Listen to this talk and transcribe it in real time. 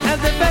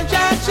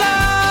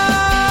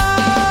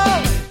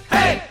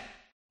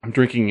I'm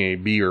drinking a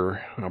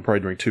beer. I'll probably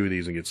drink 2 of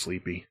these and get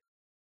sleepy.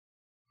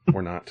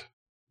 Or not.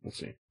 We'll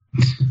see.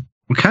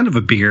 What kind of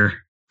a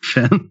beer,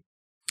 Finn?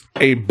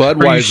 A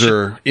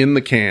Budweiser in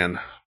the can.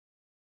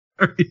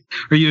 Are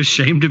you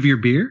ashamed of your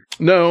beer?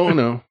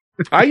 No.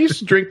 I used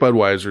to drink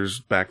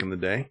Budweisers back in the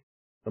day.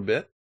 A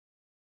bit.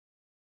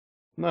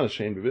 I'm not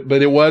ashamed of it.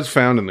 But it was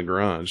found in the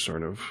garage,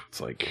 sort of. It's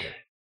like,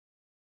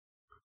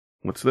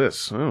 what's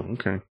this? Oh,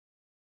 okay.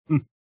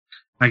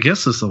 I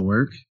guess this will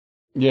work.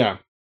 Yeah.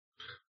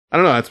 I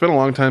don't know. It's been a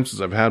long time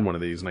since I've had one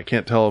of these, and I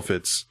can't tell if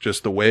it's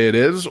just the way it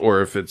is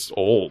or if it's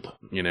old,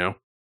 you know?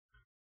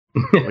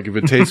 Like if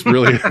it tastes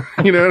really,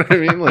 you know what I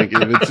mean? Like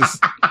if it's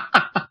just...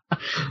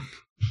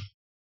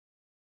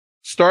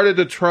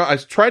 I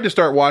tried to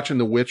start watching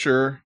The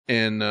Witcher,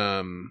 and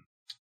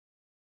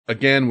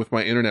again, with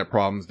my internet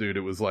problems, dude,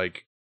 it was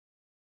like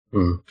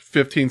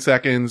 15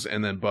 seconds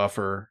and then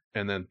buffer,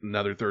 and then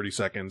another 30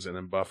 seconds and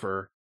then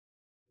buffer.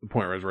 The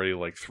point where I was ready to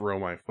like throw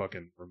my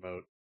fucking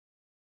remote.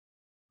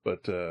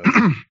 But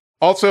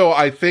also,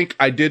 I think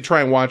I did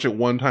try and watch it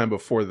one time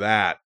before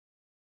that,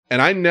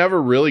 and I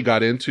never really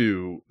got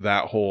into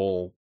that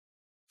whole,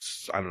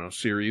 I don't know,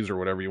 series or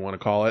whatever you want to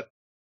call it.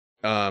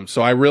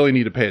 So I really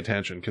need to pay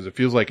attention, because it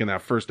feels like in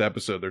that first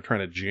episode they're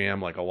trying to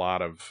jam like a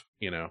lot of,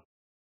 you know,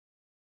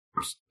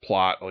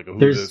 plot, like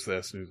who is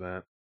this, who's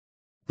that.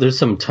 There's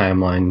some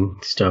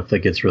timeline stuff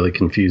that gets really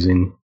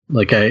confusing.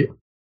 Like I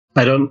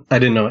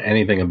didn't know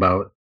anything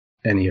about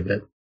any of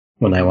it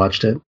when I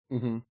watched it.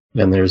 Mm-hmm.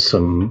 And there's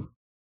some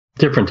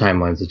different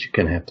timelines that you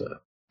kind of have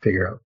to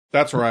figure out.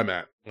 That's where I'm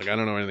at. Like, I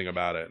don't know anything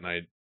about it.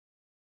 And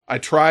I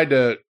tried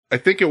to, I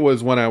think it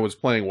was when I was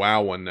playing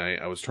WoW one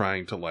night, I was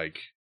trying to like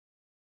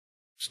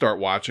start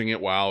watching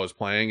it while I was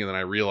playing. And then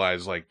I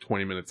realized like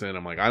 20 minutes in,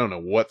 I'm like, I don't know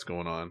what's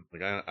going on.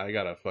 Like, I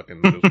gotta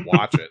fucking just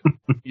watch it.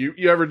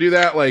 You ever do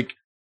that? Like,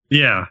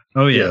 yeah.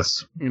 Oh,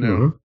 yes. You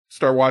know,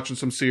 start watching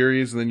some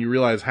series and then you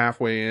realize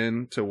halfway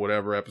into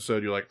whatever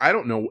episode, you're like, I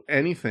don't know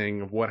anything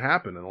of what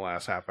happened in the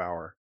last half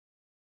hour.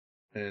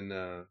 And,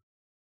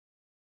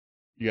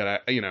 you gotta,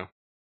 you know,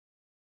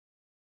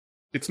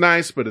 it's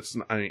nice, but it's,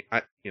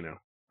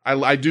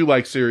 I do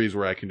like series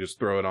where I can just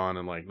throw it on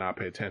and like not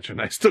pay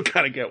attention. I still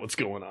gotta get what's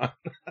going on.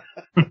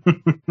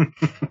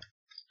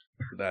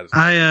 That is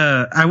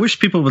I wish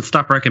people would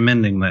stop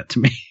recommending that to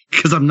me,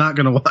 because I'm not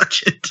gonna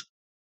watch it.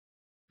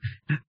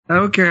 I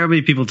don't care how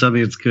many people tell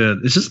me it's good.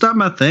 It's just not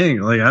my thing.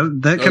 Like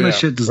that kind of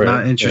shit does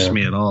not interest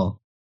me at all.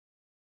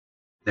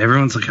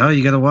 Everyone's like, "Oh,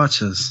 you got to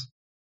watch this."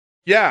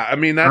 Yeah, I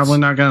mean, that's probably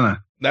not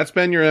gonna. That's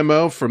been your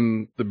MO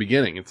from the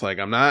beginning. It's like,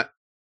 I'm not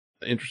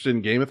interested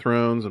in Game of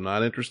Thrones. I'm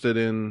not interested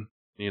in,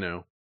 you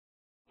know,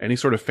 any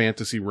sort of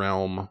fantasy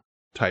realm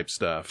type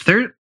stuff.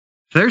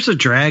 There's a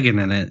dragon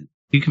in it.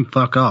 You can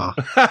fuck off.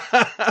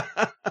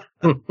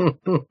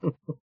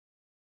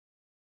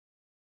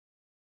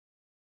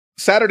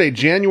 Saturday,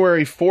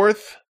 January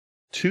 4th,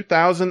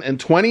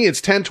 2020.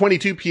 It's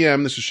 10:22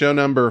 p.m. This is show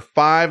number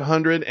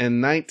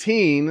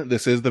 519.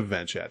 This is the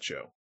Vent Chat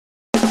Show.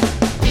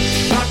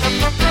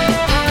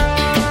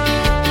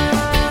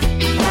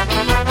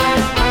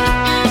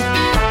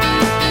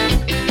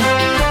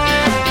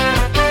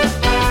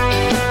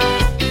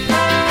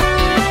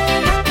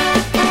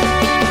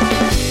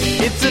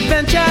 It's a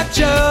Vent Chat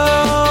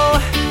Show,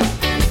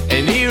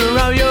 and here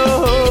are your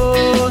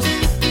hosts.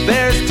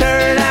 There's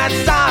turd-eyed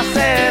sauce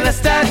and a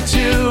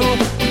statue.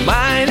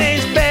 My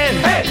name's Ben.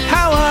 Hey,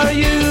 how are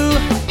you?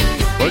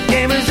 We're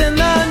gamers in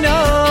the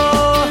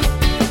know.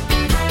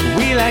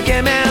 We like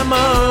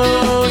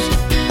MMOs.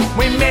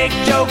 We make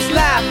jokes,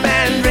 laugh,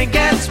 and drink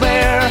and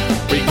swear.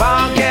 We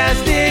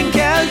podcasting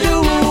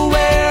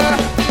casualware.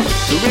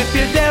 So if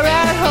you're there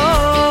at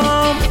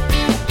home,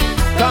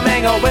 come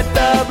hang out with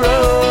the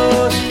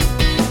bros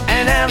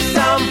and have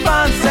some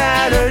fun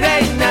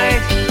Saturday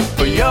night.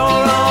 For you're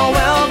all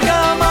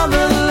welcome on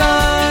the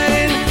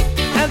line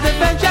at the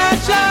Vent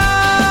Chat Show.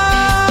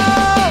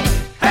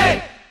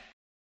 Hey!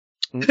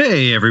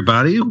 Hey,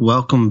 everybody.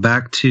 Welcome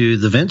back to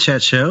the Vent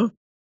Chat Show.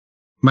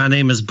 My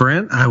name is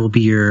Brent. I will be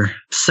your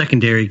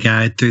secondary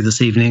guide through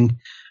this evening.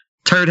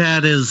 Turd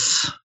Hat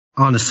is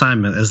on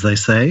assignment, as they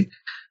say.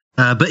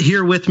 But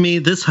here with me,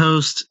 this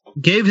host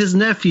gave his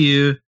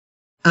nephew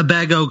a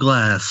bag o'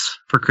 glass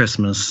for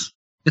Christmas.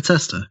 It's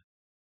Esta.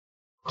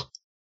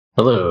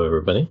 Hello,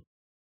 everybody.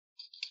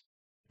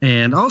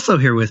 And also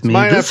here with me,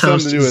 Might have this something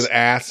host to do with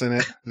ass in it.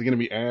 Is there going to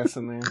be ass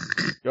in there?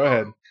 Go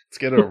ahead. Let's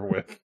get it over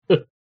with.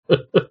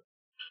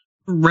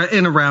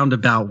 in a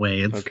roundabout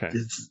way. Okay.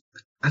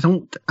 I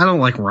don't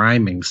like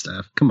rhyming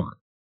stuff. Come on.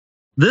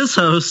 This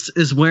host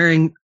is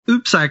wearing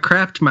 "Oops, I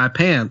crapped my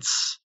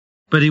pants,"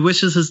 but he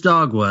wishes his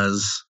dog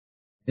was.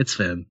 It's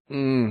Finn.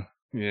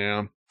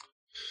 Yeah.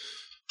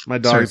 My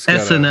dog's Sorry,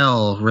 got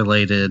SNL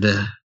related.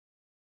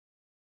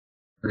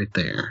 Right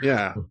there.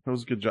 Yeah, that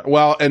was a good job.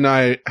 Well, and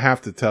I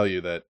have to tell you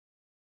that,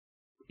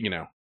 you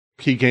know,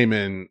 he came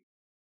in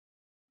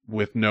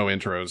with no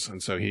intros,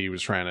 and so he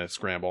was trying to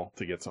scramble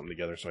to get something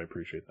together, so I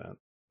appreciate that.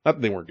 Not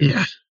that they weren't good.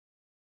 Yeah.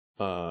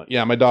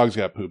 Yeah, my dog's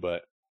got poo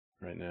butt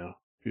right now.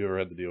 If you ever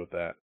had to deal with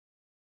that,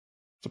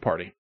 it's a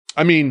party.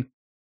 I mean,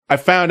 I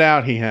found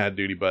out he had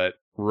duty butt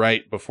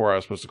right before I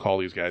was supposed to call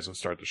these guys and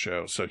start the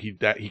show. So he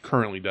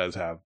currently does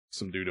have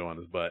some doo-doo on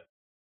his butt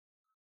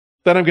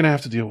that I'm going to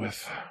have to deal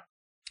with.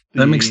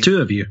 That makes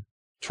two of you.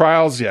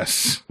 Trials,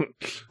 yes.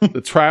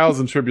 The trials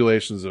and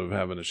tribulations of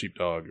having a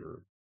sheepdog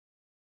are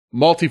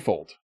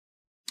multifold.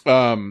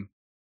 Thank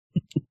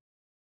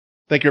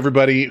you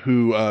everybody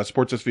who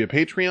supports us via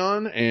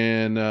Patreon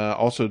and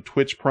also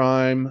Twitch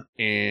Prime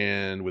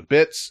and with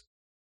bits.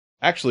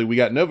 Actually, we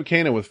got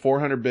Novocaine with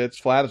 400 bits,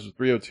 Flatus with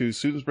 302,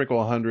 Susan Sprinkle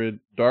 100,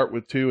 Dart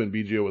with 2, and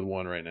BGO with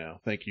 1 right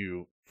now. Thank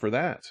you for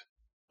that.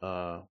 We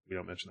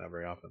don't mention that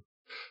very often.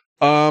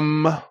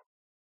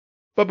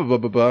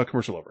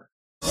 Commercial over.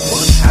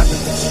 What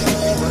happened this week?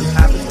 What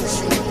happened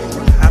this week?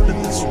 What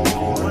happened this week?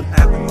 What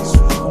happened this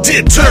week?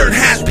 Did Turd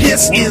Hat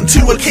piss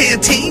into a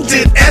canteen?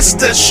 Did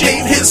Esther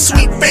shave his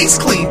sweet face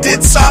clean?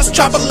 Did Sauce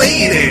chop a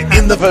lady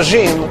in the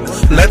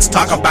vagine? Let's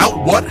talk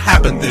about what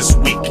happened this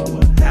week.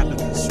 What happened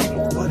this week?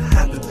 What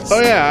happened this week? Oh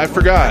yeah, I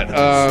forgot.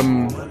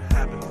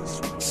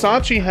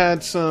 Sachi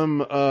had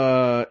some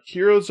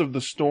Heroes of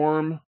the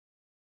Storm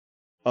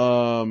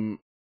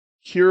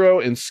hero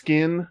and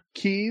skin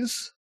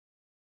keys.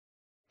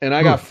 And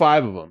I got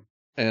 5 of them,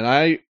 and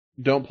I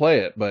don't play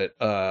it, but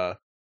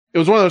it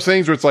was one of those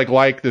things where it's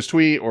like this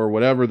tweet or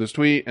whatever this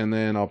tweet, and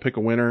then I'll pick a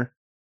winner. And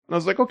I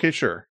was like, okay,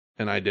 sure.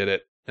 And I did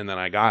it, and then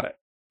I got it.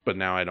 But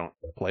now I don't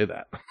play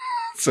that.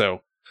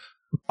 So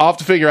I'll have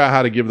to figure out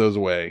how to give those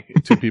away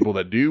to people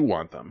that do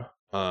want them.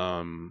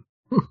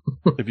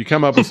 If you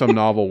come up with some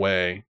novel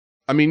way,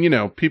 I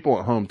mean, people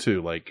at home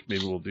too, like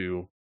maybe we'll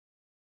do,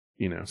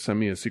 send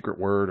me a secret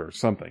word or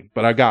something,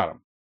 but I got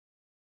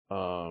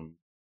them.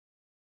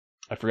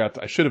 I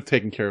forgot. I should have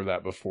taken care of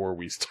that before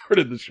we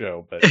started the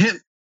show. But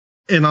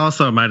and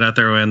also, I might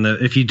throw in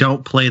that if you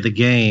don't play the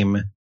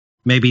game,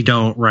 maybe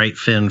don't write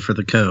Finn for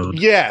the code.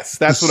 Yes,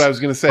 that's what I was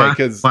going to say.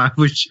 Because why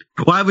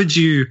would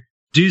you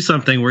do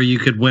something where you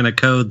could win a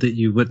code that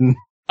you wouldn't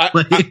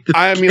play?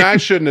 I mean, I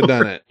shouldn't have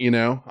done it.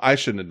 I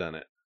shouldn't have done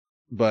it,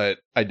 but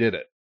I did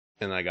it,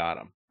 and I got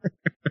them.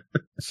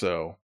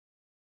 So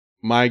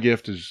my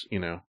gift is,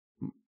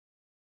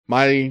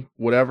 my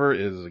whatever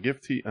is a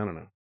gift to you. I don't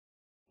know.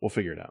 We'll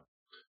figure it out.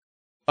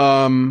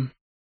 God,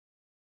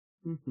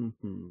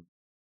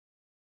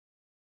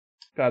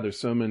 there's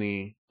so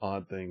many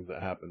odd things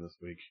that happened this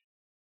week.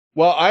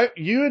 Well,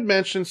 you had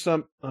mentioned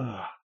some,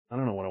 I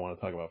don't know what I want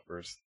to talk about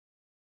first.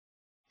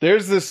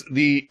 There's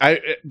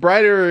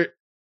Brighter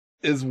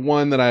is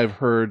one that I've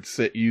heard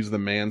use the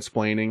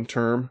mansplaining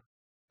term,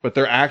 but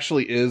there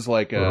actually is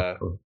like a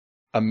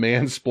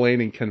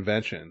mansplaining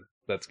convention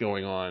that's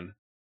going on.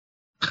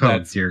 Oh,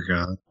 dear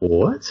God.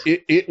 What?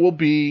 It will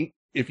be,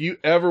 if you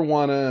ever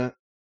want to,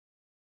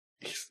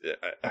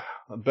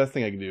 the best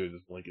thing I can do is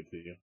just link it to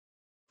you.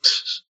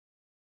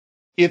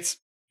 It's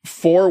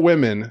for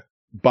women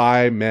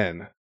by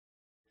men,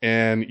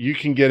 and you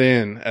can get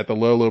in at the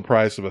low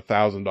price of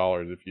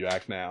 $1,000 if you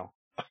act now.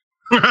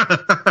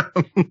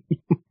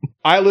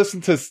 I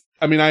listened to.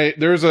 I mean,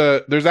 there's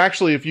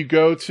actually, if you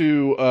go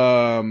to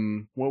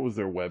what was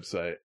their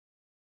website?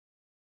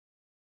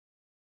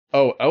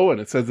 Oh,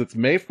 and it says it's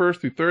May 1st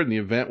through 3rd, and the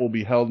event will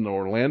be held in an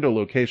Orlando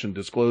location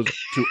disclosed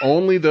to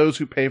only those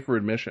who pay for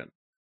admission.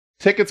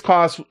 Tickets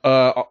cost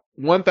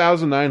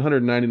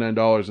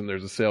 $1,999, and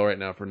there's a sale right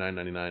now for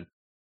 $999.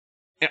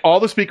 All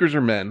the speakers are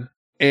men,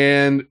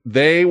 and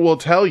they will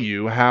tell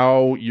you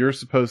how you're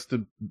supposed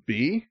to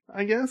be,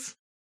 I guess.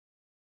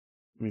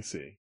 Let me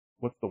see.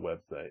 What's the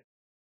website?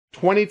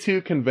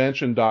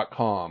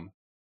 22convention.com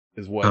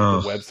is what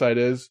the website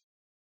is.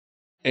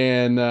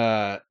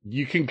 And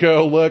you can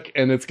go look,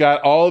 and it's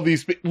got all of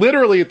these,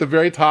 literally at the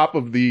very top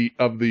of the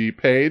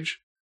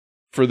page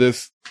for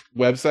this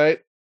website.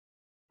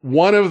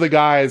 One of the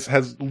guys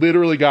has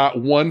literally got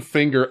one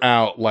finger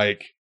out,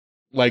 like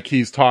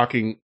he's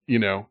talking,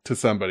 to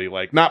somebody,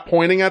 like not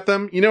pointing at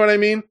them. You know what I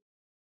mean?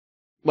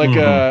 Like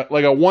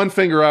a one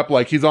finger up,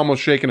 like he's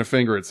almost shaking a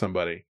finger at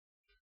somebody.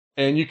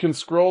 And you can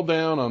scroll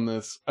down on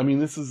this. I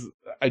mean,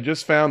 I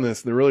just found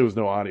this. There really was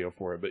no audio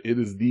for it, but it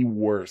is the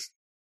worst.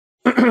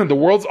 The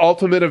world's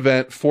ultimate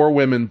event for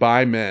women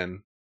by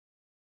men.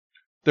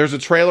 There's a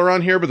trailer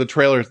on here, but the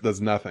trailer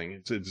does nothing.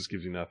 It just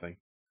gives you nothing.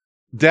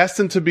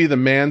 Destined to be the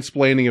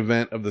mansplaining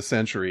event of the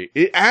century.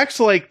 It acts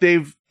like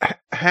they've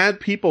had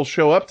people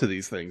show up to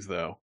these things,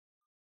 though.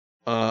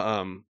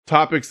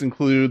 Topics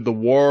include the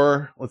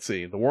war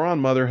on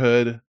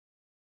motherhood.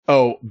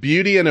 Oh,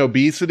 beauty and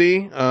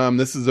obesity.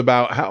 This is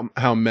about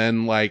how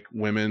men like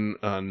women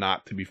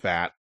not to be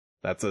fat.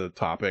 That's a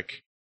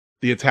topic.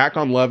 The attack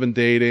on love and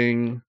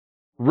dating.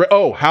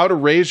 How to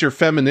raise your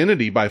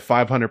femininity by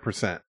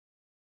 500%.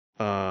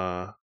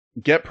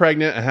 Get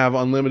pregnant and have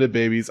unlimited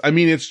babies. I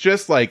mean, it's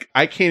just like,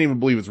 I can't even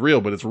believe it's real,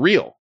 but it's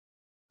real.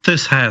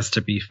 This has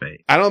to be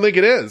fake. I don't think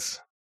it is.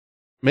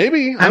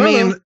 Maybe. I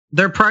mean, know.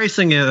 They're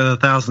pricing it at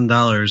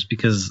 $1,000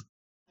 because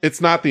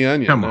it's not The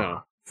Onion. Come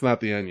on. It's not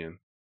The Onion.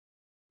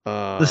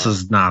 This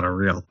is not a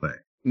real thing.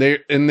 They've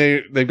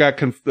got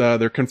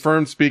they're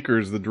confirmed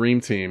speakers, the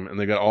Dream Team, and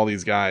they got all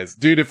these guys.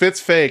 Dude, if it's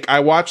fake,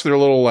 I watched their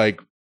little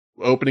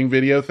opening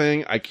video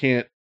thing, I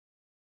can't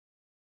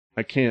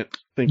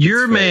think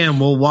Your it's fake. man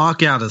will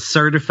walk out a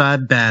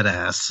certified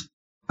badass,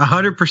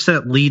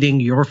 100% leading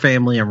your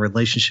family and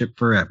relationship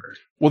forever.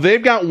 Well,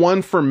 they've got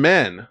one for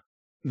men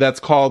that's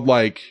called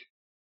like,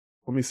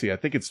 let me see. I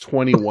think it's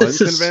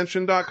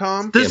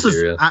 21convention.com. This Can't be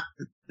is real.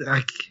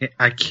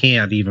 I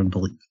can't even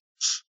believe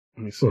this.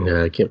 Let me see.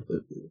 Yeah, I can't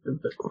believe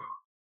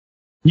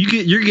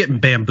it. You're getting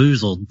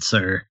bamboozled,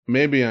 sir.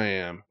 Maybe I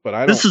am, but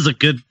I don't. This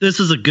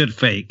is a good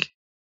fake.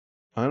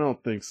 I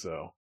don't think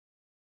so.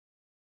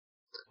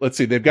 Let's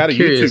see. They've got a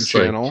Curious,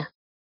 YouTube channel.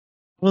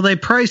 Well, they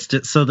priced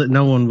it so that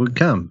no one would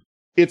come.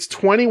 It's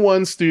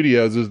 21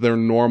 Studios is their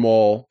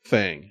normal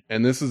thing,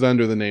 and this is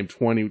under the name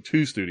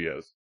 22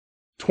 Studios.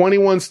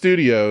 21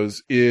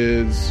 Studios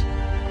is.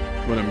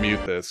 I'm gonna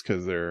mute this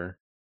because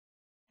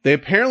they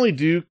apparently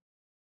do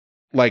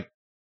like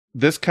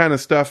this kind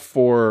of stuff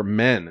for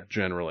men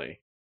generally.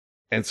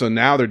 And so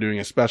now they're doing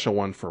a special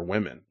one for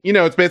women. You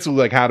know, it's basically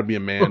like how to be a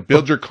man,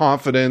 build your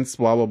confidence,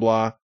 blah, blah,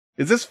 blah.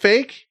 Is this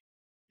fake?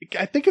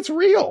 I think it's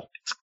real.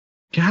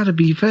 Gotta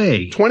be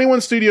fake.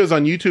 21 Studios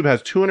on YouTube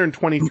has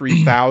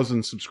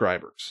 223,000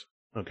 subscribers.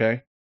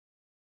 Okay.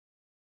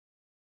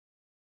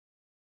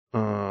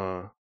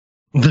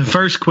 The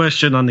first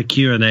question on the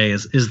Q&A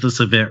is this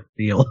event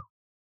real?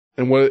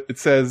 And what it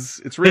says,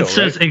 it's real. It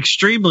says right?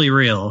 extremely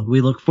real.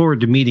 We look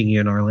forward to meeting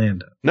you in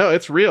Orlando. No,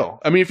 it's real.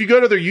 I mean, if you go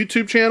to their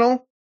YouTube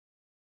channel,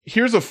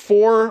 here's a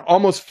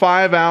almost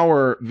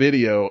 5-hour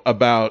video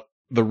about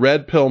the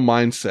red pill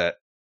mindset,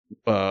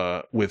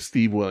 with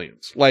Steve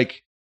Williams.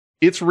 Like,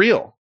 it's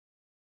real.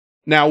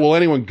 Now, will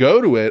anyone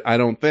go to it? I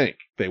don't think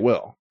they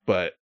will,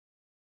 but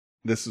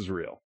this is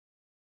real.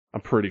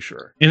 I'm pretty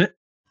sure. And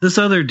this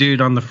other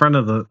dude on the front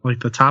of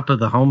the top of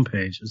the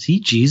homepage, is he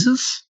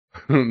Jesus?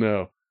 I don't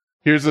know.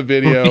 Here's a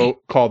video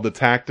called The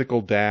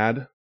Tactical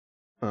Dad.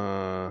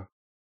 I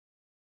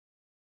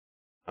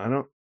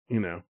don't,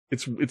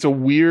 it's a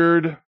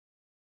weird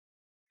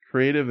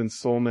creative and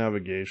soul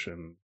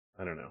navigation.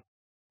 I don't know.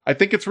 I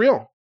think it's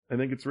real.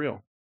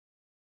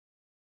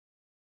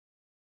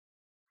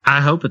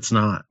 I hope it's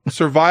not.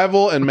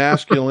 Survival and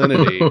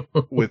Masculinity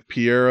with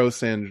Piero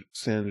San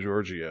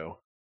Giorgio.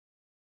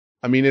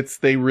 I mean,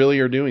 they really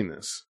are doing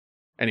this.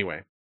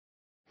 Anyway,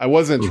 I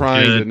wasn't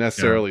trying to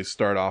necessarily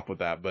start off with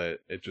that, but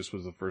it just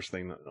was the first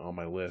thing on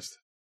my list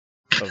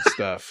of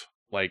stuff.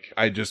 Like,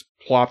 I just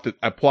plopped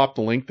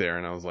the link there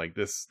and I was like,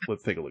 let's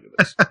take a look at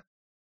this.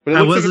 But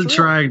I wasn't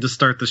trying to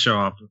start the show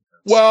off with this.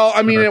 Well,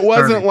 I mean, it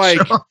wasn't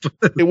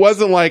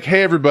like,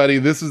 hey everybody,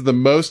 this is the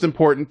most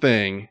important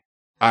thing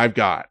I've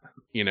got.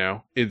 You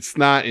know, it's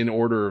not in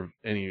order of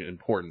any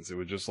importance. It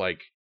was just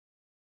like,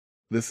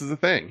 this is a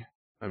thing.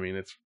 I mean,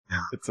 it's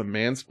a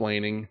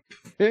mansplaining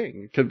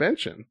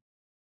convention.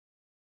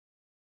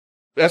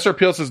 SR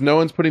Peel says no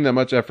one's putting that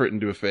much effort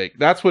into a fake.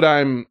 That's what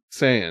I'm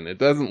saying. It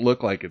doesn't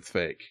look like it's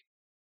fake.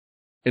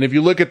 And if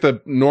you look at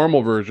the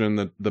normal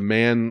version, the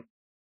man,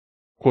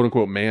 quote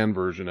unquote man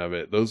version of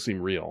it, those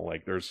seem real.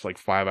 Like there's like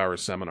 5-hour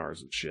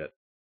seminars and shit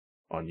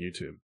on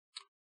YouTube.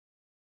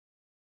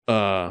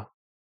 But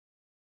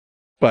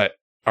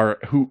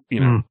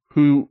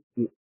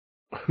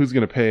who's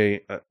going to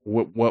pay,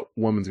 what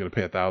woman's going to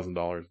pay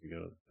 $1,000 to go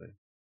to the thing?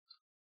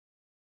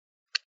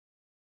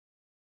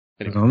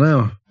 Anyway. I don't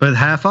know, but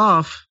half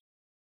off.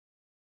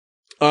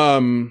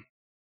 You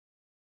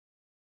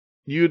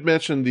had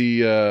mentioned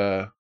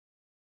the,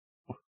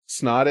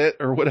 Snot It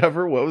or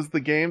whatever. What was the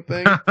game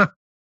thing?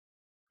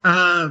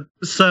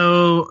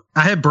 So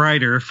I had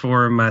Brighter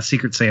for my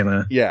Secret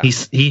Santa. Yeah.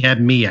 He had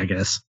me, I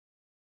guess.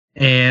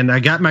 And I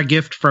got my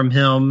gift from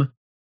him.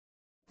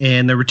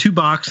 And there were 2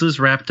 boxes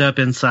wrapped up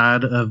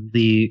inside of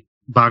the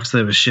box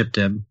that was shipped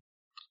him.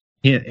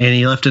 And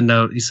he left a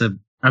note. He said,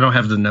 I don't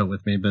have the note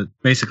with me, but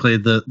basically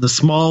the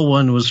small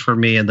one was for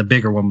me and the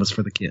bigger one was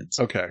for the kids.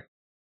 Okay.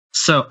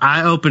 So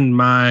I opened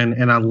mine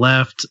and I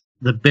left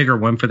the bigger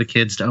one for the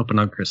kids to open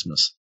on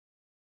Christmas.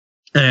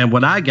 And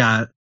what I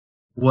got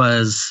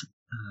was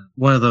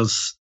one of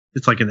those,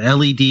 it's like an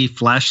LED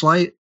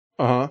flashlight,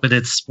 but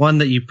it's one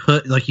that you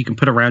can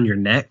put around your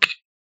neck.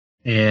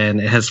 And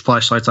it has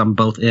flashlights on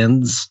both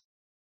ends,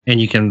 and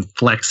you can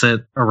flex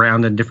it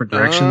around in different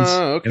directions.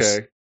 Oh,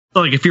 okay. So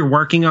like if you're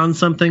working on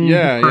something,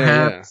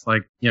 perhaps, yeah.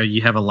 like,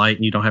 you have a light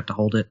and you don't have to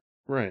hold it.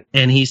 Right.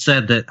 And he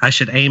said that I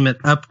should aim it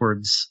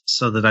upwards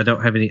so that I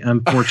don't have any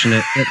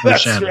unfortunate hit in the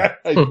That's shadow. right.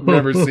 I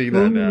remember seeing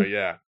that now,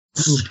 yeah.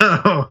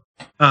 So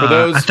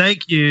I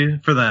thank you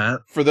for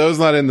that. For those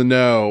not in the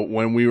know,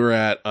 when we were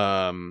at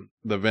the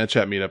Vent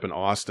Chat meetup in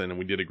Austin and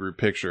we did a group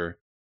picture,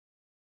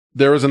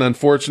 there was an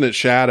unfortunate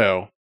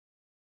shadow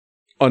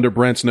under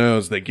Brent's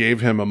nose that gave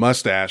him a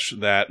mustache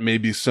that may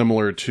be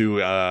similar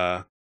to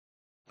a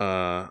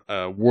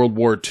World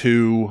War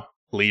II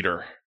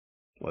leader,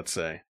 let's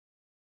say.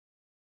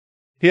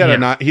 He had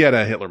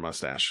a Hitler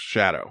mustache,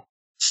 shadow.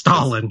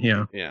 Stalin,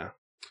 yeah. Yeah.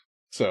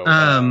 So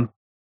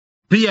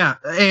but yeah,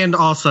 and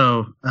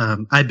also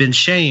I've been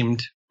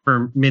shamed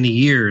for many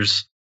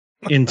years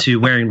into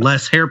wearing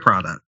less hair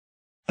product.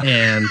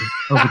 And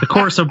over the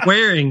course of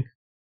wearing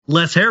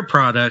less hair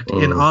product.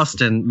 In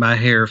Austin, my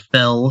hair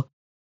fell.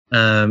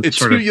 It's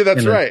sort of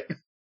that's right.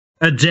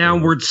 A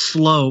downward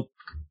slope,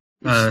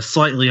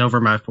 slightly over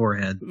my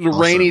forehead. It was a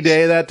rainy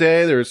day that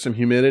day. There was some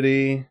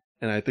humidity,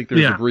 and I think there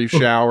was a brief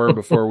shower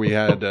before we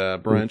had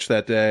brunch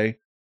that day.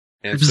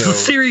 And it was a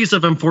series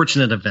of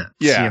unfortunate events.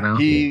 Yeah, you know?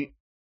 He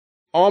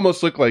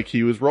almost looked like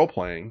he was role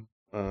playing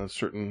a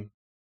certain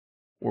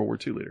World War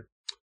II leader.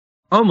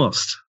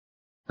 Almost.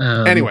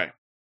 Anyway.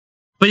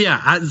 But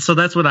yeah, so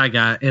that's what I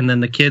got. And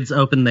then the kids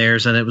opened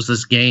theirs, and it was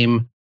this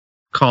game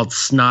called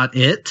Snot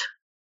It.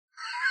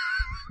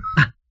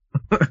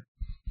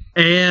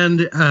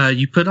 And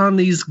you put on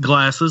these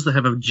glasses that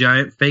have a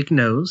giant fake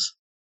nose,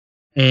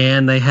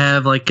 and they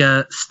have like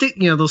a stick,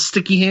 those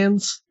sticky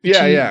hands.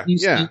 Yeah.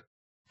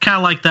 Kind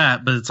of like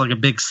that, but it's like a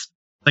big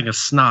thing of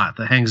snot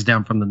that hangs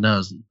down from the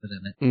nose that you put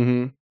in it.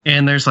 Mm-hmm.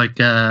 And there's like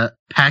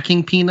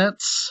packing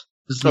peanuts.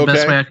 This is the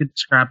best way I could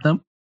describe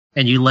them.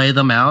 And you lay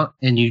them out,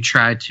 and you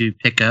try to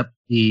pick up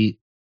the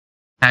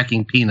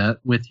packing peanut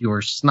with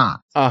your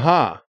snot.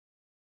 Uh-huh.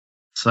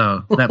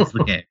 So that was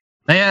the game.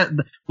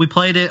 We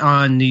played it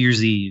on New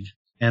Year's Eve,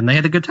 and they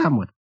had a good time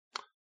with it.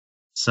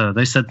 So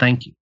they said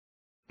thank you.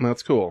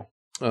 That's cool.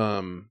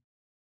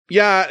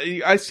 Yeah,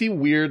 I see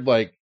weird,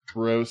 like,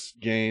 gross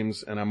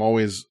games, and I'm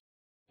always,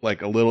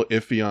 like, a little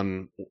iffy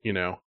on,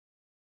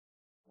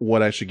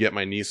 what I should get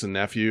my niece and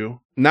nephew.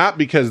 Not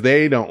because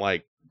they don't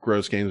like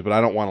gross games, but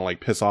I don't want to, like,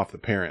 piss off the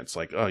parents.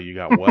 Like, oh, you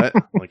got what?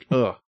 Like,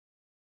 ugh.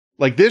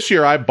 Like, this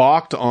year I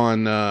balked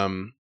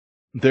on,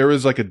 there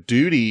was, like,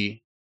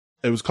 it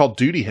was called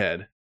Duty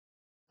Head.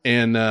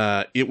 And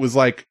it was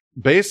like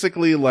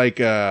basically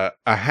like a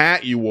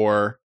hat you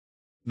wore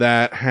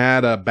that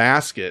had a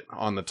basket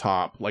on the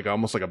top, like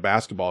almost like a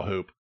basketball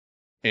hoop.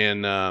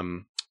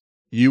 And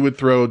you would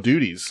throw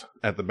duties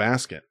at the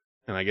basket,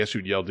 and I guess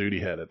you'd yell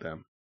Duty Head at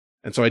them.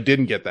 And so I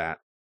didn't get that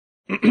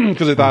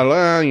because I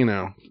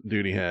thought,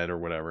 Duty Head or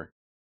whatever.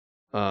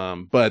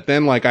 But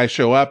then like I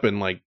show up and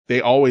like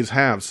they always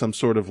have some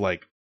sort of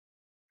like,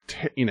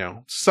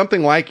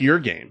 something like your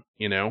game,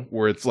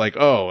 where it's like,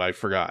 oh, I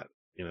forgot.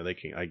 They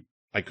can't.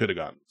 I could have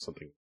gotten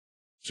something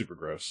super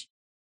gross,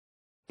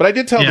 but I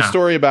did tell the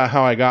story about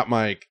how I got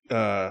my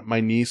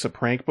my niece a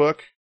prank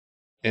book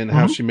and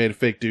how she made a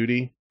fake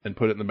duty and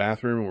put it in the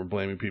bathroom, and we're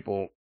blaming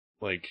people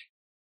like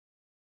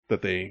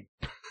that they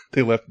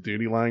left the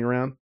duty lying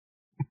around.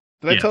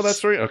 Did I tell that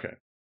story? Okay.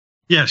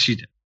 Yes, you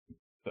did.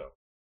 So,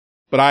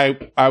 but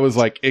I was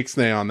like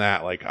ixnay on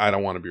that. Like I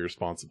don't want to be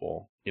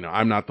responsible.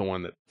 I'm not the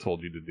one that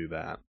told you to do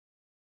that.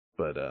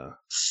 But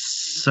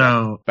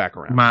so back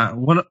around.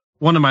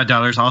 One of my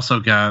daughters also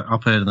got, I'll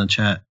put it in the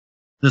chat,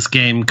 this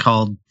game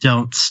called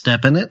Don't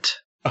Step in It.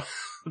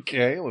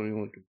 Okay, let me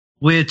look.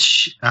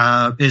 Which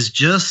is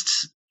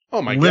just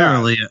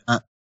literally,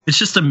 it's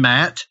just a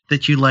mat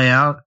that you lay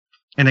out,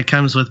 and it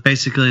comes with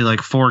basically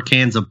like 4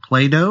 cans of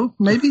Play-Doh,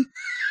 maybe.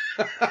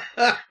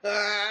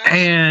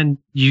 And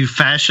you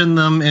fashion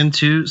them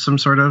into some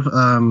sort of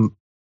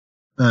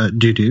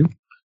doo-doo.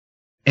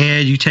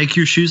 And you take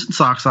your shoes and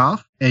socks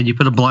off, and you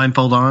put a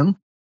blindfold on.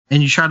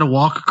 And you try to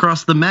walk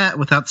across the mat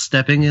without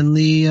stepping in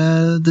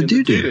the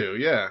doo-doo.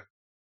 Yeah.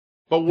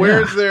 But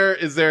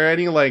is there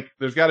any, like,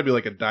 there's got to be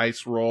like a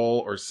dice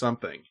roll or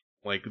something.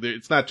 Like,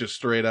 it's not just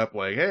straight up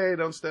like, hey,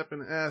 don't step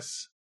in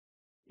S,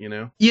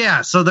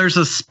 Yeah, so there's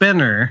a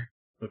spinner.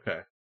 Okay.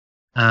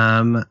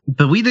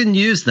 But we didn't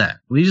use that.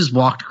 We just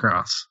walked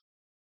across.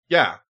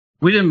 Yeah.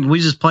 We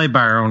just played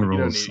by our own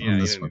rules on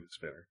this one.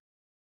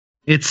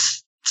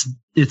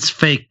 It's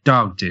fake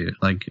dog dude.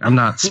 Like, I'm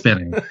not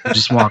spinning. I'm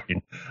just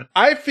walking.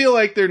 I feel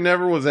like there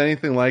never was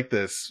anything like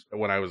this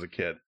when I was a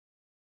kid.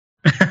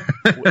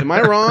 Am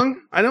I wrong?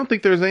 I don't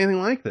think there was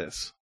anything like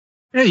this.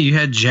 Yeah, you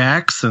had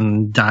jacks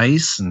and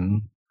dice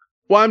and...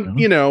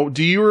 Well,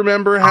 do you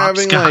remember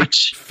having like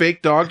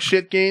fake dog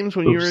shit games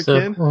when you were a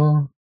kid?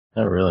 Not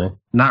really.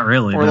 Not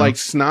really. Or like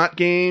snot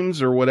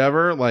games or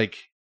whatever. Like,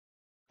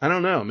 I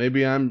don't know.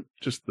 Maybe I'm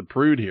just the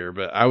prude here,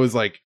 but I was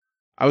like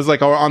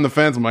on the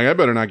fence. I'm like, I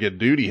better not get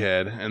Duty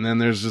Head. And then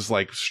there's just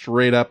like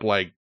straight up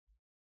like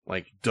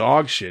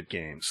dog shit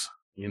games,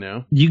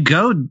 You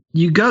go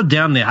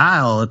down the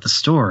aisle at the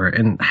store,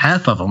 and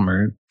half of them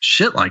are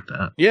shit like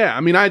that. Yeah,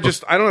 I mean, I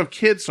don't have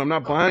kids, so I'm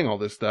not buying all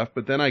this stuff.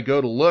 But then I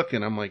go to look,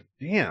 and I'm like,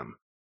 damn,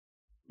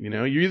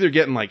 you're either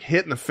getting like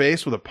hit in the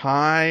face with a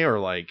pie, or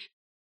like,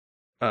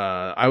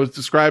 I was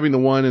describing the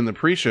one in the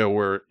pre-show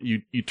where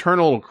you turn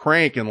a little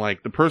crank, and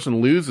like the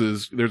person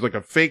loses. There's like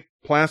a fake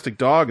plastic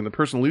dog, and the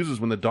person loses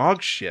when the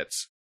dog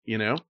shits.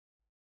 It's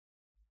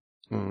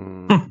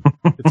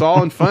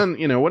all in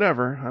fun,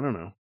 whatever. I don't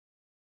know.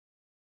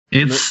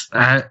 It's,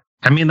 I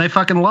mean, they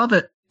fucking love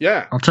it.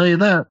 Yeah. I'll tell you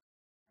that.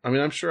 I mean,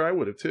 I'm sure I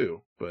would have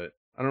too, but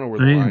I don't know where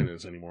the line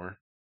is anymore.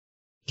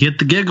 Get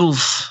the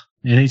giggles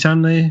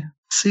anytime they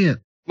see it.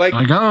 Like,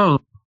 oh.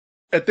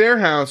 At their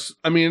house,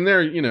 I mean,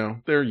 they're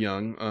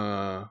young.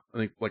 I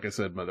think, like I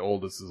said, my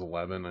oldest is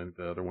 11 and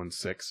the other one's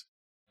 6.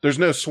 There's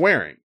no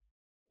swearing.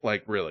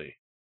 Like, really.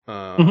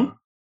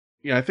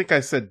 Yeah, I think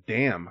I said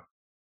damn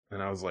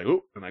And I was like,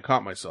 "Oop," and I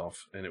caught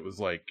myself. And it was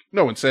like,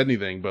 no one said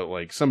anything, but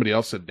like somebody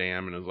else said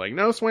damn, and it was like,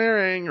 no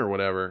swearing, or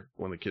whatever,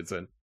 one of the kids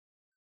said.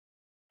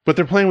 But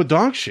they're playing with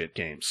dog shit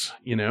games,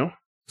 you know?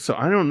 So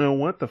I don't know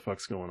what the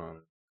fuck's going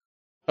on.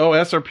 Oh,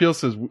 SR Peel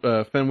says,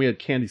 Fen, we had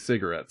candy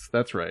cigarettes.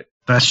 That's right.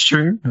 That's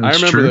true. I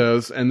remember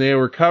those, and they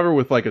were covered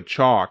with like a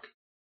chalk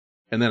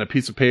and then a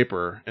piece of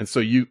paper. And so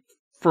you,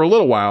 for a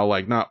little while,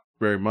 like not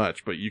very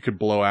much, but you could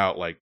blow out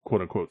like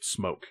quote unquote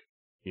smoke,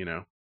 you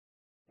know,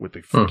 with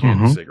the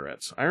candy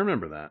cigarettes. I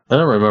remember that. I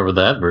don't remember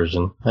that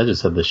version. I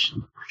just had the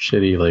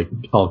shitty, like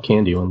all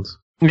candy ones.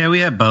 Yeah, we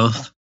had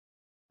both.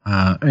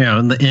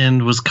 And the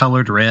end was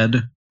colored red.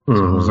 So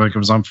it was like it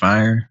was on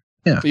fire.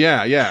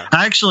 Yeah. Yeah.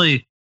 I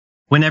actually,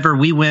 whenever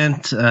we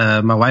went,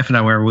 my wife and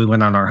I, where we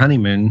went on our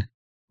honeymoon,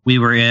 we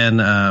were in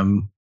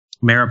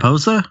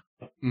Mariposa,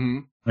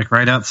 like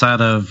right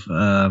outside of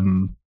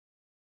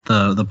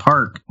the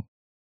park.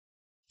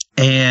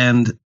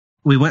 And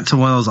we went to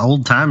one of those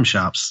old time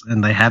shops,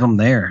 and they had them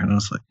there. And I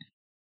was like,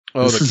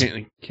 "Oh,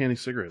 the candy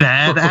cigarettes,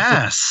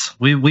 badass!"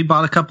 we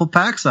bought a couple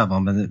packs of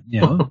them, and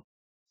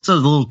it's a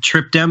little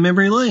trip down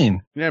memory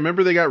lane. Yeah, I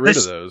remember they got rid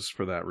of those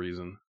for that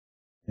reason.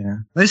 Yeah,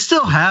 they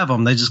still have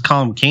them. They just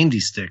call them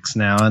candy sticks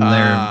now,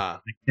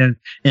 and they're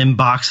in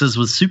boxes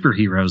with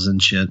superheroes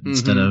and shit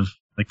instead of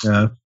like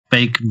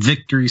fake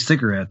Victory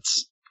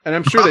cigarettes. And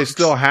I'm sure they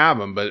still have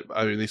them, but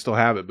I mean, they still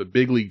have it. But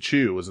Big League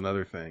Chew was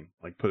another thing.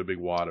 Like put a big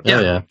wad of Big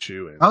League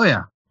Chew in. Oh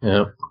yeah,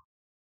 yeah.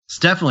 It's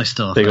definitely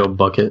still a big thing. old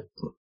bucket.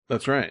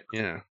 That's right.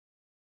 Yeah.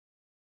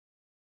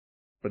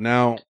 But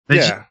now, they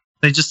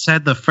just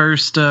had the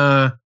first.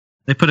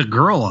 They put a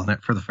girl on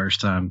it for the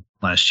first time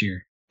last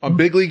year. On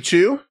Big League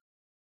Chew?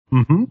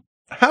 Mm-hmm.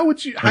 How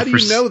do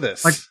you know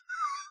this? Like,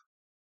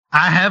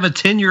 I have a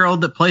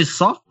 10-year-old that plays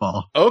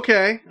softball.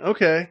 Okay.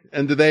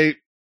 And do they?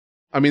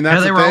 I mean,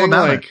 that's the thing.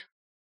 Like,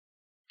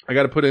 I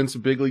got to put in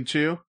some Big League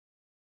Chew.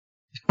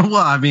 Well,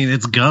 I mean,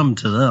 it's gum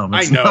to them.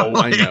 I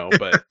know,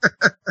 but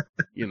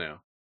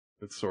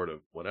it's sort of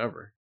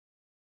whatever.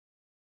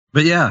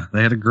 But yeah,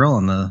 they had a girl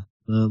on the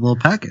little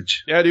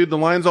package. Yeah, dude, the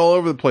line's all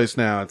over the place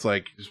now. It's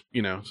like,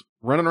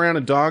 running around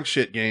in dog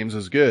shit games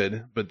is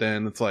good, but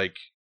then it's like,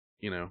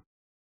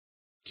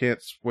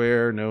 can't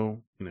swear,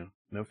 no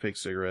fake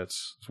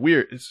cigarettes. It's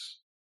weird.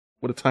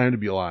 What a time to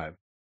be alive.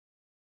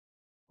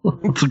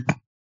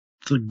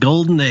 It's a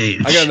golden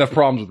age. I got enough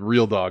problems with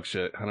real dog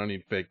shit. I don't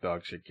need fake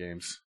dog shit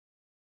games.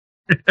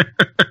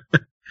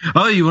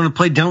 Oh, you want to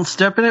play Don't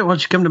Step in It? Why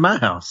don't you come to my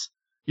house?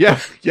 Yeah,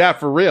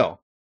 for real.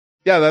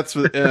 Yeah, that's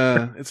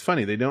it's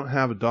funny. They don't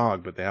have a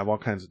dog, but they have all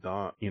kinds of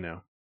dog,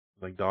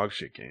 like dog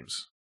shit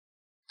games.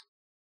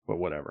 But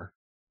whatever.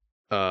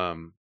 I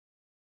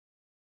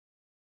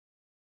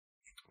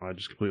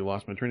just completely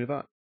lost my train of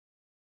thought.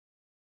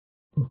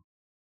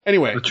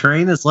 Anyway, the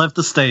train has left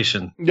the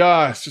station.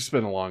 Yeah, it's just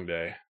been a long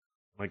day.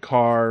 My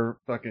car,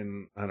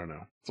 fucking, I don't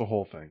know. It's a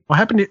whole thing. What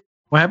happened to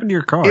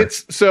your car?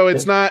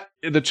 It's not,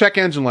 the check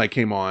engine light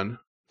came on,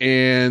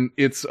 and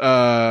it's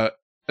an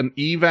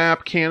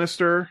evap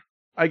canister,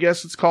 I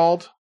guess it's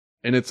called,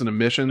 and it's an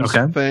emissions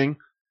thing.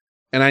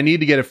 And I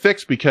need to get it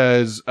fixed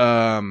because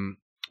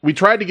we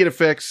tried to get it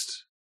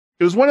fixed.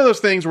 It was one of those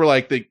things where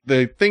like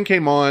the thing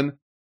came on,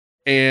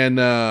 and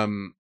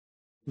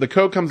the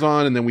code comes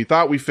on, and then we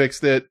thought we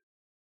fixed it.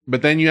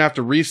 But then you have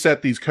to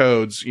reset these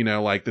codes,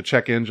 like the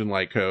check engine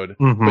light code.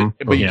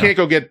 Mm-hmm. But you can't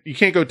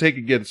go take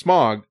it, get it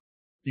smogged.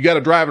 You got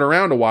to drive it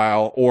around a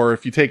while, or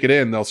if you take it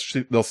in, they'll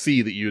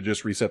see that you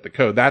just reset the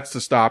code. That's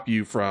to stop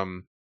you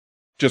from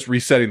just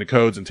resetting the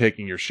codes and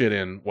taking your shit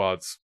in while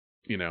it's,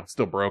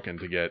 still broken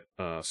to get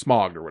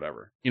smogged or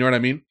whatever. You know what I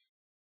mean?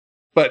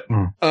 But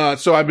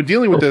so I've been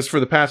dealing with this for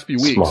the past few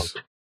weeks. Smogged.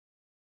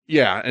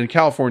 Yeah, and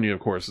California, of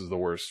course, is the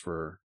worst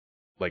for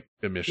like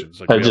emissions.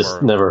 Like I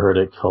just never heard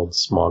it called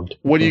smogged.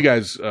 What do you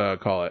guys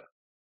call it?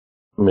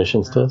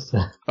 Emissions test.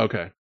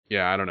 Okay.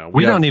 Yeah, I don't know.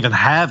 We don't even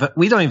have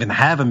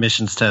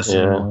emissions tests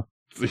anymore.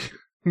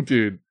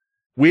 Dude.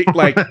 We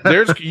like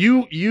there's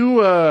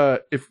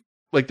if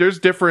like there's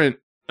different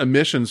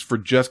emissions for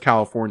just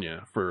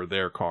California for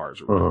their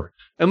cars or whatever.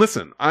 And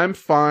listen, I'm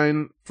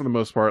fine for the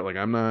most part. Like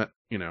I'm not,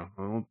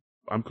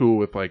 I'm cool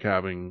with like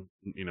having,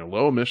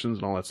 low emissions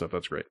and all that stuff.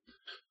 That's great.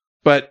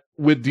 But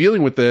with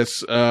dealing with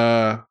this,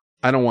 I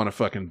don't want to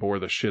fucking bore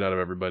the shit out of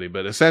everybody,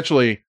 but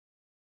essentially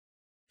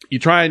you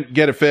try and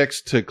get it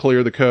fixed to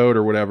clear the code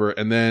or whatever,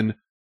 and then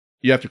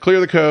you have to clear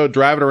the code,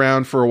 drive it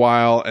around for a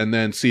while, and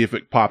then see if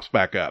it pops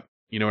back up.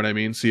 You know what I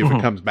mean? See if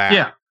it comes back.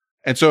 Yeah.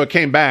 And so it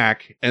came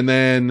back, and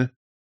then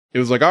it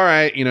was like, all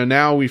right,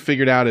 now we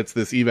figured out it's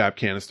this evap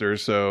canister.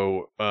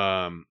 So,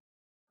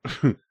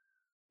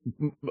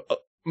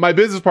 my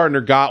business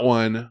partner got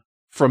one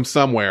from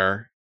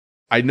somewhere.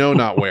 I know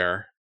not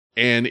where.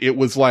 And it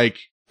was like,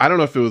 I don't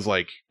know if it was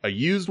like a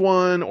used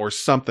one or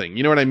something.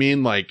 You know what I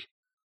mean? Like,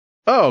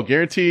 oh,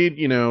 guaranteed,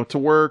 to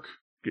work,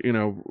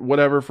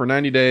 whatever for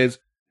 90 days.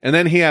 And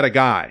then he had a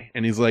guy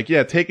and he's like,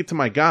 yeah, take it to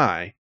my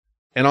guy.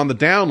 And on the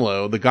down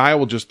low, the guy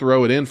will just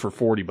throw it in for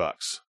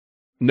 $40.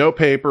 No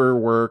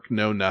paperwork,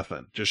 no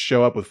nothing. Just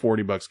show up with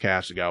 $40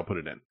 cash. The guy will put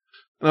it in.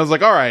 And I was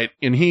like, all right.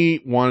 And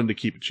he wanted to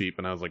keep it cheap.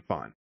 And I was like,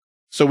 fine.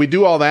 So we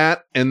do all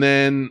that. And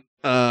then,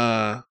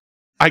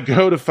 I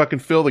go to fucking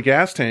fill the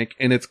gas tank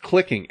and it's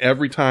clicking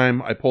every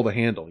time I pull the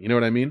handle. You know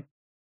what I mean?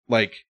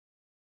 Like,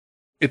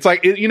 it's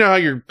like, you know how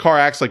your car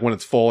acts like when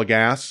it's full of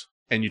gas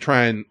and you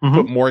try and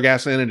put more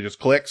gas in and it just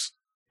clicks?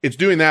 It's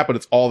doing that, but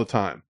it's all the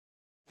time.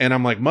 And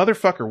I'm like,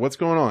 motherfucker, what's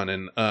going on?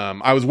 And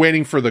I was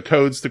waiting for the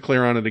codes to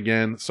clear on it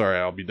again. Sorry,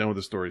 I'll be done with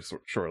the story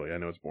shortly. I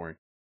know it's boring.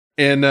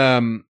 And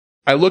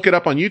I look it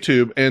up on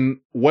YouTube,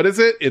 and what is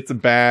it? It's a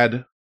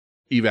bad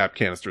evap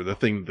canister, the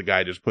thing the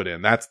guy just put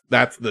in. That's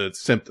the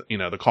symptom,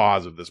 the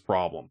cause of this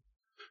problem.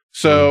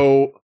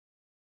 So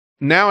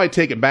now I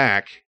take it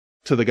back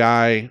to the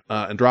guy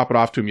and drop it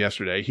off to him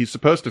yesterday. He's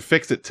supposed to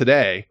fix it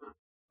today.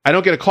 I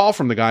don't get a call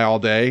from the guy all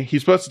day.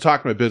 He's supposed to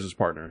talk to my business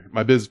partner.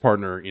 My business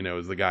partner,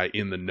 is the guy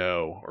in the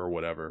know or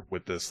whatever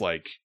with this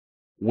like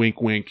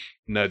wink, wink,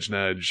 nudge,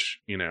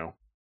 nudge,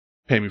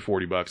 pay me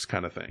 $40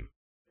 kind of thing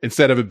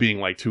instead of it being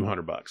like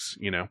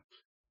 $200,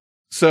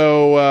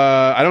 So,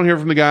 I don't hear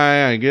from the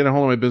guy. I get a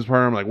hold of my business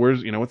partner. I'm like,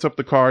 what's up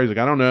with the car? He's like,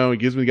 I don't know. He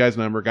gives me the guy's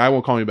number. Guy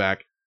won't call me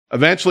back.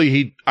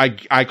 Eventually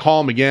I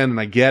call him again and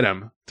I get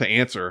him to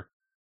answer.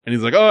 And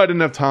he's like, oh, I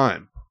didn't have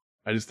time.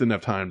 I just didn't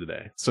have time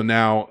today. So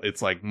now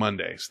it's like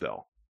Monday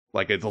still.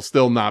 Like it'll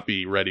still not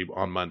be ready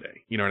on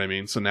Monday. You know what I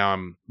mean? So now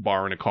I'm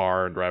borrowing a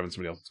car and driving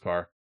somebody else's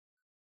car.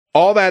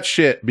 All that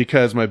shit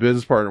because my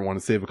business partner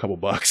wanted to save a couple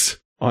bucks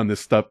on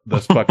this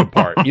fucking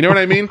part. You know what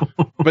I mean?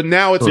 But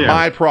now it's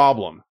my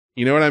problem.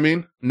 You know what I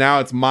mean? Now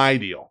it's my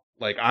deal.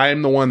 Like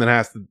I'm the one that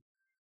has to,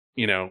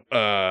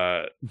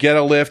 get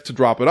a lift to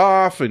drop it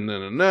off and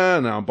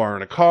now I'm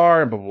borrowing a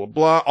car and blah, blah,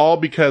 blah, all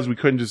because we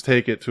couldn't just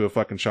take it to a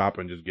fucking shop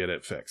and just get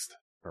it fixed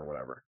or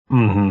whatever.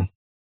 Mm-hmm.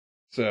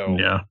 So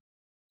yeah,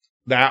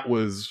 that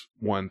was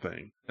one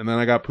thing. And then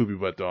I got Poopy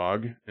Butt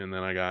Dog and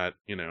then I got,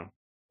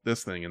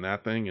 this thing and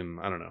that thing. And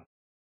I don't know,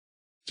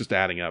 just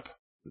adding up.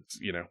 It's,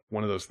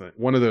 one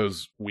of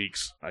those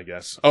weeks, I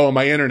guess. Oh,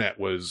 my internet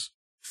was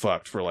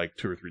fucked for like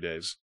 2 or 3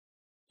 days.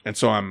 And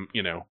so I'm,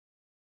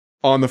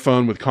 on the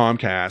phone with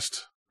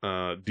Comcast,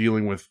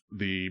 dealing with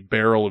the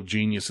barrel of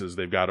geniuses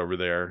they've got over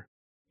there,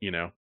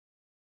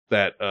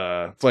 that,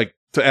 it's like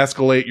to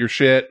escalate your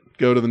shit,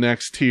 go to the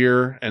next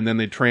tier, and then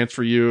they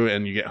transfer you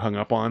and you get hung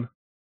up on.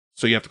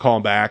 So you have to call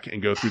them back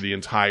and go through the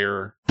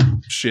entire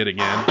shit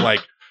again.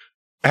 Like,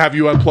 have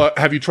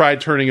you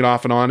tried turning it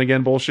off and on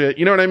again bullshit?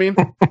 You know what I mean?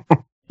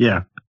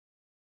 Yeah.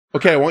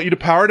 Okay, I want you to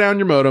power down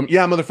your modem.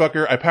 Yeah,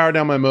 motherfucker, I powered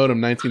down my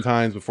modem 19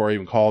 times before I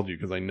even called you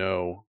because I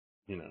know,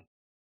 I'm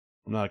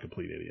not a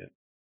complete idiot.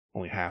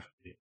 Only half an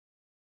idiot.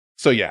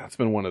 So yeah, it's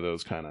been one of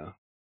those kind of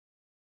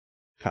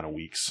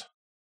weeks.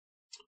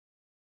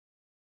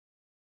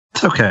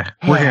 It's okay.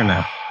 We're here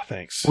now.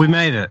 Thanks. We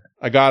made it.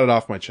 I got it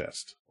off my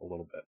chest a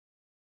little bit.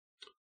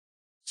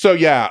 So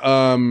yeah,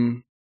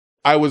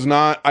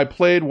 I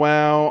played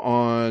WoW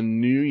on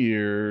New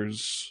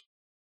Year's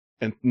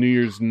and New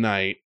Year's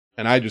night,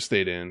 and I just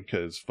stayed in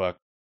because fuck,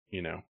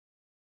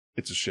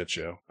 it's a shit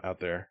show out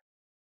there.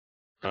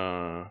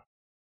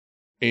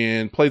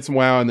 And played some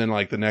WoW, and then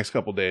like the next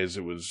couple days,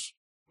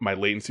 my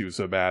latency was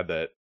so bad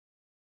that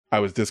I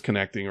was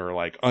disconnecting or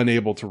like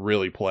unable to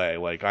really play.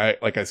 Like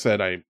I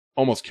said, I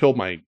almost killed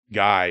my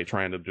guy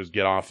trying to just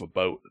get off a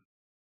boat.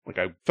 Like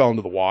I fell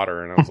into the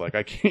water and I was like,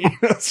 I can't,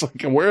 it's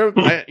like, where am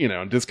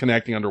I,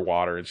 disconnecting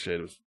underwater and shit.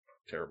 It was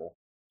terrible.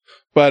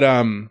 But,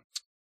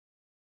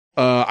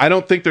 I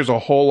don't think there's a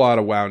whole lot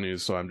of WoW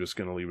news, so I'm just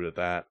going to leave it at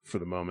that for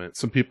the moment.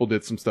 Some people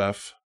did some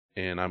stuff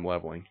and I'm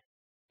leveling.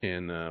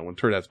 And, when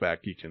Turdat's back,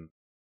 he can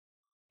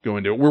go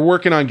into it. We're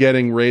working on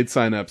getting raid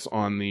signups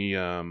on the,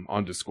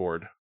 on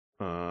Discord,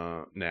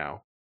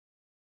 now.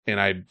 And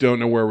I don't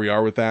know where we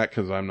are with that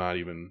because I'm not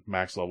even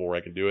max level where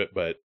I can do it.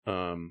 But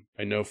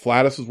I know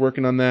Flatus is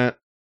working on that.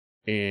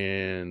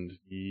 And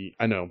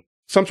I know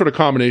some sort of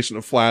combination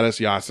of Flatus,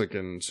 Yasik,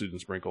 and Susan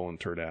Sprinkle and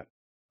Turdat.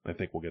 I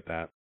think we'll get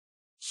that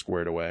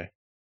squared away.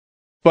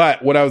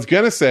 But what I was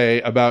going to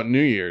say about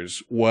New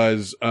Year's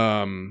was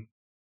I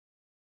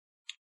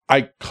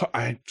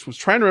was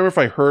trying to remember if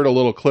I heard a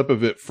little clip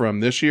of it from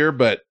this year.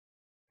 But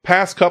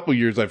past couple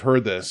years I've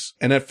heard this.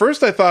 And at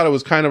first I thought it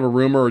was kind of a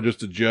rumor or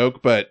just a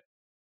joke. But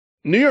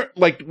New York,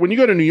 like when you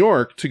go to New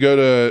York to go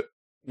to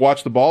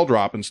watch the ball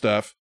drop and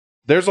stuff,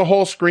 there's a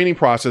whole screening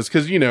process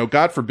because,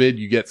 God forbid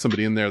you get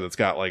somebody in there that's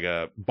got like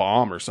a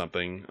bomb or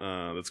something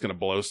that's going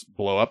to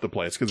blow up the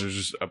place because there's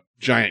just a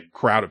giant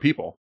crowd of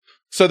people.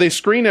 So they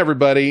screen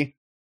everybody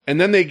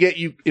and then they get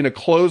you in a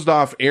closed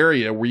off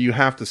area where you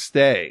have to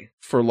stay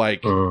for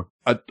like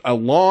a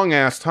long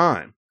ass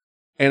time.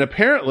 And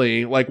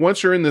apparently, like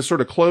once you're in this sort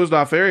of closed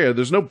off area,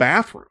 there's no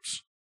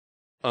bathrooms.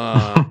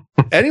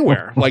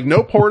 Anywhere, like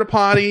no porta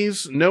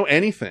potties, no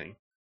anything.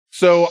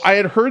 So I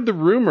had heard the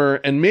rumor,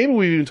 and maybe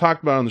we even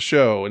talked about it on the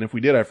show, and if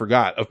we did, I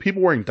forgot, of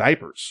people wearing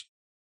diapers.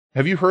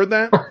 Have you heard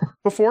that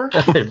before?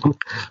 I have not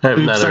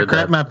Oops, I heard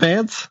crap that. my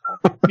pants.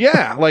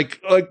 Yeah,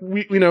 like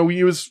we,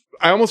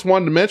 I almost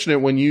wanted to mention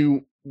it when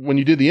you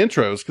did the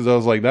intros because I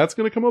was like, that's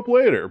going to come up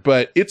later.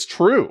 But it's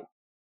true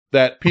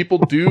that people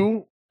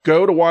do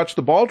go to watch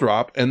the ball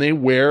drop and they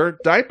wear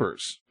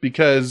diapers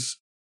because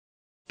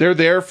they're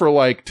there for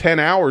like 10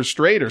 hours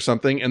straight or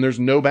something and there's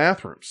no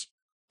bathrooms.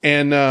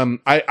 And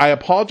I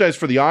apologize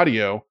for the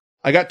audio.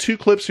 I got 2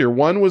 clips here.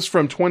 One was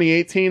from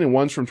 2018 and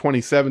one's from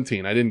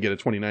 2017. I didn't get a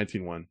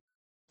 2019 one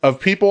of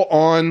people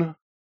on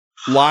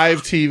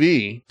live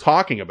TV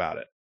talking about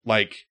it.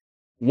 Like,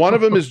 one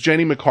of them is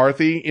Jenny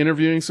McCarthy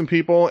interviewing some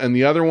people, and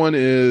the other one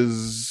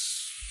is,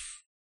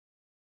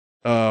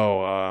 it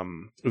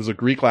was a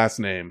Greek last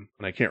name,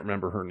 and I can't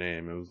remember her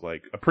name. It was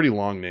like a pretty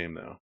long name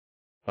though.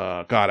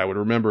 God, I would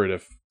remember it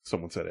if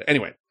someone said it.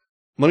 Anyway,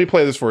 let me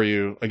play this for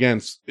you.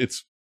 Again,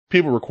 it's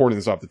people recording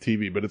this off the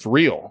TV, but it's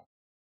real.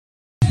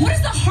 What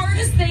is the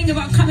hardest thing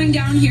about coming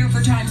down here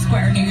for Times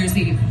Square New Year's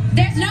Eve?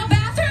 There's no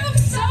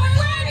bathrooms, so we're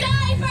wearing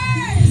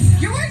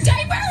diapers. You're wearing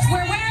diapers?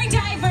 We're wearing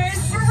diapers.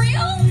 For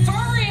real? For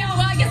real.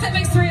 Well, I guess that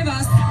makes 3 of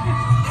us.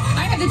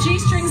 I have the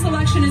G-string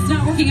selection. It's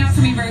not working out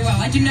for me very well.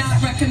 I do not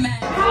recommend.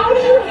 How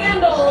do you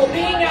handle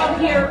being out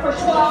here for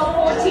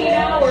 12, 14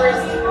 hours?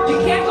 You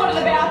can't go to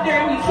the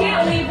bathroom. You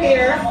can't leave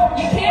here.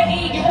 You can't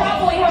eat. You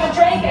probably haven't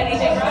drank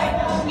anything, right?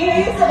 You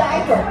use a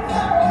diaper.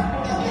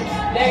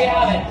 There you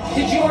have it.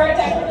 Did you wear a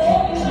diaper?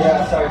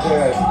 Yes, I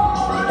did.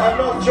 I have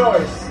no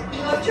choice.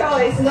 No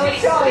choice. No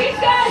choice. These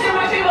guys are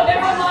my people.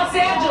 They're from Los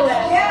Angeles.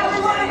 Yeah,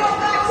 we want to go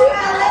back to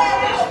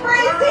LA. It's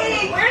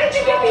freezing. Where did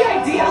you get the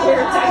idea to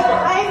wear a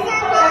diaper?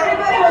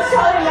 Everybody was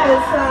telling me that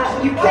it's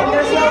not. You can't.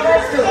 There's no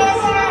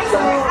restrooms. So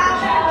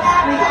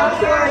we have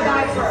to wear a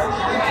diaper.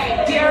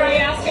 Right. Do you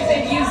already ask if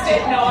they've used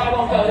it? No, I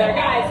won't go there.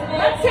 Guys,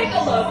 let's take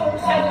a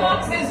look at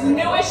Fox's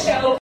newest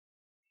show.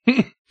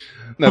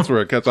 That's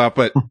where it cuts off,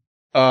 but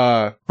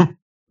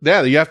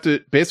yeah, you have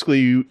to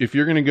basically, if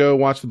you're going to go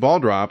watch the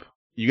ball drop,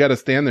 you got to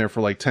stand there for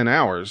like 10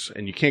 hours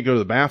and you can't go to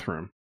the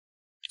bathroom.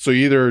 So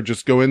you either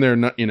just go in there,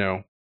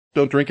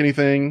 don't drink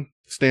anything,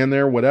 stand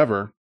there,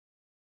 whatever.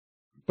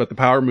 But the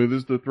power move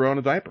is to throw on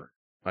a diaper,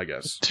 I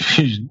guess.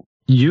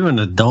 You an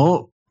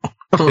adult?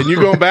 And you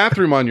go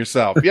bathroom on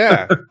yourself.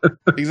 Yeah,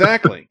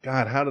 exactly.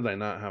 God, how did I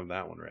not have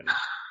that one ready?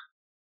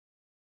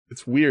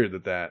 It's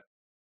weird that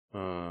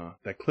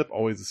clip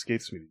always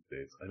escapes me these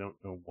days. I don't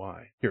know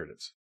why. Here it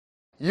is.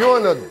 You're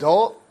an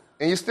adult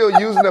and you're still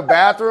using the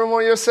bathroom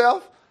on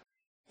yourself?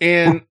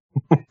 And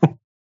I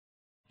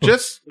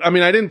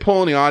didn't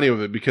pull any audio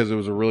of it because it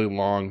was a really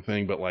long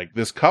thing, but like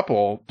this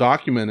couple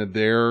documented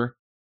their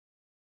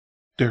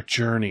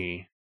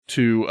journey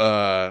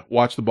to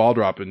watch the ball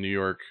drop in New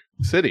York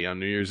City on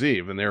New Year's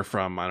Eve. And they're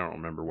from, I don't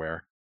remember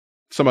where,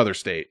 some other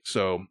state.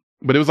 So,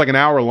 but it was like an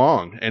hour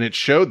long and it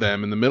showed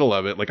them in the middle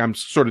of it. Like I'm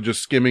sort of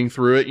just skimming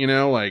through it,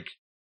 like,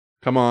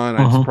 come on,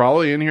 it's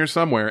probably in here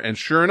somewhere. And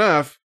sure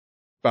enough,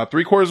 about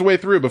 3/4 of the way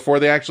through, before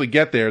they actually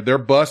get there, they're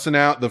busting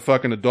out the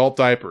fucking adult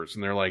diapers.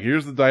 And they're like,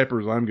 here's the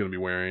diapers I'm going to be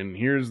wearing.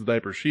 Here's the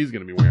diaper she's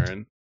going to be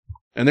wearing.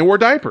 And they wore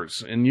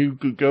diapers. And you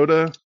go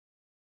to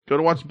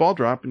watch the ball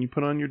drop and you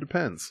put on your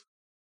Depends.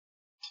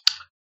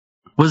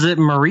 Was it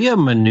Maria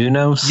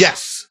Menounos?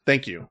 Yes.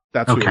 Thank you.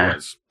 That's who it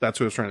was. That's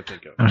who I was trying to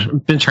think of.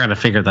 I've been trying to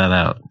figure that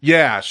out.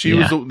 Yeah. She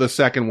was the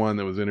second one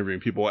that was interviewing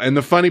people. And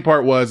the funny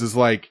part is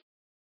like,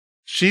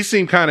 she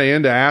seemed kind of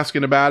into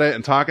asking about it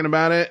and talking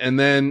about it. And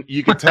then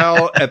you could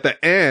tell at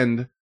the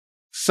end,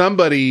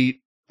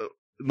 somebody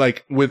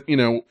like with,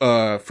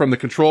 from the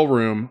control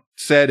room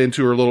said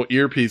into her little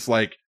earpiece,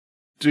 like,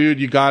 dude,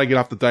 you got to get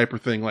off the diaper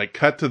thing. Like,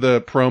 cut to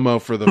the promo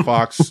for the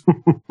Fox,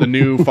 the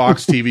new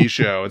Fox TV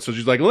show. And so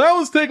she's like, well,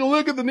 let's take a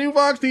look at the new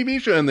Fox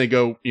TV show. And they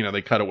go,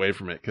 they cut away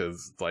from it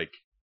because it's like,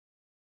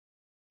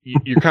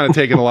 you're kind of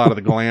taking a lot of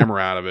the glamour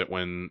out of it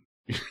when,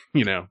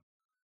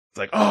 it's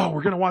like, oh,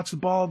 we're going to watch the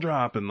ball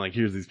drop. And like,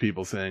 here's these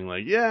people saying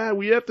like, yeah,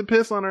 we have to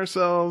piss on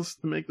ourselves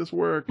to make this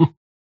work.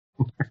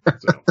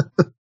 So.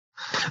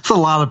 It's a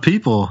lot of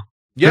people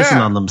pissing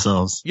on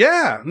themselves.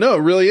 Yeah, no, it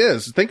really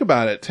is. Think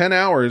about it. 10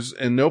 hours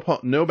and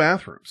no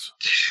bathrooms.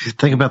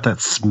 Think about that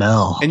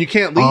smell. And you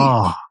can't leave.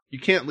 Oh. You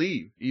can't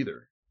leave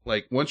either.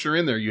 Like once you're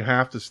in there, you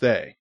have to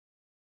stay.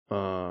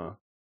 I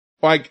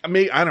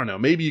don't know.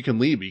 Maybe you can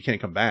leave, but you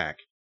can't come back.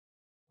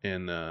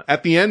 And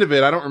at the end of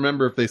it, I don't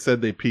remember if they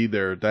said they peed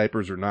their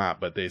diapers or not,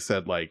 but they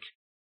said like,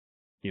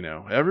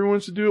 everyone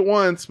should do it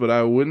once, but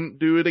I wouldn't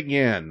do it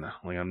again.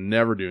 Like I'm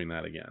never doing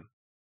that again.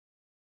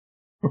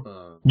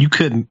 You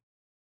couldn't.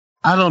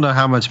 I don't know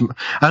how much.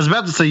 I was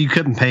about to say you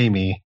couldn't pay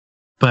me,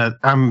 but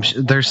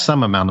there's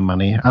some amount of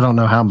money. I don't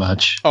know how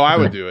much. Oh, I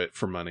would do it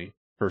for money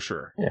for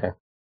sure. Yeah.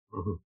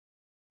 Mm-hmm.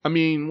 I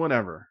mean,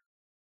 whatever.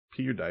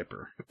 Pee your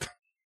diaper.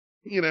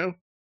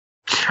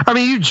 I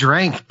mean, you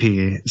drank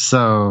pee,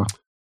 so.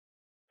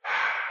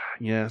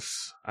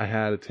 Yes, I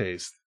had a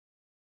taste.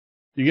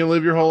 You gonna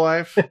live your whole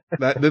life?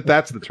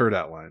 That's the turd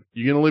outline.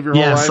 You gonna live your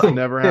whole life and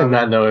never have? Did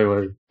not know it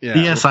was. Yeah.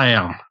 Yes, I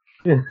am.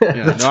 Yeah,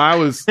 no, I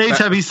was.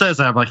 Anytime he says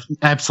that, I'm like,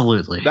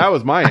 absolutely. That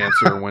was my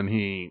answer when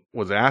he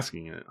was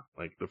asking it,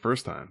 like the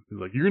first time. He's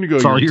like, "You're gonna go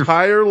your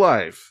entire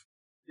life."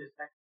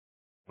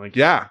 Like,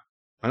 yeah,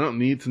 I don't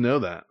need to know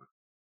that.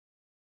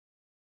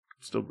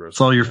 Still gross.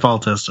 It's all your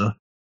fault, Testa.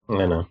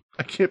 I know.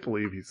 I can't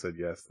believe he said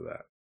yes to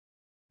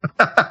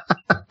that.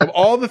 Of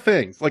all the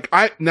things, like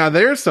now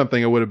there's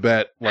something I would have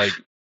bet like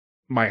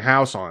my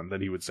house on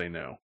that he would say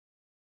no.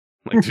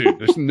 Like, dude,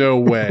 there's no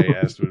way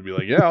Esther would be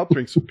like, yeah, I'll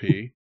drink some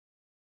pee.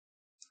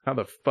 How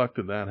the fuck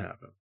did that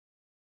happen?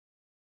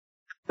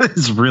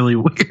 It's really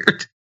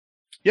weird.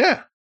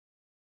 Yeah.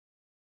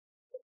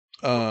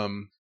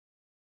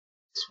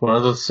 It's one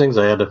of those things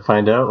I had to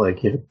find out,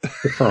 like,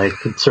 if I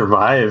could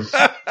survive.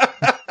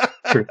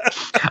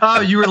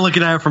 Oh, you were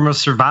looking at it from a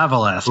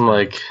survival aspect. I'm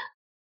like,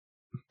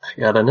 I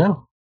gotta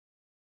know.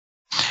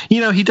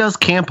 He does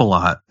camp a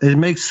lot. It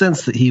makes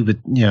sense that he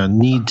would,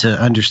 need to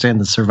understand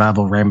the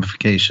survival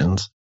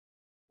ramifications.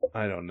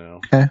 I don't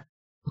know. Okay.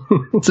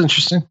 It's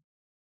interesting.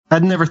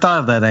 I'd never thought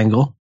of that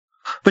angle.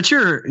 But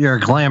you're a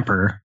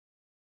glamper,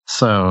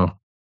 so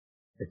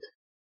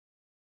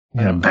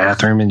you have a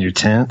bathroom in your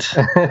tent.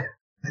 I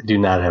do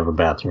not have a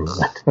bathroom in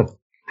that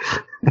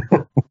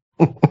tent.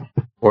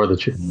 Or the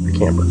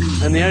camper.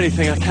 And the only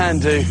thing I can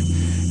do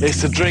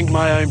is to drink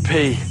my own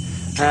pee.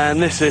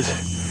 And this is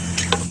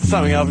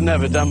something I've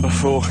never done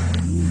before.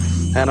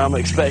 And I'm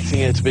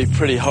expecting it to be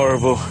pretty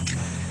horrible.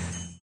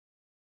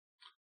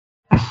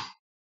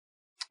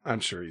 I'm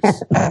sure he's...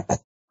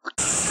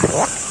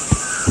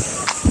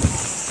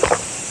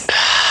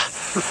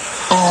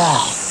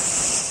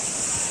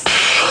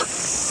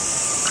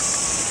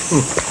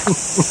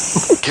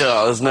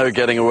 God, there's no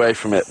getting away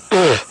from it.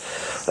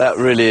 That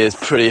really is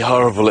pretty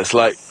horrible. It's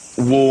like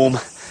warm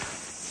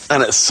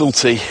and it's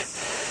salty.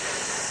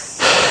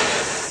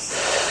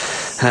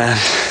 And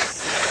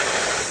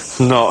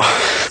not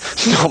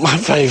my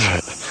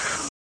favourite.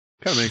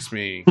 Kind of makes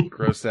me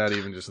grossed out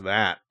even just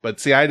that. But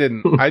see, I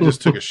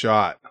just took a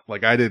shot.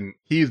 Like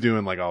he's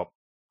doing like a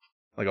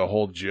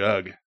whole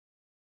jug.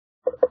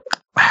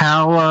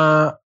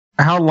 How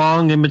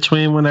long in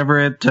between whenever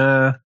it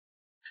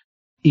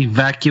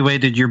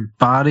evacuated your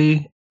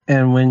body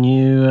and when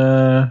you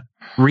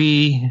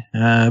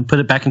put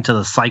it back into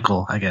the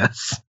cycle, I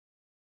guess?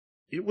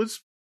 It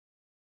was,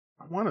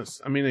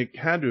 it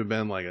had to have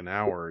been like an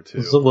hour or two.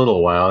 It's a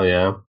little while,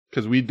 yeah.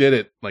 Because we did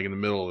it like in the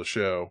middle of the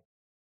show.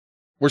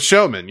 We're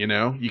showmen, you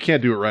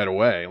can't do it right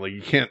away. Like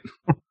you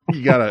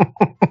gotta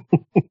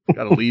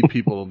lead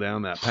people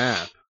down that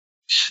path.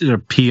 Should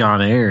have pee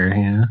on air,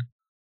 yeah.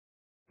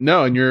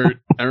 No, and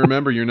I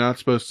remember you're not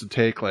supposed to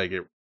take like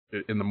it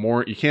in the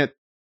morning.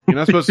 You're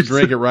not supposed to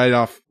drink it right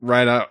off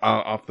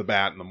the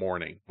bat in the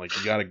morning. Like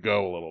you got to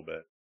go a little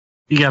bit.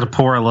 You got to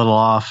pour a little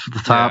off the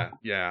top.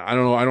 Yeah. I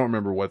don't know. I don't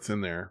remember what's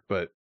in there,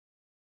 but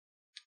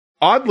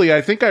oddly,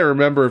 I think I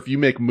remember if you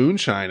make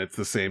moonshine, it's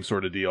the same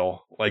sort of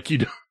deal. Like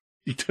you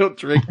don't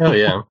drink. Oh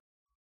yeah.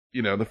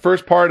 The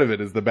first part of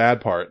it is the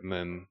bad part, and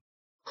then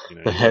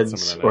the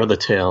heads or the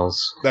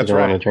tails. That's you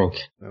don't right. Want to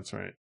drink. That's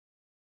right.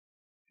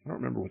 I don't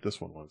remember what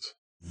this one was.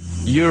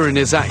 Urine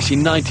is actually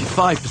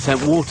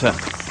 95% water,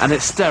 and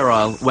it's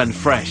sterile when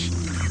fresh.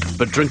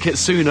 But drink it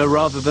sooner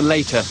rather than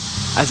later,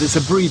 as it's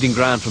a breeding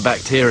ground for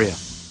bacteria.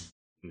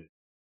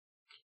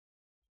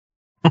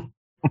 I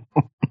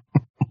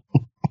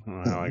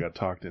don't know how I got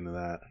talked into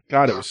that.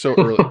 God, it was so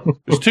early.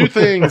 There's two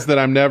things that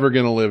I'm never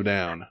going to live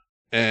down.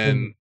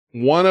 And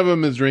one of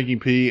them is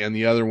drinking pee, and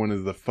the other one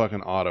is the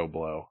fucking auto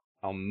blow.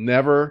 I'll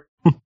never...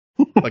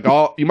 you might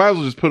as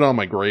well just put it on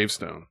my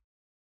gravestone.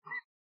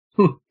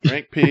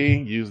 Drink pee,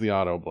 use the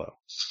auto blow.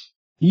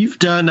 You've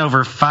done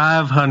over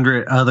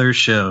 500 other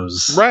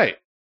shows. Right.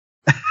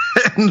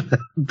 And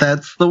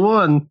that's the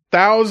one.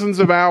 Thousands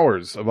of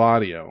hours of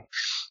audio.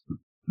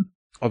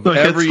 It's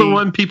the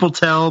one people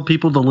tell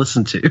people to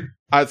listen to.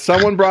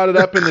 Someone brought it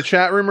up in the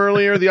chat room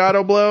earlier, the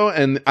auto blow,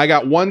 and I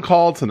got one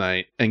call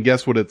tonight, and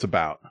guess what it's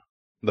about?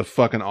 The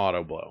fucking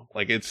auto blow.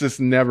 Like, it's just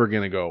never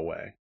going to go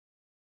away.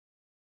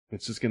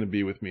 It's just going to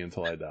be with me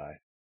until I die.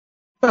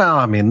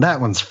 Well, that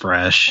one's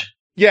fresh.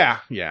 Yeah.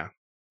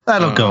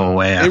 That'll go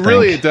away, I think.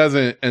 Really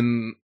doesn't,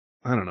 and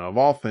I don't know, of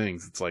all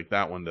things, it's like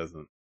that one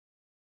doesn't.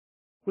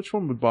 Which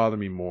one would bother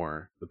me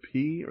more, the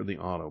pee or the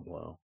auto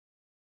blow?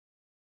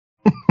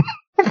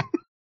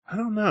 I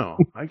don't know.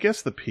 I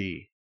guess the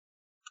pee.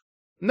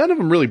 None of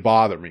them really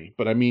bother me,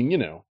 but if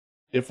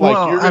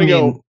you're gonna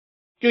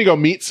go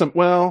meet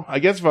I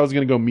guess if I was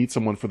gonna go meet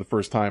someone for the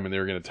first time and they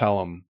were gonna tell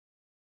them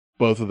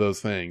both of those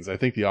things, I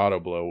think the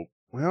auto blow.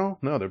 Well,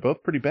 no, they're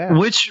both pretty bad.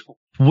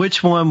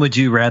 Which one would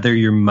you rather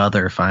your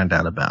mother find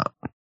out about?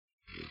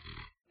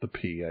 The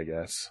pee, I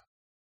guess.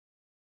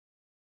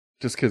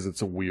 Just because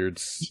it's a weird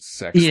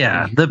sex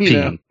thing. The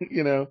pee.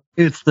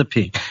 It's the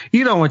pee.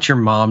 You don't want your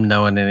mom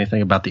knowing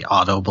anything about the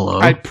auto blow.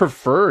 I'd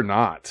prefer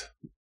not.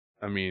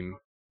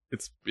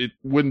 It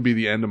wouldn't be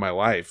the end of my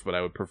life, but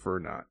I would prefer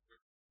not.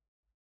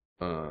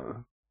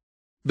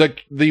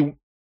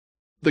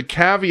 The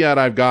caveat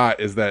I've got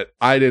is that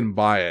I didn't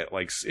buy it.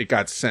 Like, it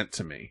got sent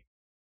to me.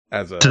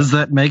 Does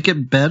that make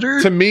it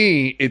better? To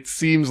me, it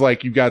seems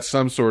like you got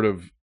some sort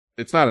of,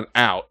 it's not an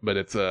out, but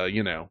it's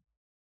it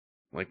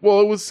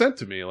was sent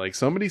to me. Like,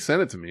 somebody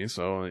sent it to me,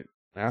 so it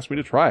asked me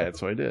to try it,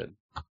 so I did.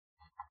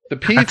 The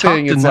pee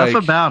thing is enough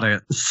about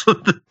it.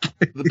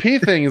 The pee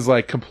thing is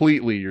like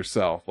completely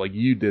yourself. Like,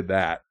 you did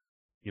that.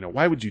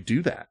 Why would you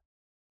do that?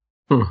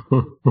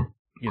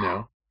 you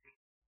know,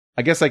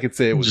 I guess I could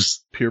say it was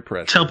Just peer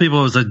pressure. Tell people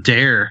it was a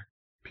dare.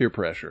 Peer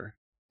pressure.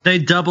 They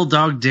double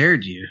dog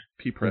dared you.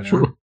 Peer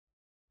pressure.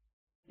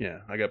 Yeah,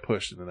 I got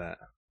pushed into that.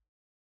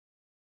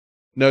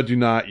 No, do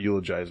not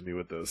eulogize me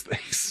with those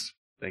things.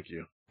 Thank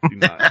you. Do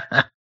not.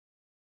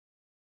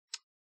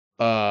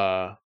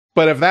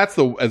 But if that's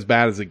as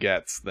bad as it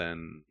gets,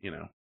 then, you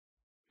know,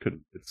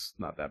 it's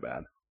not that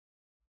bad.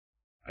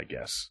 I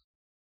guess.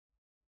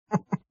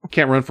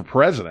 Can't run for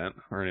president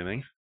or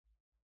anything.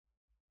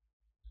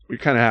 We're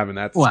kind of having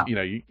that, you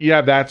know, you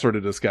have that sort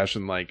of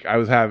discussion. Like, I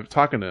was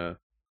talking to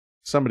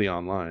somebody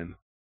online.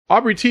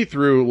 Aubrey T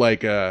threw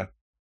like and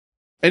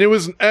it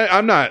was,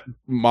 I'm not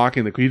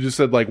mocking he just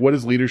said like, what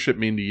does leadership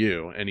mean to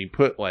you? And he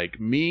put like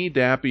me,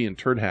 Dappy, and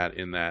Turd Hat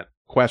in that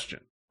question.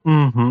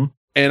 Mm-hmm.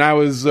 And I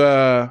was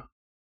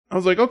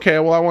like, okay,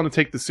 well, I want to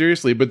take this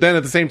seriously. But then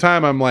at the same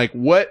time, I'm like,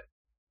 what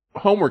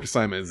homework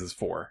assignment is this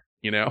for?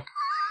 You know?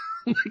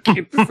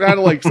 It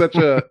sounded like such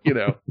a, you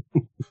know.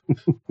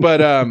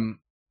 But,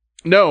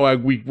 no,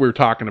 we were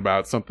talking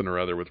about something or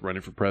other with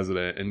running for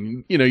president.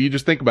 And, you know, you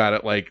just think about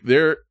it, like,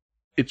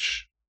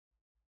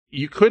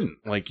 you couldn't,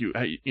 like, you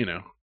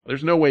know,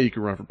 there's no way you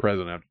could run for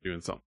president after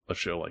doing a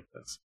show like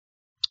this.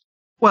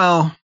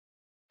 Well.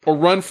 Or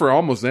run for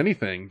almost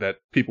anything that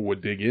people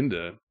would dig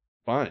into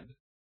find.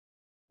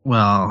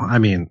 Well, I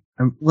mean,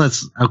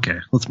 let's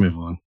move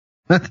on.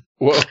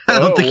 Whoa, I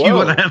don't think you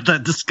want to have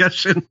that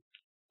discussion.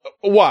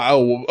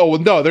 Wow. Oh,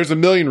 no, there's a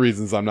million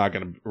reasons I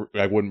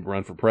wouldn't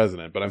run for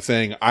president, but I'm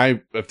saying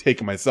I have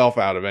taken myself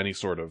out of any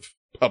sort of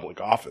public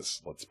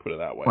office. Let's put it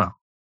that way. Well,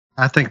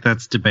 I think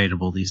that's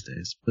debatable these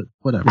days, but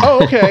whatever.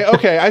 Oh, okay.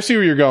 Okay. I see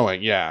where you're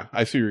going. Yeah,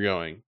 I see where you're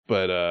going,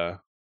 but,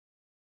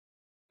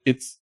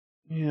 it's,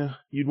 yeah,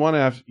 you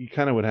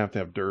kind of would have to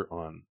have dirt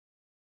on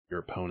your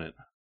opponent.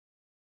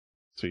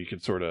 So you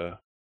could sort of,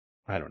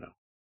 I don't know.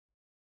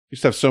 You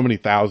just have so many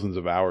thousands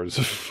of hours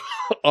of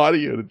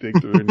audio to dig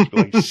through and you'd be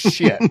like,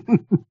 shit.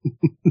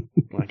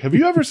 Like, have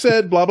you ever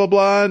said blah, blah,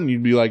 blah? And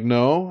you'd be like,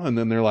 no. And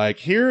then they're like,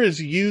 here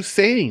is you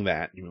saying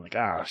that. And you're like,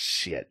 oh,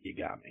 shit, you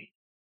got me.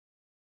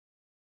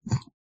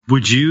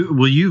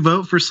 Will you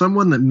vote for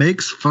someone that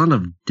makes fun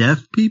of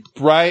deaf people?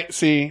 Right.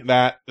 See,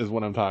 that is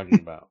what I'm talking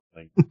about.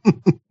 Like,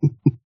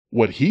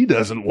 what he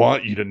doesn't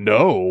want you to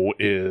know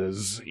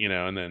is, you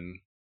know, and then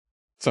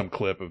some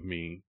clip of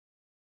me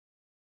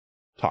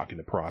talking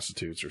to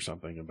prostitutes or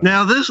something about.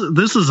 Now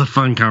this is a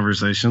fun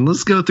conversation.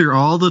 Let's go through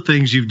all the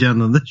things you've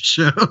done on this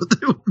show.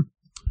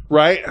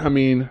 Right? I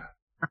mean,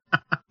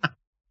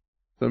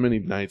 so many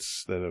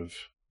nights that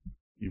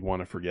you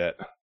want to forget.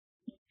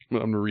 I'm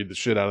going to read the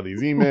shit out of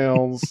these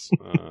emails.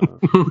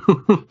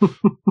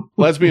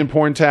 Lesbian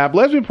porn tab.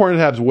 Lesbian porn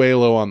tab's way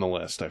low on the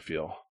list, I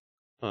feel.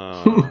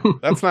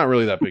 That's not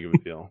really that big of a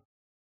deal.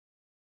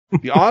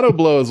 The auto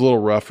blow is a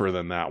little rougher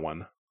than that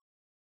one.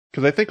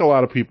 Because I think a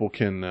lot of people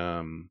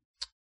can,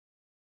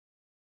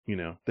 you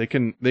know, they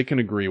can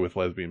agree with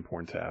lesbian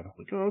porn tab.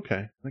 Like, oh,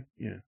 okay. Like,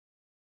 yeah.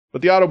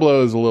 But the auto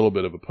blow is a little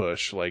bit of a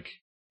push. Like,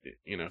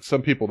 you know,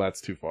 some people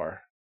that's too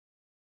far.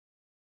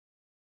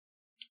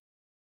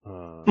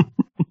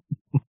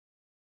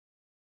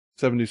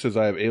 70 says,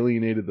 I have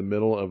alienated the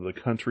middle of the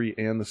country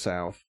and the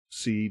South.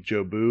 See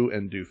Jobu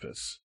and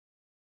Doofus.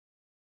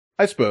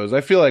 I suppose.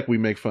 I feel like we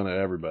make fun of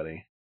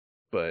everybody.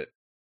 But,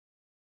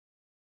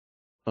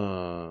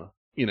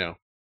 you know,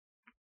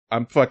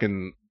 I'm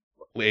fucking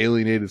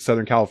alienated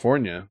Southern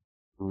California.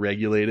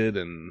 Regulated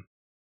and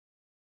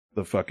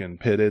the fucking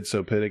pitted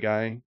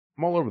guy.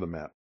 I'm all over the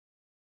map.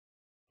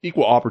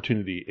 Equal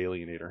opportunity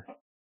alienator.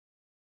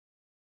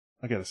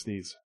 I gotta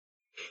sneeze.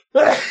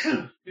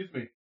 Excuse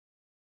me.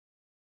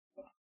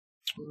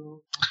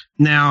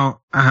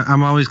 Now,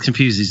 I'm always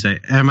confused these days.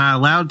 Am I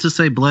allowed to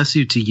say bless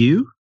you to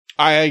you?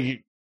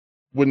 I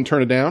wouldn't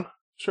turn it down.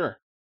 Sure.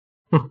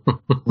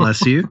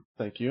 Bless you.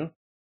 Thank you.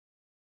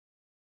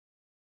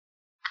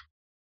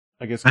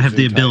 I guess I have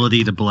the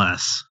ability to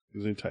bless.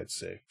 Gesundheit's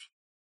safe.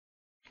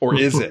 Or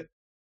is it?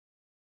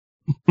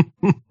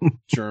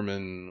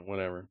 German,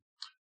 whatever.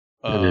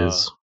 It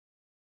is.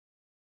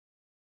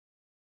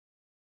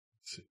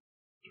 Let's see.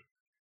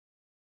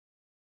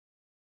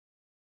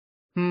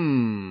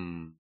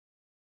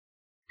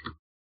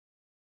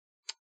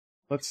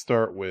 Let's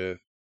start with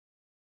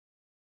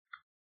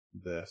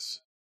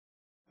this,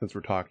 since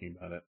we're talking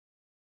about it.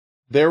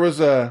 There was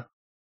a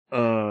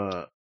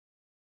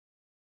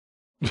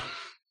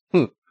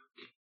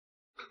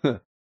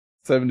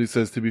 70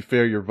 says, to be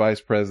fair, your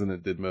vice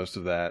president did most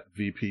of that.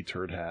 VP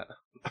Turd Hat.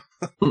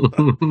 That's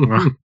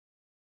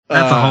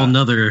a whole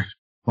nother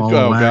ball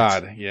of wax.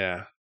 God,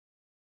 yeah.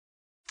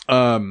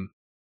 On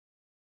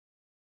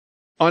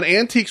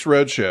Antiques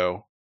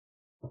Roadshow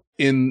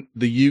in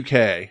the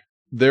UK,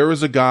 there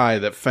was a guy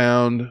that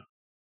found,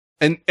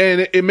 and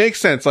it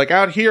makes sense. Like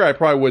out here, I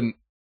probably wouldn't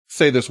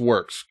say this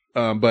works,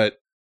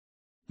 but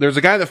there's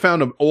a guy that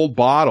found an old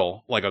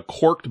bottle, like a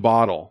corked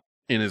bottle,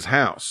 in his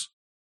house,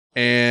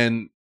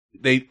 and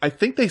I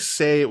think they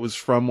say it was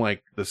from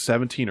like the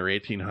 17 or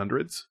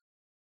 1800s,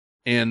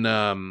 and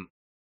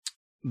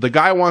the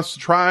guy wants to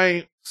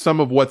try some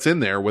of what's in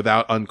there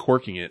without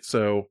uncorking it.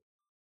 So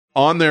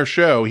on their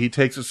show, he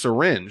takes a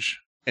syringe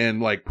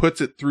and like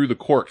puts it through the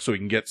cork so he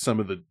can get some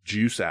of the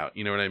juice out.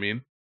 You know what I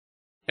mean?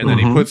 And then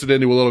he puts it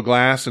into a little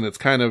glass and it's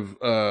kind of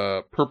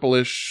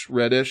purplish,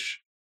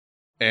 reddish.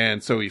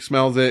 And so he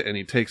smells it and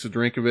he takes a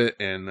drink of it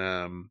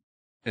and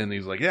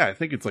he's like, yeah, I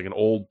think it's like an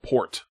old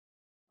port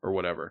or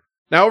whatever.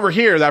 Now over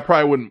here, that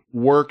probably wouldn't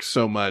work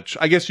so much.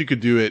 I guess you could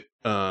do it,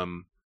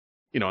 on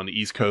the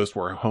East Coast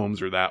where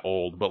homes are that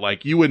old, but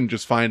like you wouldn't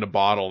just find a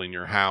bottle in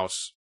your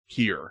house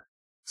here,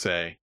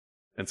 say,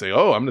 and say,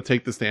 oh, I'm going to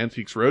take this to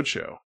Antiques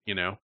Roadshow,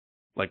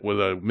 like with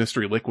a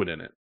mystery liquid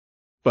in it.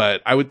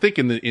 But I would think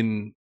in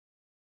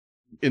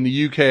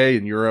the UK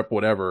and Europe,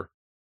 whatever,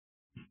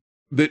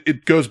 that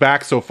it goes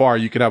back so far,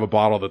 you could have a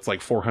bottle that's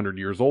like 400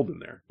 years old in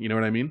there. You know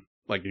what I mean?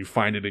 Like you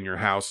find it in your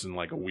house in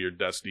like a weird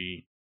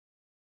dusty,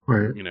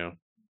 right,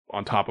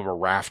 on top of a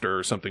rafter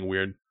or something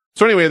weird.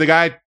 So anyway, the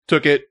guy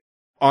took it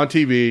on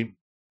TV,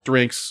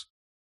 drinks,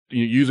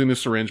 using the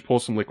syringe,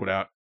 pulls some liquid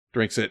out,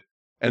 drinks it.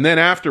 And then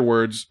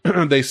afterwards,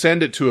 they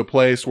send it to a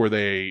place where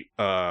they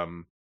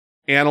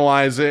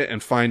analyze it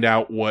and find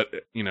out what,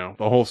 the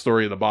whole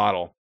story of the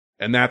bottle.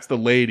 And that's the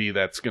lady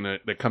that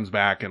comes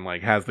back and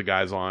like has the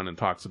guys on and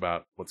talks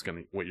about what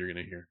you're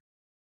gonna hear.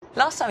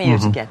 Last time you were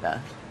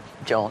together,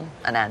 John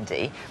and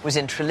Andy, was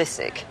in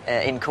Trelissick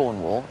in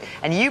Cornwall,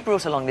 and you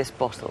brought along this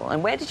bottle.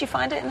 And where did you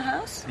find it in the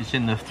house? It's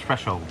in the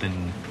threshold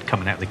and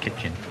coming out of the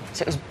kitchen.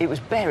 So it was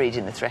buried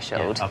in the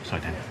threshold? Yeah,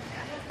 upside down.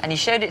 And you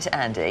showed it to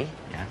Andy?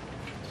 Yeah.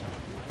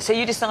 So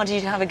you decided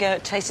you'd have a go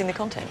at tasting the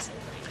contents?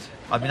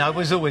 I mean, I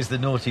was always the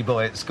naughty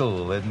boy at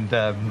school, and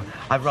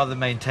I've rather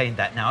maintained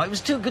that now. It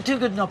was too good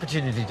an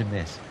opportunity to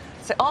miss.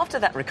 So after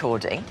that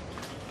recording,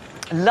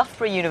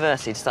 Loughborough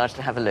University decided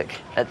to have a look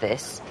at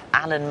this.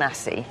 Alan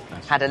Massey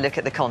had a look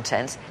at the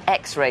contents,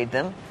 x-rayed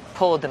them,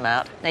 poured them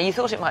out. Now, you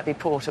thought it might be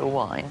port or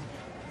wine.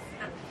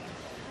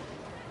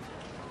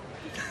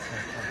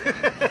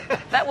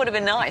 That would have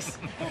been nice.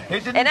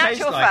 It didn't In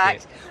taste actual like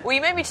fact, it. well,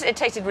 you made me it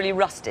tasted really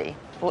rusty.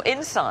 Well,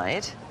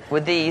 inside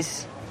were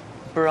these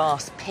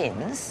brass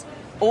pins,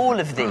 all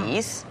of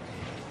these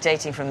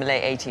dating from the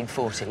late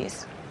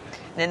 1840s.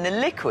 And then the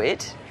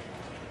liquid,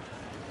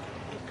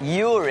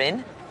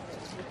 urine,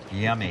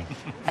 yummy.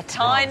 a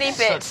tiny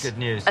bit, Such good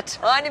news. a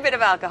tiny bit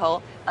of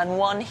alcohol, and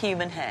one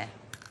human hair.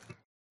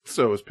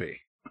 So was pee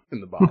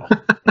in the bottle.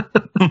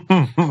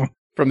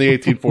 From the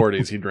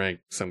 1840s, he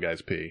drank some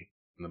guy's pee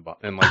in the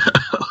bottle, and like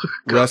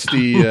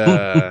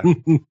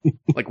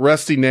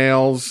rusty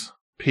nails,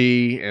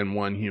 pee, and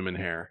one human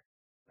hair,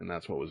 and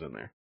that's what was in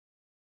there.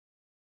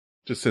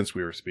 Just since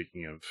we were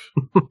speaking of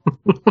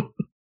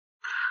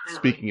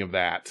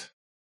that,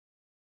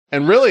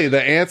 and really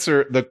the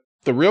answer,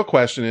 the real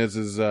question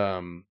is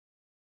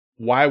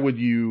why would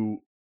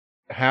you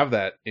have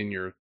that in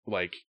your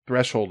like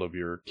threshold of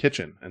your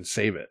kitchen and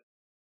save it?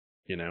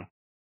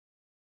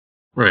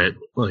 Right.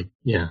 Like,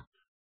 yeah.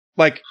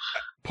 Like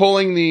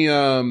pulling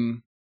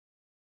the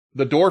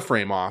door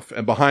frame off,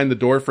 and behind the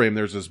door frame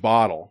there's this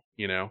bottle,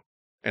 and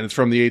it's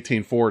from the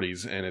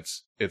 1840s, and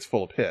it's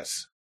full of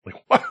piss.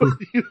 Like,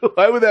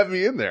 why would that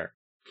be in there?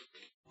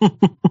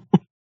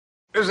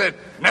 Is it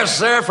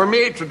necessary for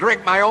me to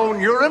drink my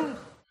own urine?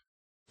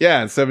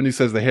 Yeah, and 70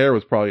 says the hair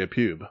was probably a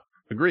pube.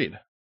 Agreed.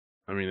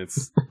 I mean,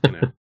 it's,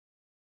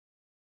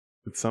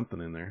 it's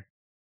something in there.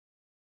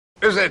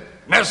 Is it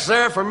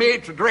necessary for me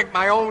to drink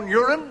my own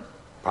urine?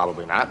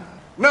 Probably not.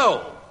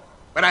 No,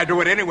 but I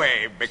do it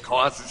anyway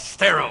because it's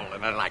sterile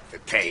and I like the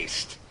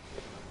taste.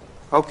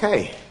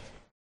 Okay.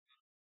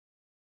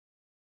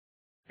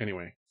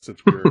 Anyway,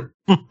 since we're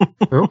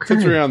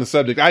on the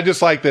subject, I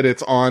just like that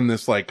it's on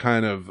this like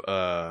kind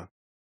of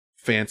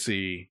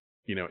fancy,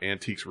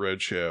 Antiques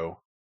Roadshow,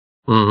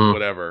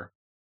 whatever.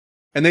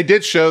 And they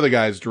did show the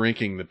guys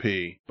drinking the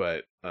pee,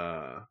 but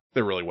there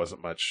really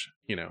wasn't much.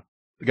 The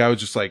guy was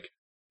just like,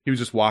 he was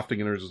just wafting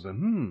it, and was just like,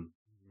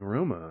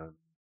 aroma.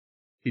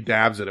 He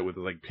dabs at it with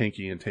like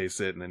pinky and tastes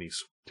it, and then he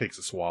takes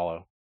a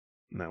swallow,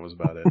 and that was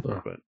about it.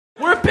 But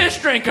we're piss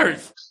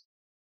drinkers.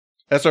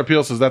 SR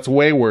Peel says that's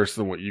way worse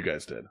than what you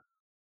guys did.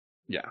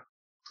 Yeah.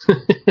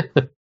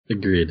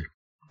 Agreed.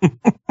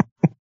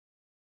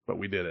 But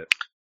we did it.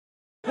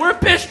 We're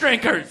piss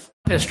drinkers.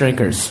 Piss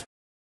drinkers.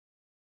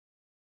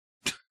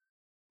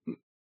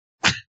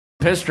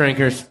 Piss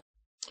drinkers.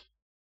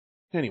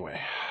 Anyway.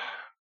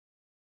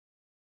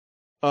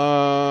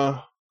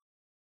 I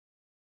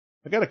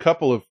got a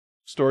couple of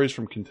stories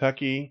from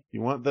Kentucky.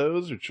 You want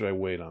those, or should I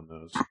wait on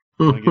those?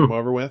 Want to get them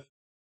over with?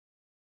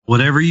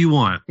 Whatever you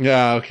want.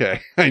 Yeah,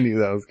 okay. I knew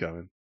that was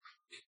coming.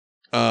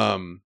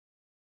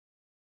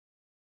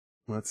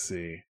 Let's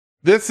see.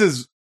 This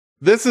is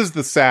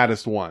the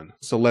saddest one,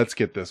 so let's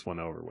get this one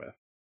over with.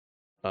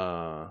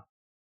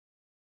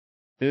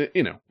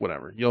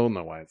 Whatever. You'll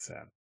know why it's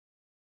sad.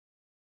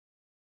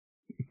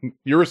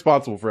 You're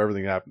responsible for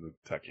everything that happened in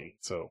Kentucky,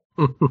 so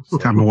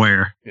I'm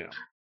aware. Yeah.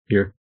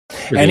 You're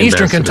An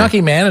Eastern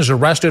Kentucky man is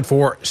arrested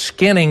for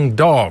skinning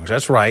dogs.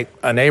 That's right.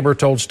 A neighbor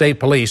told state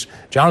police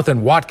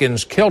Jonathan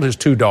Watkins killed his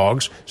two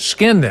dogs,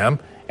 skinned them,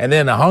 and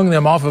then hung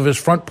them off of his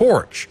front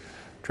porch.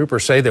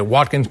 Troopers say that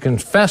Watkins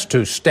confessed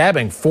to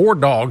stabbing 4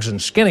 dogs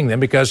and skinning them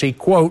because he,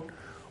 quote,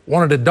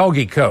 wanted a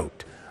doggy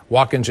coat.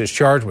 Watkins is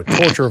charged with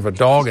torture of a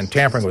dog and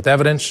tampering with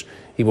evidence.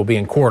 He will be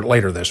in court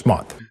later this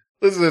month.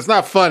 Listen, it's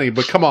not funny,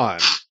 but come on.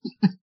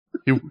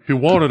 He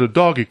wanted a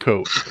doggy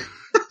coat.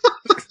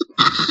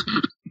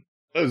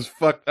 That was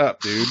fucked up,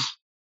 dude.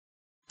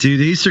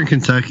 Dude, Eastern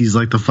Kentucky's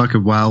like the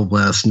fucking Wild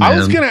West, man. I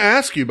was going to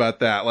ask you about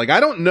that. Like, I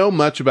don't know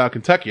much about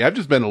Kentucky. I've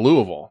just been to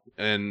Louisville,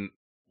 and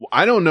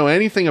I don't know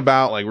anything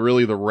about, like,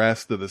 really the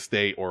rest of the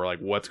state or, like,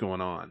 what's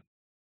going on.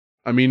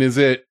 I mean, is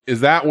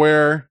that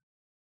where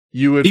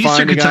you would Eastern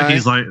find a guy?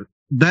 Kentucky's like,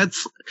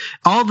 that's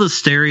all the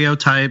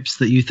stereotypes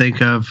that you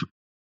think of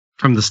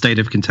from the state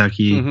of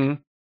Kentucky,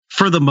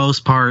 for the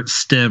most part,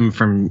 stem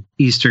from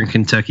Eastern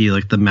Kentucky,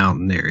 like the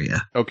mountain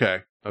area.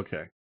 Okay.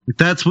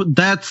 That's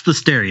the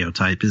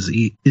stereotype is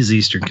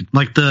Eastern,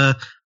 like the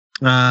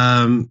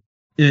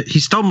he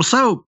stole my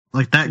soap,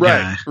 like that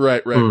guy.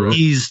 Right.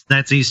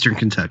 That's Eastern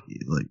Kentucky.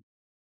 Like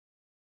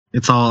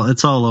it's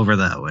all over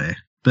that way.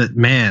 But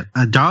man,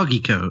 a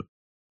doggy coat.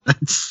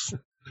 That's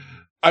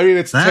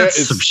it's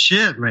some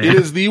shit, man. It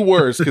is the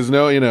worst because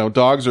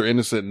dogs are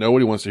innocent.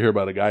 Nobody wants to hear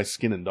about a guy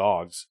skinning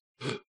dogs.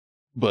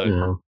 But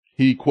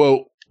he,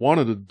 quote,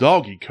 wanted a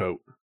doggy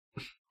coat.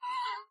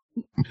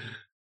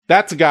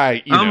 That's a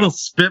guy, I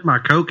almost spit my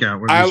Coke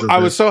out. I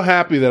was so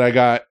happy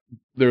that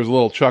there was a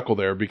little chuckle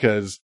there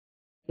because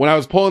when I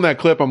was pulling that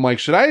clip, I'm like,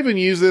 should I even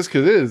use this?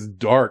 Because it is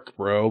dark,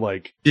 bro.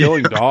 Like,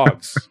 killing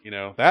dogs,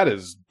 that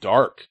is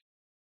dark.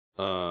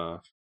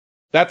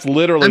 That's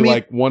literally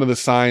like one of the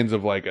signs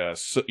of like a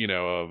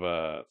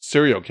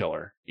serial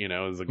killer,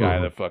 is a guy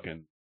that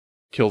fucking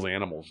kills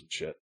animals and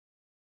shit.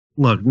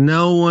 Look,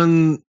 no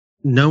one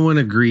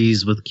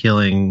agrees with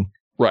killing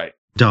right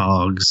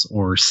dogs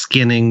or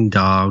skinning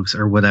dogs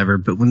or whatever,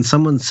 but when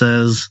someone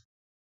says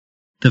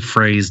the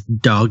phrase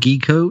doggy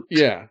coat,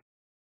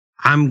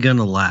 I'm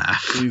gonna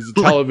laugh. He's a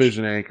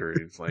television anchor.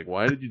 He's like,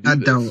 why did you do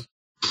this?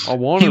 He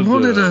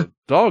wanted a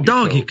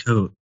doggy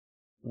coat.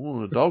 I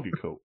wanted a doggy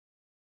coat.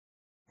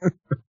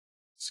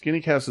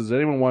 Skinny Cat says,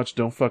 anyone watch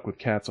Don't Fuck with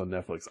Cats on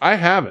Netflix? I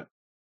haven't.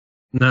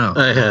 No.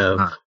 I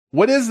have.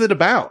 What is it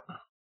about?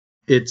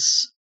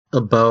 It's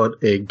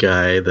about a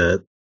guy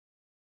that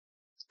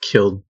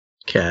killed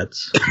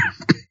cats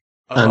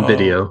on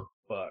video.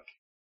 Fuck.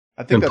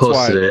 I think that's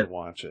why I didn't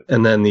watch it.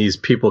 And then these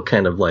people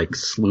kind of like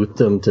sleuthed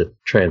him to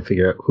try and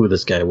figure out who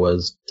this guy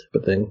was,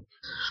 type of thing.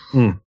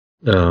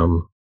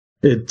 No,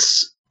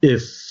 it's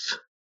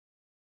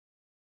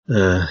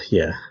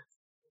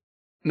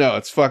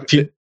fucked.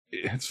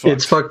 It's fucked.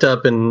 It's fucked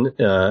up, and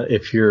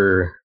if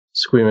you're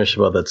squeamish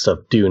about that stuff,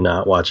 do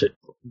not watch it.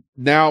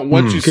 Now,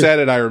 once you said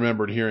it, I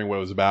remembered hearing what it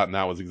was about, and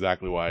that was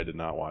exactly why I did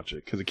not watch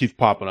it, because it keeps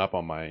popping up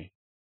on my...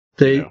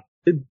 They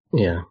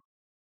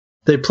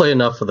play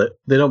enough of it.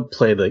 They don't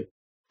play the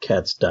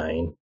cats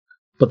dying,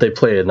 but they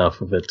play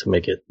enough of it to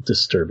make it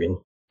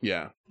disturbing.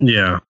 Yeah.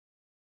 Is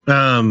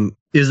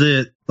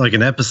it like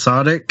an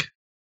episodic?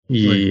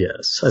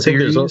 Yes. I think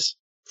there's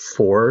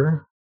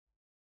 4.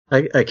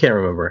 I can't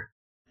remember.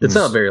 It's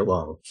not very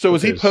long. So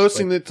is he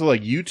posting it to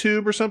like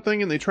YouTube or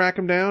something and they track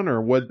him down,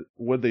 or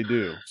what'd they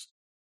do?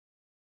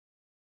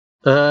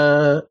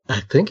 I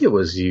think it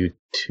was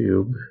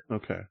YouTube.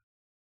 Okay.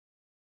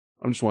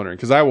 I'm just wondering,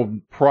 because I will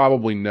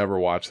probably never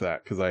watch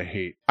that, because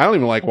I don't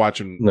even like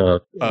watching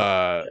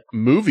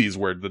movies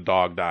where the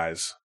dog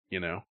dies, I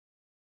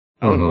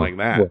don't like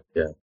that.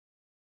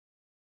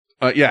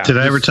 Did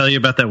I ever tell you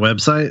about that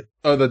website?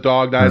 Oh, the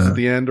dog dies at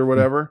the end or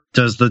whatever?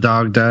 Does the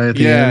dog die at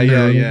the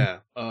end? Yeah.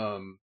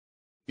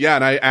 Yeah,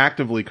 and I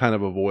actively kind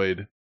of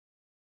avoid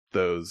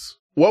those.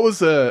 What was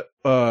the...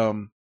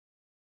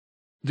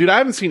 Dude, I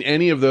haven't seen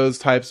any of those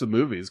types of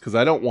movies because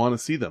I don't want to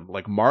see them.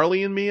 Like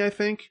Marley and Me, I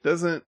think,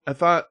 doesn't... I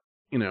thought,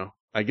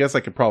 I guess I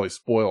could probably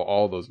spoil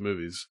all those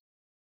movies.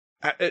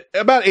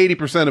 About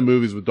 80% of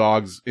movies with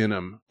dogs in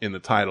them, in the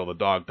title, the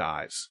dog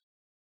dies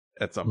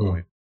at some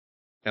point.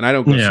 And I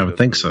don't go see I would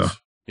think movies. so.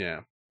 Yeah.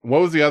 What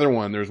was the other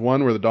one? There's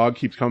one where the dog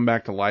keeps coming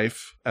back to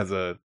life as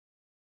a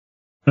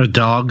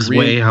Dog's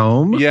Way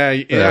Home? Yeah.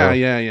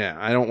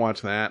 I don't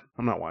watch that.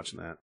 I'm not watching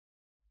that.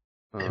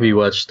 Have you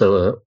watched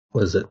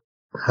was it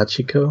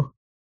Hachiko?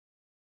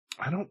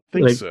 I don't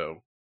think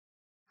so.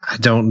 I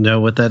don't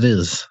know what that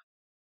is.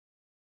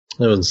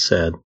 That one's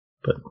sad,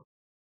 but...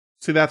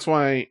 See, that's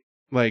why,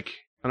 I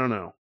don't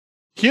know.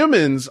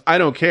 Humans, I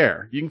don't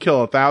care. You can kill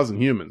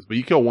 1,000 humans, but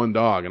you kill one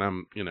dog and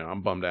I'm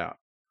bummed out.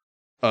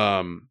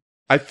 I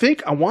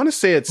want to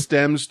say it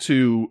stems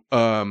to,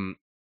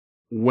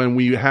 when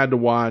we had to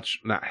watch,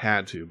 not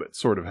had to, but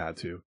sort of had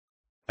to.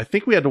 I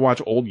think we had to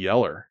watch Old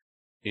Yeller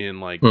in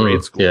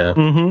grade school.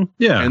 Yeah.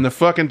 Yeah. And the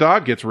fucking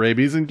dog gets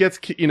rabies and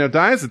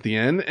dies at the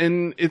end.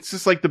 And it's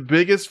just like the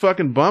biggest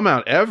fucking bum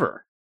out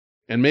ever.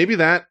 And maybe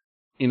that,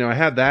 I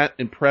had that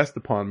impressed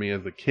upon me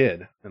as a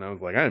kid. And I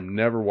was like, I am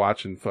never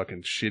watching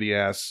fucking shitty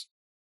ass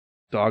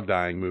dog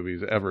dying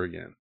movies ever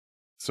again.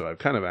 So I've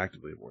kind of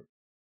actively avoided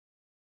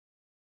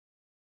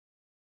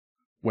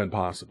when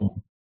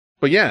possible.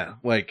 But yeah,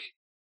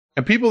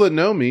 And people that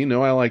know me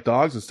know I like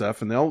dogs and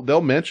stuff, and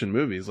they'll mention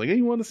movies like, "Hey,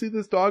 you want to see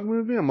this dog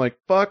movie?" I'm like,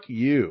 "Fuck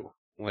you!"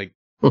 Like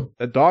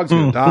that dog's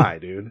gonna die,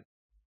 dude.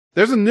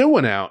 There's a new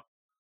one out.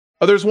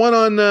 Oh, there's one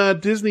on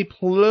Disney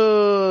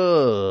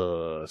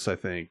Plus, I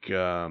think,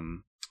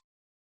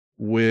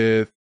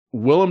 with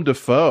Willem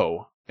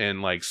Dafoe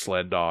and like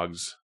sled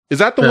dogs. Is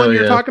that the one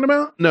you're talking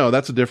about? No,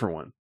 that's a different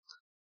one.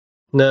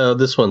 No,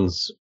 this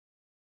one's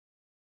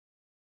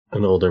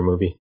an older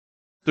movie.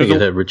 I think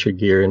it had Richard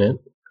Gere in it.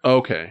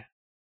 Okay.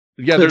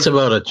 Yeah,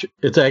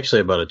 it's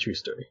actually about a true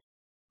story.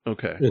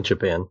 Okay. In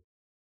Japan.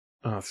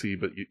 Oh, see,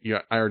 but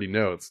I already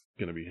know it's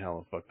gonna be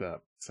hella fucked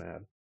up.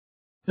 Sad.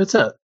 It's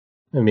not.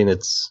 I mean,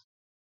 it's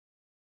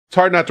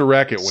hard not to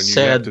wreck it when you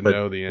sad, have to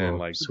know the end,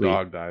 like sweet. the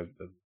dog dies.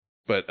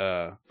 But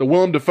the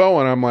Willem Dafoe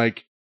one, I'm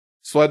like,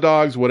 sled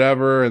dogs,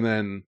 whatever, and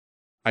then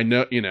I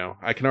know,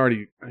 I can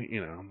already,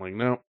 I'm like,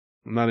 no,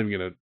 I'm not even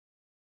gonna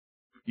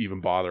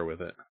even bother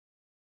with it.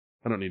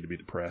 I don't need to be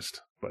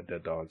depressed by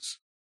dead dogs.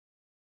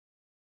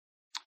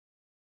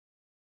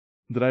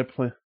 Did I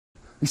play?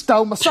 He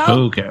stole my soap.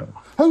 Okay.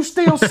 Who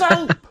steals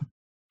soap?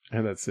 I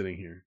had that sitting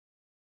here.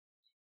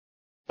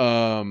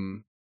 But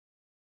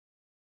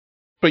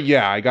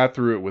yeah, I got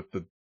through it with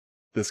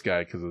this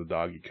guy because of the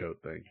doggy coat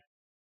thing.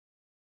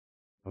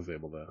 I was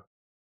able to. Do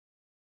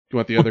you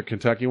want the other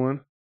Kentucky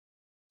one?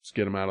 Just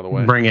get him out of the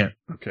way. Bring it.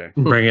 Okay.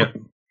 Bring it.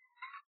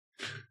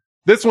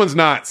 This one's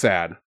not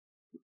sad.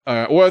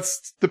 Well,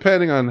 it's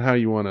depending on how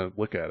you want to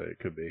look at it. It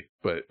could be,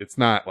 but it's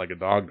not like a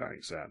dog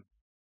dying sad.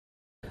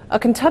 A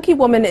Kentucky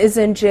woman is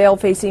in jail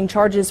facing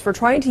charges for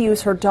trying to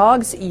use her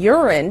dog's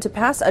urine to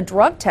pass a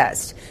drug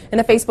test. In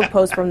a Facebook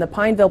post from the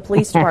Pineville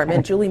Police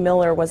Department, Julie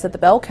Miller was at the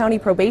Bell County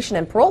Probation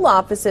and Parole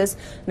offices,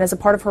 and as a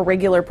part of her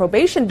regular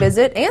probation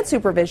visit and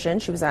supervision,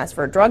 she was asked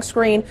for a drug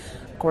screen.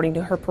 According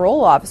to her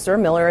parole officer,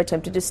 Miller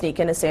attempted to sneak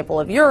in a sample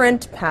of urine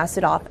to pass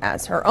it off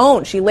as her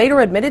own. She later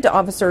admitted to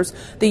officers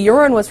the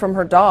urine was from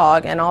her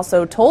dog and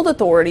also told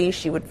authorities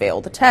she would fail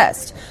the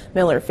test.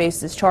 Miller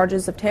faces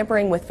charges of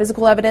tampering with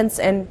physical evidence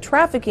and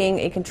trafficking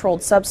a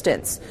controlled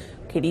substance.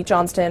 Katie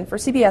Johnston for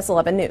CBS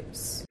 11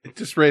 News. It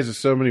just raises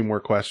so many more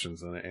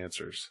questions than it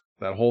answers.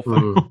 That whole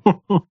thing.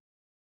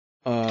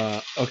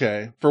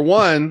 Okay. For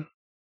one,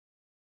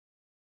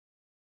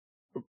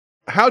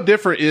 how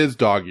different is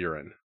dog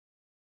urine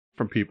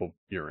from people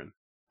urine?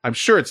 I'm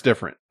sure it's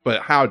different,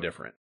 but how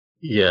different?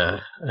 Yeah,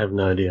 I have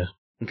no idea.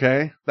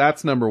 Okay,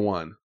 that's number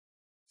one,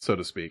 so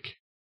to speak.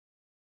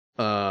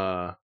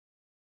 Number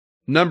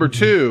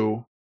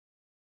two,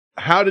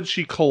 how did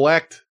she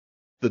collect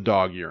the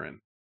dog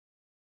urine?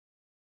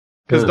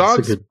 Because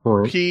dogs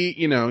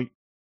pee,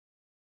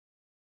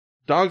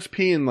 dogs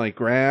pee in like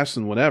grass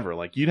and whatever.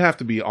 Like you'd have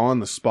to be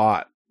on the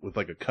spot with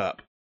like a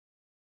cup.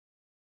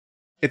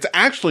 It's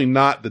actually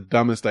not the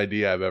dumbest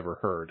idea I've ever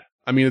heard.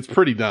 I mean, it's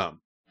pretty dumb,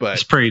 but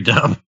it's pretty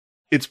dumb.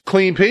 It's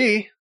clean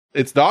pee.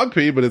 It's dog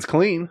pee, but it's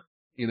clean,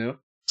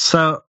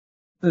 So,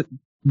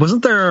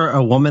 wasn't there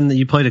a woman that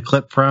you played a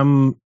clip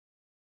from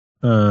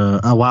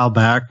a while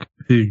back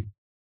who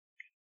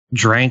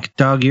drank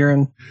dog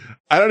urine?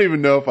 I don't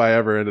even know if I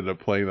ever ended up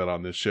playing that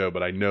on this show,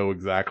 but I know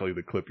exactly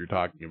the clip you're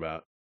talking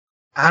about.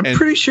 I'm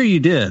pretty sure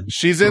you did.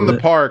 She's in the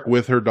park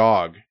with her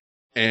dog,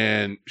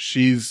 and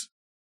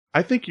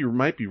I think you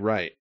might be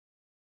right.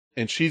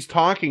 And she's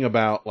talking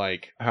about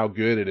like how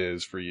good it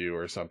is for you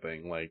or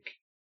something like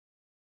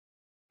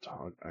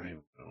dog. I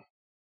don't know.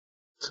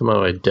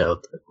 Somehow I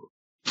doubt that.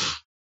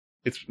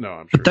 I'm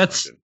sure.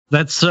 But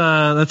that's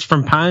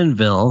from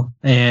Pineville,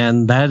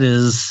 and that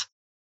is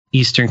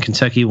Eastern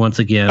Kentucky once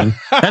again.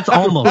 That's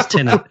almost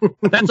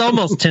That's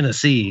almost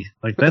Tennessee.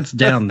 Like that's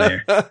down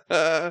there.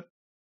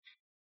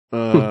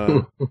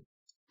 In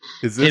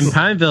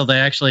Pineville, they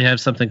actually have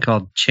something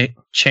called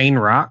Chain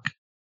Rock.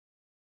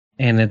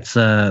 And it's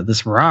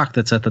this rock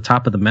that's at the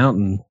top of the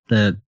mountain,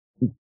 the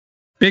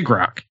big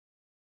rock.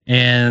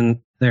 And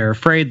they're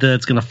afraid that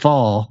it's going to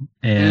fall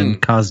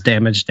and cause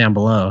damage down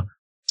below.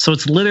 So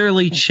it's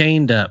literally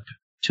chained up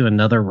to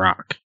another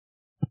rock.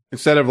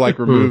 Instead of like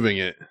removing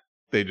it,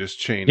 they just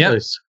chain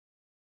it.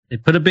 They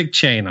put a big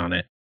chain on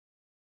it.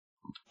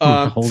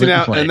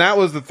 And that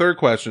was the third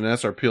question.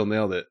 SR Peel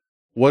nailed it.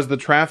 Was the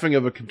trafficking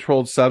of a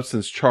controlled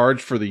substance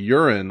charged for the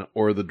urine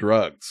or the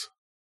drugs?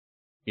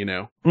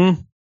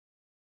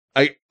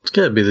 It's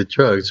gotta be the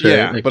drugs, right?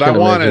 Yeah, but I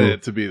wanted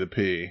it to be the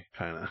pee,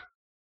 kind of.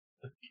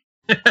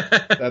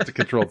 That's a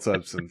controlled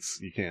substance.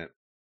 You can't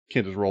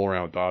just roll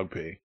around with dog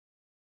pee.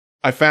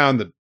 I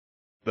found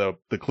the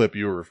clip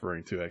you were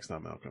referring to, X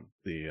Not Malcolm,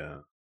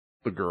 the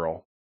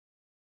girl.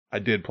 I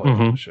did play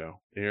on the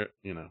show. Here,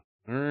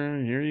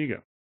 here you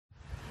go.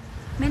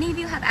 Many of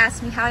you have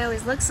asked me how I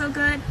always look so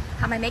good,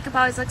 how my makeup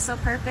always looks so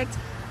perfect,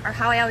 or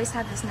how I always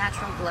have this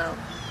natural glow.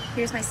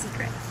 Here's my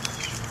secret.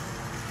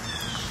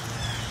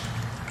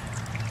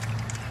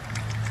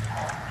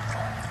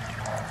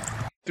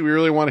 Do we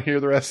really want to hear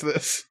the rest of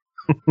this?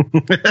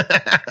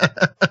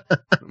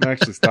 I'm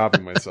actually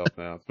stopping myself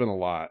now. It's been a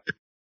lot.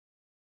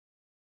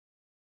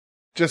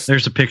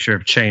 There's a picture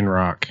of Chain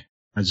Rock.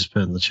 I just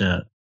put it in the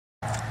chat.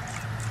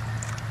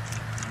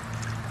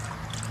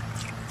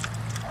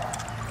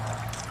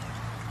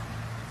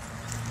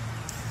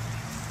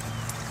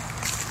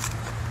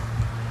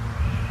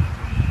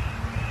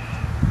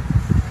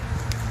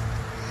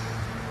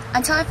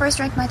 Until I first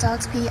drank my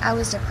dog's pee, I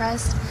was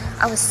depressed,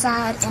 I was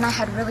sad, and I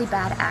had really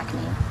bad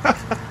acne.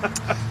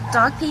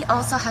 Dog pee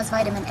also has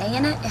vitamin A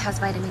in it, it has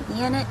vitamin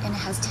E in it, and it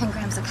has 10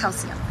 grams of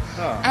calcium.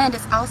 Oh. And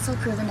it's also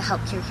proven to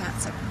help cure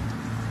cancer.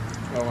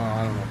 Oh, well,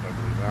 I don't know if I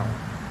believe that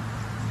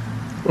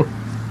one.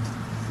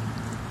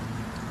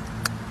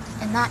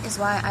 And that is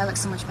why I look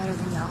so much better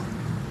than y'all.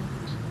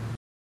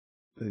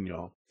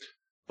 No.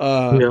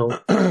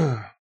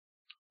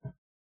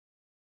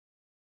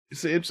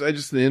 It's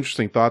just an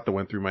interesting thought that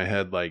went through my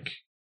head. Like,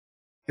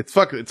 it's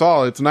 9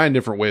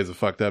 different ways of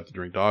fucked up to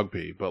drink dog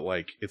pee, but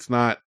like, it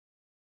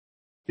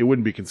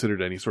wouldn't be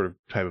considered any sort of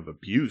type of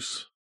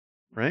abuse,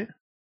 right?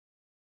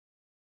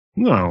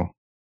 No.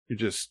 You're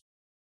just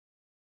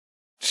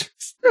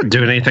not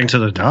doing anything to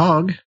the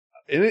dog.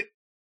 Is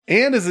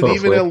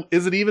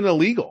it even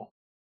illegal?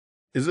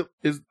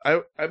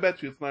 I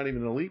bet you it's not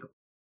even illegal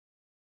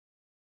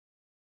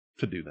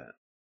to do that.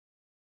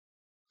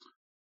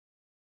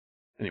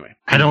 Anyway,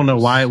 I don't know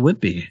why it would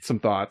be. Some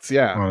thoughts,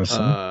 yeah. Honestly.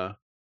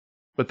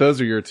 But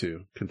those are your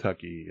two: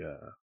 Kentucky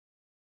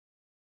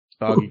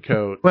doggy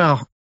coat.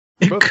 Well,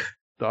 it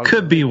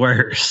could be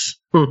worse.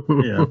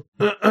 Yeah.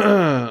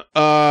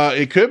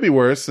 It could be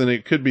worse, and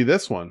it could be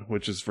this one,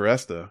 which is for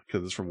Esta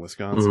because it's from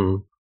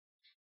Wisconsin.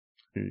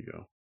 Here you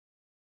go.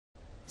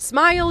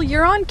 Smile,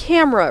 you're on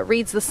camera,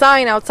 reads the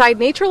sign outside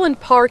Natureland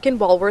Park in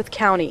Walworth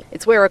County.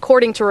 It's where,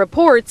 according to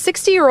reports,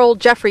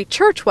 60-year-old Jeffrey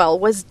Churchwell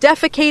was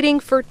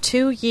defecating for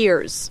 2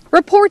 years.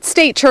 Reports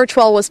state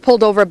Churchwell was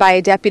pulled over by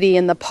a deputy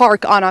in the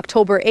park on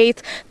October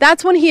 8th.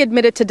 That's when he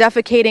admitted to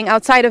defecating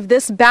outside of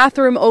this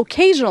bathroom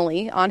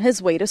occasionally on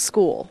his way to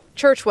school.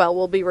 Churchwell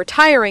will be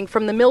retiring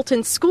from the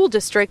Milton School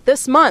District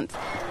this month.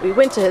 We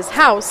went to his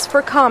house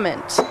for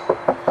comment.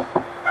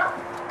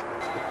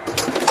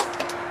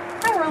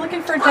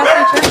 For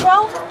Jeffrey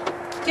Churchwell?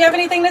 Do you have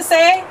anything to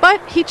say?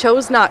 But he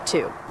chose not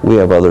to. We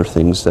have other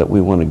things that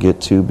we want to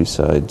get to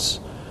besides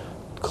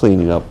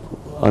cleaning up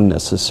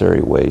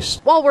unnecessary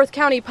waste. Walworth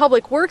County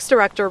Public Works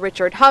Director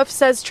Richard Huff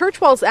says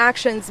Churchwell's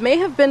actions may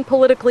have been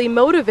politically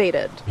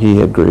motivated. He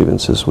had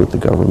grievances with the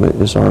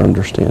government, is our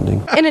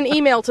understanding. In an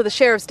email to the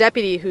sheriff's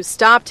deputy who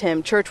stopped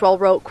him, Churchwell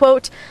wrote,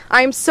 quote,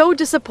 "I'm so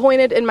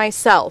disappointed in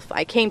myself.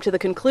 I came to the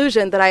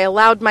conclusion that I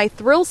allowed my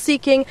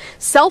thrill-seeking,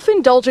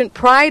 self-indulgent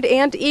pride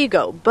and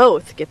ego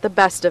both get the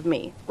best of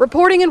me."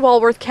 Reporting in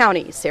Walworth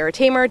County, Sarah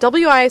Tamer,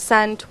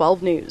 WISN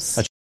 12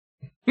 News.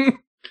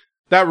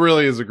 That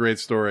really is a great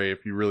story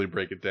if you really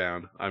break it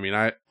down. I mean,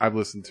 I've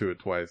listened to it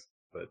twice,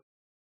 but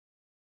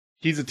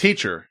he's a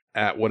teacher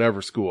at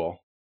whatever school,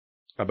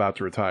 about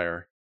to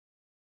retire.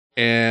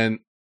 And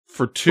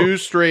for 2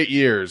 straight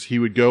years, he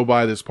would go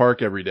by this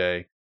park every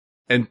day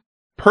and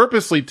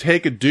purposely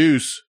take a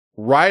deuce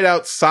right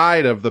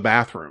outside of the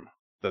bathroom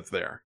that's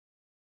there,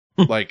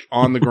 like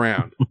on the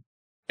ground.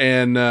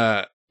 And,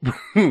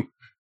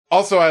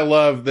 also, I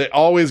love they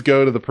always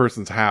go to the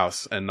person's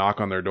house and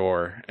knock on their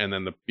door. And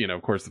then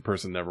of course the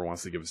person never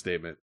wants to give a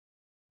statement.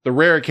 The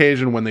rare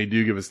occasion when they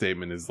do give a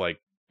statement is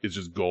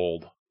just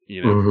gold.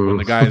 When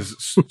the guy's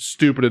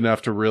stupid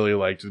enough to really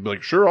just be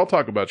like, sure, I'll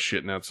talk about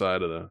shitting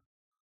outside of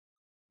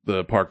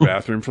the park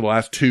bathroom for the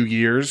last 2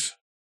 years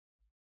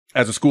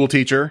as a school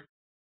teacher.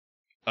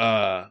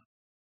 But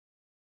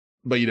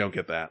you don't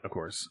get that, of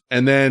course.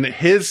 And then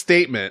his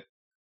statement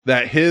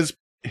that his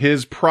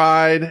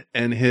pride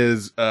and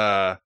his,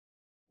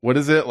 what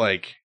is it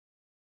like?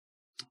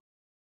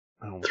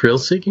 Thrill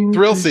seeking?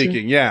 Thrill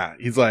seeking, yeah.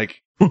 He's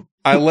like,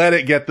 I let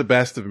it get the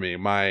best of me.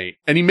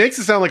 And he makes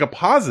it sound like a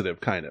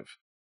positive kind of.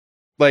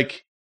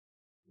 Like,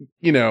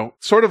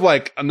 sort of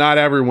like not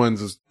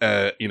everyone's is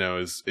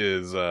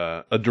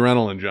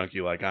adrenaline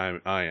junkie like I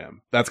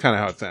am. That's kind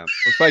of how it sounds.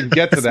 If I can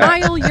get to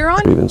that. Smile, you're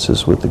on.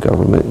 Grievances with the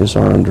government is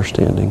our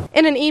understanding.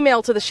 In an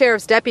email to the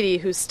sheriff's deputy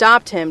who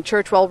stopped him,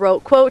 Churchwell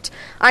wrote, quote,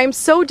 "I'm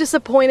so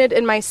disappointed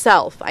in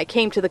myself. I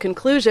came to the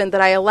conclusion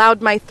that I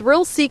allowed my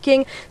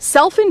thrill-seeking,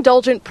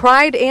 self-indulgent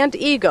pride and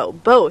ego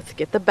both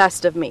get the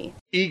best of me."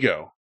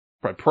 Ego.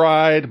 My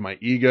pride, my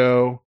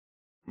ego,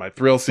 my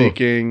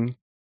thrill-seeking.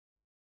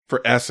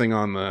 For essing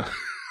on the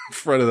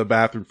front of the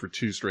bathroom for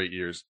 2 straight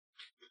years.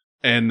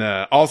 And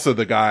also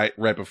the guy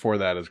right before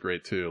that is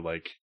great too.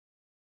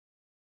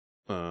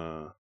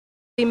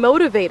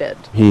 Motivated.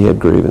 He had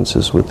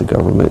grievances with the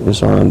government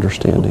is our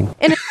understanding.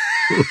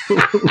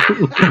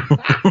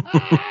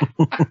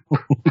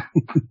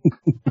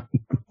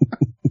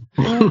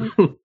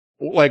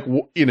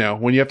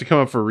 When you have to come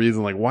up for a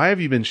reason, like, why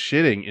have you been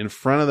shitting in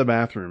front of the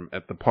bathroom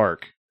at the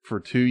park for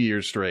 2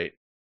 years straight?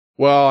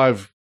 Well,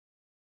 I've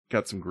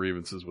got some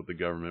grievances with the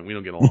government. We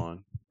don't get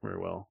along very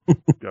well,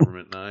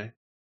 government and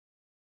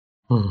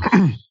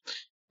I.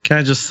 Can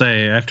I just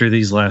say, after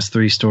these last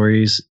 3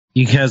 stories,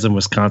 you guys in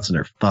Wisconsin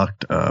are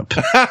fucked up.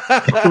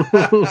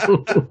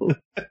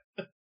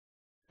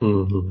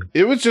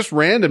 It was just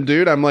random,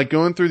 dude. I'm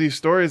going through these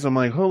stories. I'm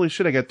like, holy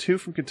shit, I got 2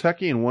 from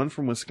Kentucky and 1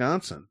 from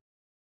Wisconsin.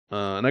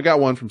 And I got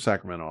 1 from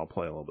Sacramento. I'll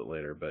play a little bit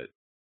later, but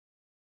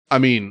I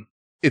mean,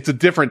 it's a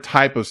different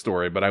type of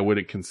story, but I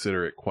wouldn't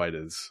consider it quite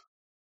as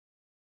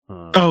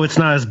It's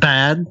not as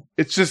bad.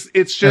 It's just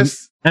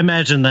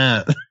imagine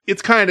that.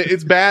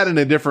 It's bad in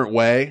a different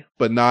way,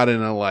 but not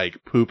in a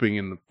like pooping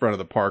in the front of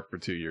the park for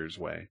 2 years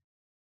way.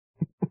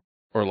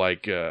 Or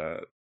like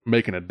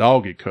making a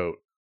doggy coat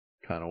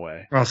kind of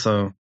way.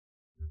 Also,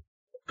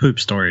 poop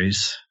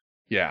stories.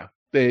 Yeah,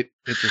 it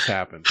just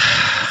happened.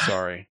 I'm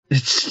sorry.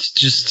 It's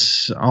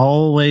just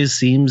always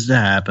seems to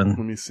happen. Let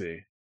me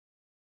see.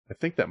 I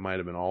think that might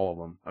have been all of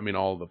them. I mean,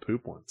 all of the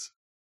poop ones.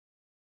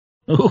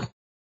 Oh,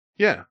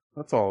 yeah,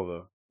 that's all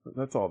the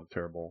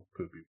terrible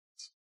poopy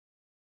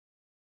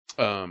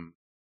ones.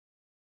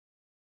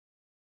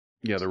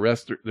 Yeah, the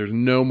rest. There's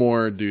no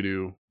more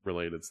doo-doo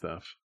related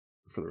stuff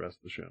for the rest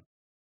of the show.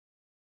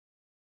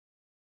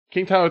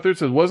 King Tyler III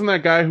says, wasn't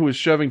that guy who was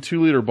shoving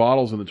 2-liter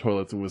bottles in the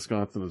toilets in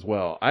Wisconsin as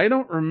well? I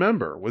don't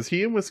remember. Was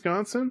he in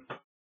Wisconsin? I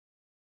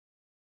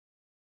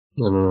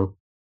don't know.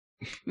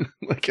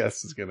 My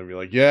guess is going to be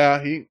like,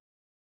 yeah, he...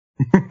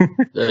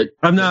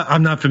 I'm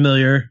not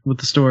familiar with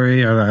the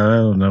story. I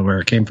don't know where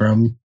it came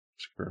from.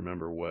 Just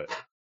remember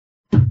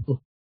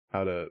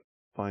how to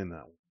find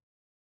that one.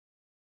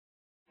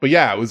 But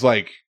yeah, it was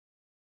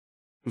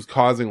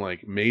causing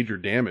like major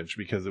damage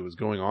because it was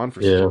going on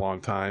for such a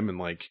long time, and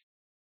like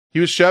he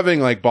was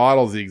shoving like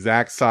bottles the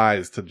exact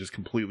size to just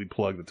completely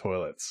plug the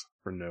toilets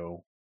for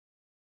no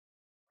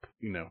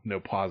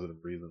positive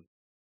reason.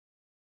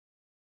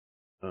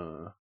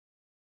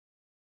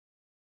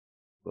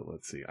 But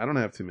let's see. I don't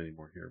have too many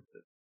more here.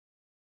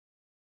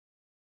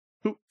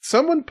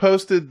 Someone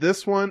posted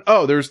this one.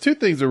 Oh, there's two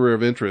things that were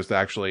of interest,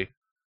 actually.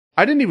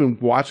 I didn't even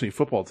watch any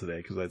football today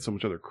because I had so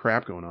much other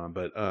crap going on.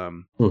 But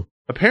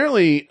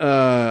apparently,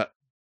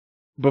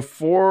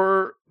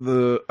 before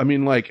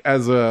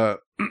as a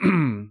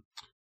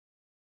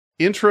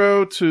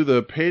intro to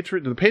the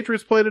Patriots, did the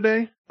Patriots play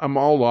today? I'm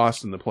all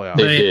lost in the playoffs.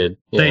 They did.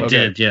 Yeah. They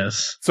did,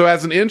 yes. So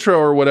as an intro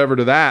or whatever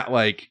to that,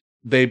 like,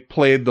 they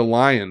played the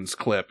Lions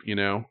clip,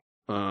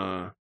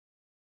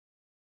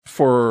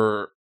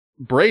 for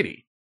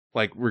Brady,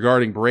 like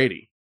regarding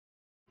Brady,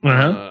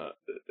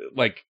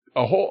 like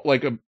a whole,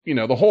 like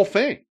the whole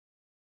thing.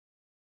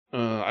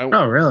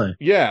 Oh, really?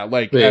 Yeah,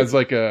 like as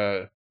like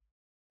a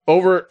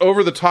over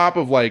the top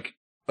of like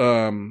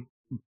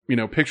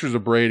pictures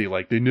of Brady,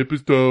 like they nip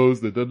his toes,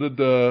 the da da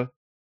da.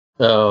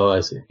 Oh, I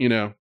see.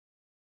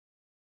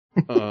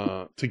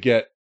 To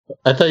get.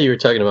 I thought you were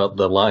talking about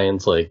the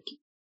Lions, like.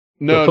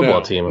 No, the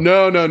football team.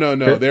 No.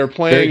 They were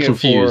playing it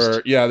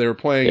for. Yeah, they were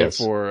playing it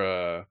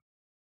for.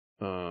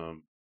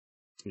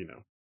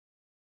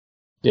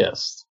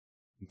 Yes.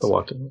 The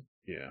Walking.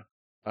 Yeah,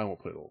 I won't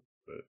play the whole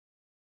bit.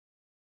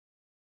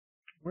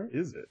 Where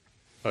is it?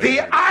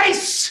 The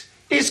ice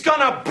is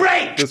gonna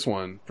break. This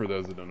one, for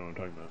those that don't know what I'm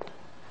talking about.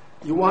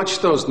 You watch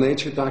those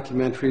nature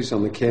documentaries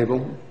on the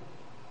cable?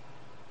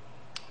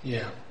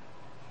 Yeah.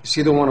 You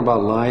see the one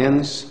about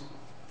lions?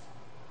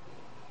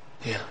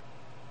 Yeah.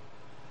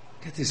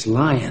 Look at this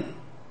lion.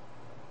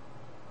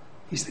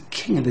 He's the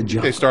king of the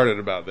jungle. They started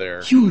about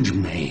there. Huge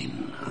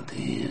mane out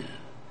there.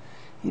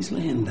 He's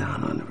laying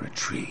down under a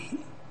tree.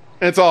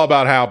 And it's all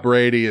about how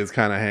Brady is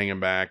kind of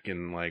hanging back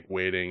and like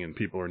waiting, and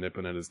people are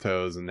nipping at his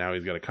toes, and now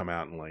he's got to come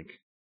out and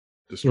like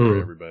destroy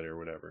everybody or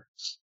whatever.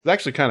 It's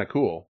actually kind of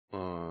cool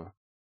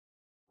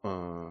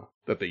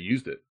that they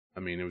used it. I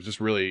mean, it was just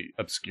really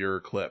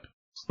obscure clip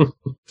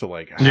to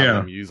like have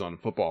them use on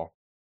football.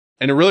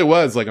 And it really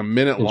was like a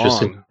minute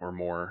long or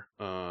more.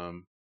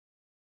 Who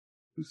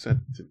sent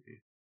it to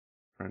me?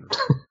 Kind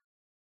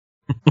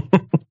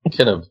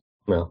of.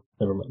 No,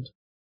 never mind.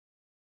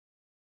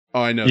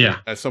 Oh, I know. Yeah.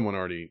 Someone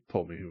already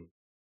told me who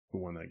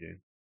won that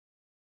game.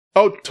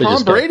 Oh,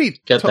 Tom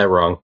Brady got that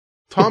wrong.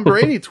 Tom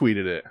Brady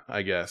tweeted it,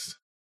 I guess.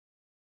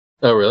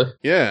 Oh, really?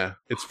 Yeah.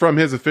 It's from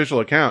his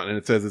official account, and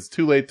it says it's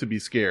too late to be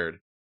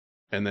scared.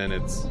 And then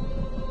it's...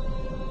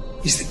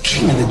 He's the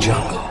king of the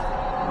jungle.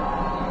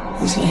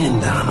 He's laying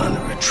down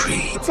under a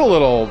tree. It's a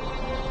little...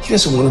 He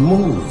doesn't want to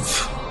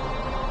move.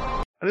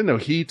 I didn't know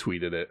he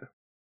tweeted it.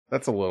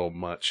 That's a little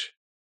much.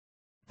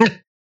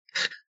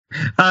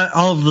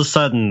 All of a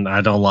sudden,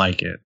 I don't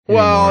like it.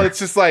 Well, it's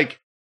just like,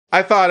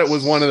 I thought it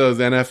was one of those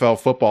NFL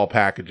football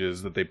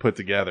packages that they put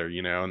together,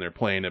 and they're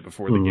playing it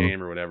before the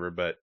game or whatever,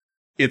 but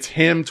it's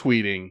him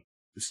tweeting,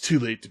 it's too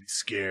late to be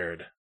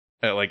scared,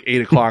 at like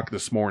 8 o'clock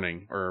this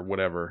morning, or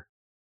whatever.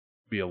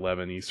 Be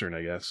 11 Eastern,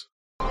 I guess.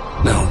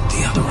 Now,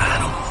 the other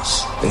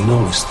animals, they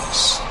notice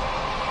this.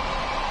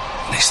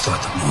 And they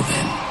start to move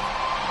in.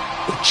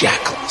 The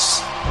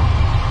jackals.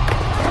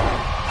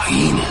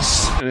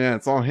 Hyenas. Yeah,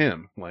 it's all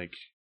him. Like,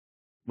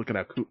 look at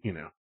how cool,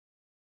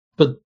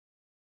 But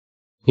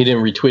he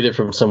didn't retweet it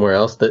from somewhere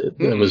else. That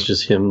was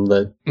just him.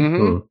 That.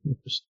 All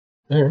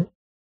right.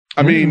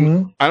 I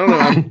mean, I don't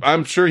know.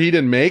 I'm sure he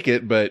didn't make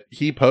it, but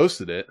he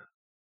posted it.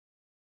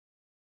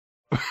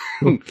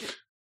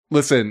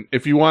 Listen,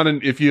 if you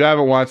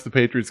haven't watched the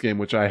Patriots game,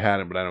 which I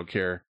hadn't, but I don't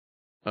care.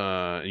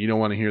 You don't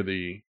want to hear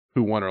the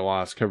who won or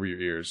lost. Cover your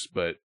ears.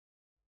 But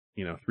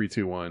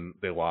 3-2-1,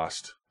 they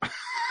lost.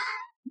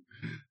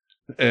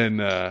 And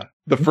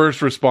the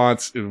first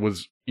response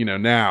was,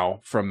 now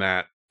from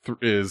that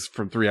is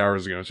from 3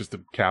 hours ago. It's just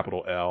a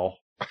capital L.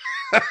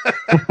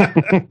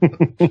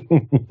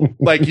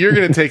 Like, you're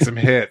going to take some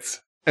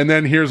hits. And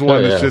then here's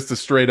one that's just a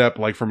straight up,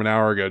 like from an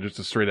hour ago, just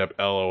a straight up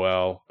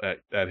LOL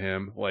at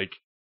him. Like,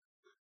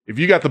 if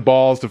you got the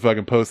balls to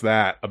fucking post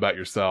that about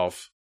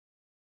yourself,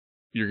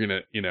 you're going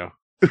to, you know,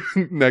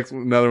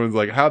 another one's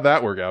like, how'd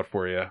that work out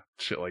for you?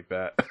 Shit like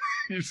that.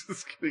 You're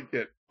just going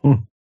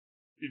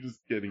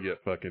to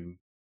get fucking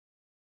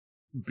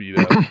beat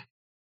up.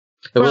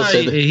 Well,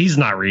 he's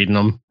not reading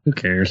them. Who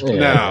cares? Yeah.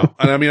 No.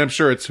 And I mean, I'm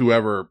sure it's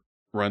whoever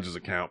runs his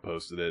account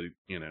posted it,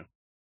 you know,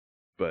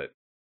 but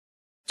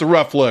it's a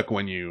rough look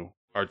when you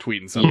are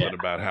tweeting something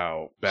about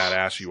how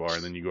badass you are,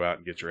 and then you go out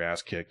and get your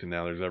ass kicked, and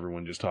now there's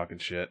everyone just talking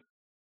shit.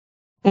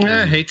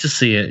 I hate to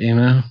see it, you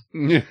know.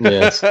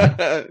 Yes.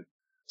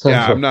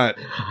 Yeah, I'm not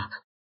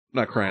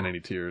crying any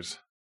tears.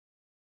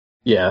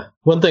 Yeah.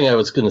 One thing I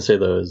was going to say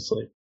though is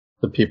like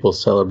the people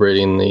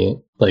celebrating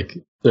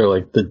they're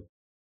like the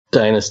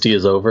dynasty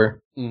is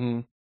over.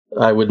 Mm-hmm.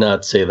 I would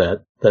not say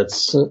that.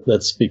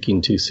 That's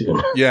speaking too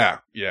soon. Yeah.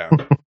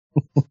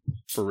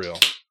 For real.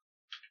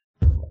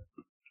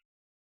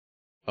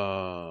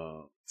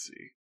 Let's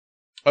see.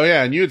 Oh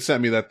yeah, and you had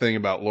sent me that thing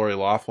about Lori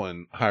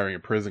Loughlin hiring a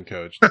prison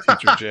coach to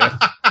teach her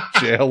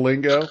jail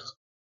lingo.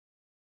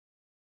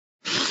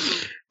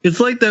 It's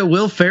like that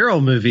Will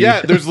Ferrell movie. Yeah,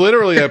 there's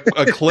literally a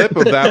clip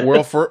of that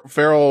Will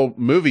Ferrell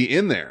movie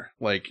in there,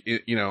 like,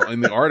 you know,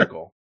 in the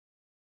article.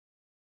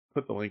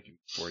 Put the link in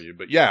for you,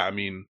 but yeah, I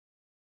mean,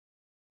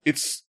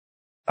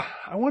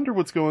 I wonder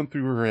what's going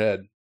through her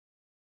head.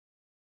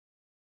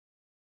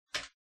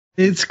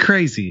 It's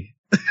crazy.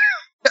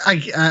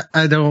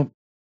 I don't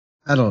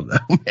know,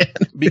 man.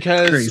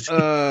 Because,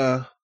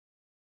 well,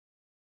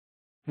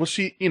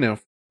 she, you know,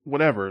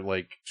 whatever,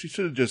 like, she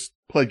should have just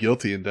pled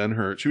guilty and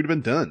she would have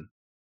been done.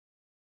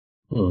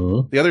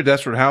 Mm-hmm. The other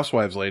Desperate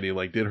Housewives lady,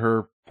 like, did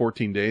her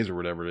 14 days or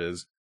whatever it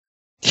is.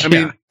 I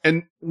mean,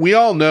 and we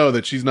all know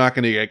that she's not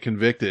going to get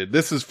convicted.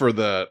 This is for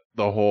the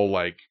whole,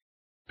 like,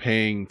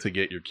 paying to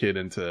get your kid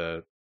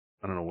into,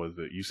 I don't know, was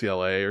it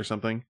UCLA or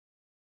something?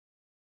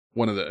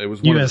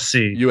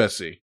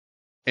 USC.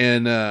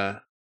 And,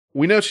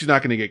 we know she's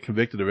not going to get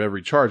convicted of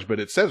every charge, but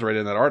it says right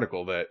in that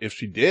article that if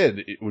she did,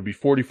 it would be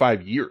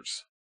 45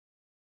 years.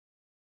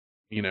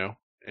 You know?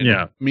 And,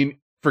 yeah. I mean,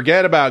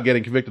 forget about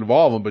getting convicted of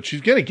all of them, but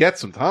she's going to get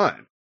some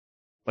time.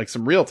 Like,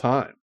 some real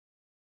time.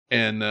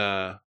 And,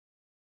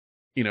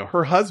 you know,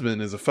 her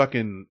husband is a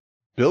fucking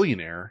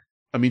billionaire.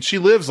 I mean, she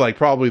lives like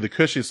probably the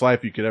cushiest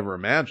life you could ever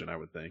imagine, I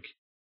would think.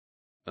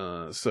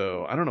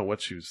 So I don't know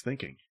what she was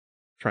thinking,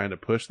 trying to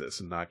push this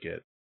and not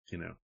get, you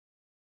know,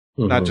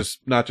 not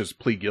just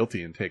plead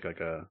guilty and take like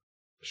a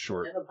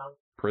short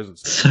prison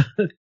stay.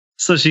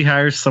 So she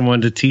hires someone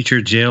to teach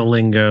her jail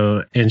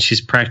lingo, and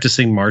she's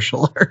practicing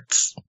martial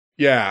arts.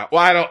 Yeah.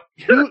 Well,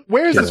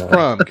 where's this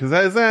from? Because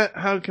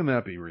how can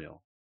that be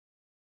real?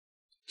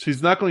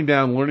 She's knuckling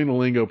down, learning the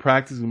lingo,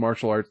 practicing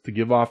martial arts to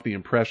give off the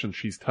impression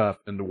she's tough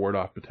and to ward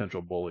off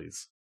potential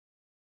bullies.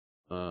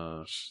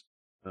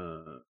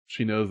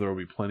 She knows there will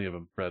be plenty of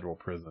them in federal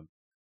prison.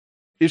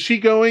 Is she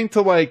going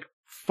to like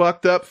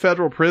fucked up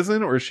federal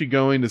prison, or is she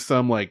going to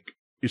some like?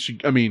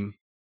 I mean,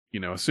 you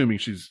know, assuming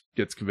she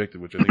gets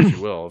convicted, which I think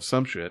she will of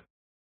some shit,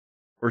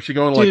 or is she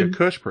going to like a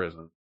cush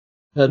prison?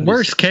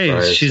 Worst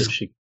case,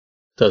 she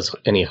does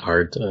any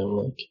hard time.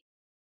 Like,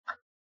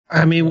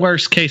 I mean,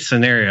 worst case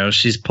scenario,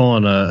 she's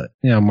pulling a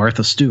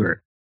Martha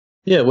Stewart.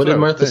 Yeah, what did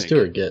Martha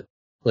Stewart get?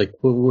 Like,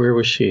 where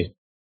was she?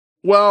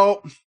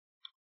 Well,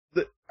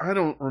 I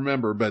don't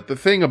remember, but the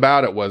thing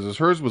about it was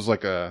hers was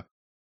like a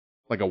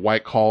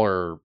white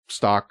collar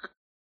stock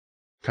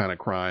kind of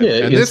crime.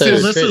 Yeah, and this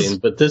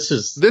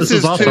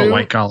is also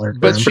white collar.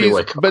 But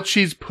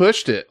she's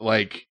pushed it.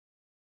 Like,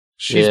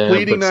 she's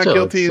pleading not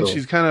guilty, and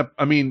she's kind of.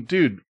 I mean,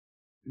 dude,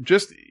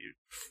 just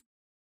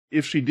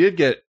if she did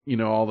get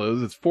all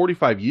those, it's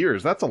 45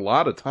 years. That's a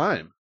lot of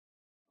time.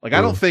 Like,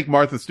 I don't think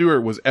Martha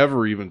Stewart was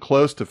ever even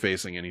close to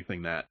facing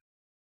anything that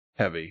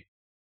heavy.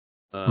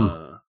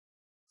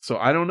 So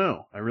I don't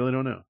know. I really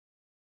don't know.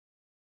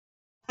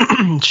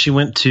 She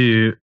went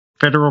to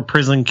federal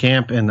prison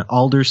camp in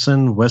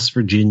Alderson, West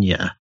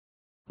Virginia.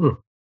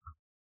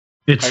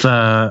 It's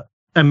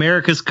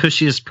America's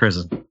cushiest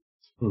prison.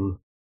 There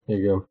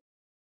you go.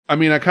 I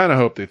mean, I kind of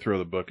hope they throw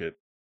the book at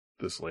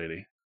this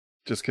lady,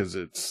 just because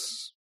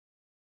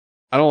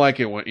I don't like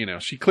it when,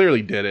 she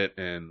clearly did it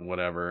and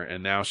whatever,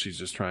 and now she's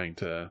just trying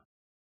to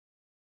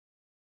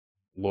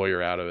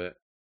lawyer out of it.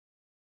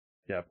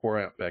 Yeah, poor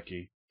Aunt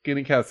Becky.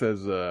 Skinny Cat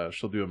says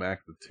she'll do a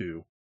max of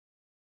 2.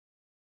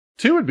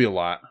 2 would be a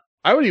lot.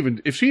 I would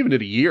even, if she even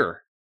did a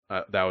year,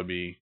 that would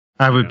be.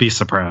 I would be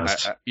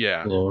surprised.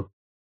 Yeah.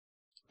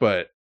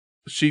 But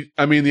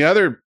the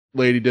other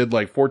lady did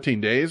like 14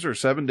 days or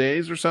 7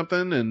 days or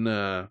something, and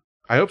I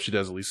hope she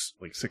does at least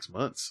like 6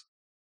 months.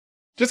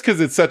 Just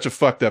because it's such a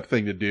fucked up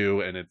thing to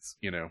do, and it's,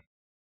 to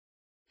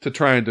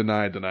try and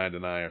deny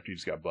after you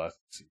just got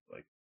busted. Seems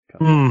like.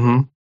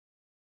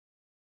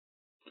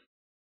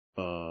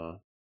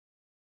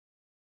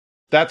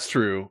 That's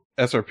true.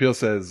 SR Peel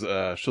says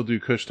she'll do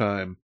Kush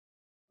time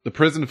the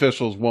prison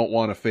officials won't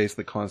want to face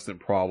the constant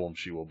problem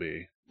she will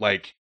be.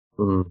 Like,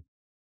 you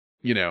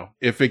know,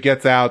 if it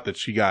gets out that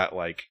she got,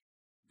 like,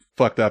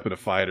 fucked up in a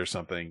fight or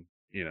something,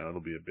 you know,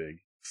 it'll be a big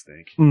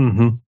stink.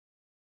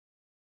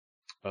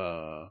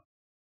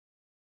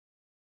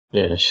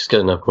 Yeah, she's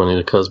got enough money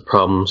to cause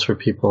problems for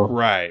people.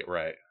 Right.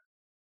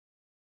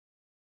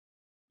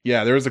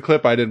 Yeah, there was a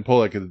clip I didn't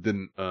pull it because it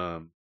didn't,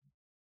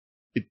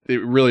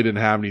 it really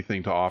didn't have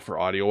anything to offer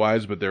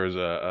audio-wise, but there was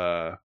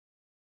a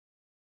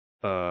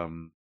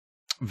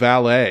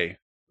valet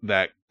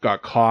that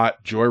got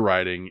caught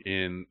joyriding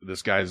in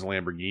this guy's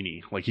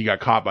Lamborghini. Like, he got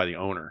caught by the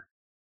owner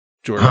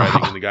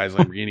joyriding in the guy's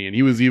Lamborghini, and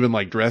he was even,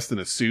 like, dressed in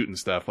a suit and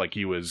stuff, like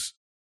he was,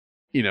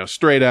 you know,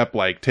 straight up,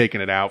 like,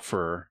 taking it out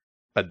for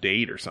a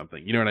date or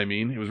something. You know what I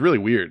mean? It was really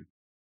weird.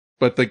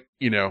 But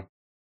you know,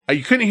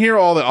 you couldn't hear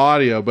all the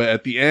audio, but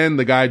at the end,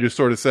 the guy just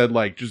sort of said,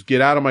 like, just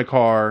get out of my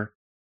car.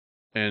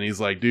 And he's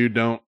like, dude,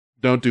 don't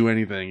do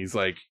anything. He's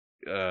like,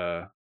 you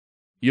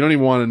don't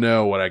even want to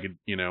know what I could,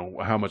 you know,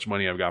 how much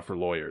money I've got for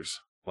lawyers.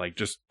 Like,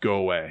 just go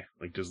away.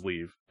 Like, just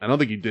leave. I don't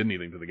think he did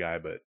anything to the guy,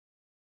 but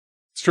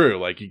it's true.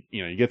 Like, you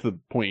know, you get to the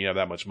point you have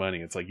that much money.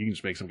 It's like, you can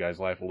just make some guy's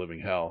life a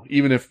living hell.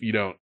 Even if you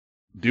don't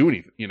do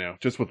anything, you know,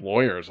 just with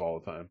lawyers all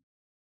the time.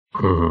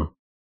 Let's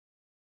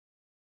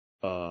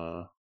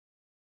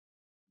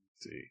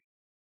see.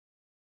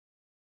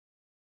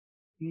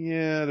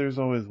 Yeah, there's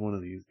always one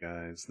of these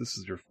guys. This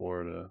is your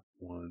Florida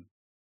one.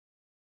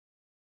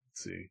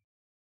 Let's see.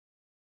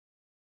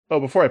 Oh,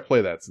 before I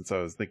play that, since I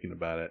was thinking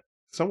about it,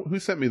 who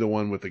sent me the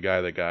one with the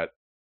guy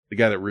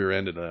that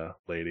rear-ended a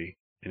lady,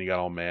 and he got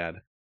all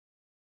mad?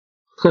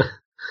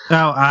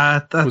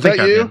 I was think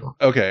that you?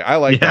 Okay, I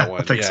like that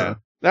one. I think so.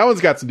 That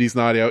one's got some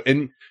decent audio,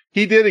 and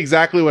he did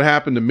exactly what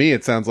happened to me.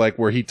 It sounds like,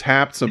 where he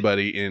tapped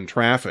somebody in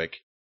traffic.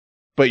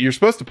 But you're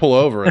supposed to pull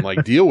over and,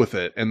 like, deal with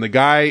it. And the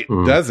guy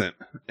doesn't.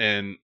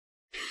 And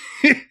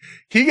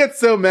he gets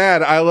so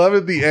mad. I love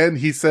at the end.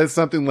 He says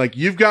something like,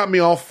 you've got me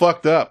all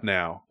fucked up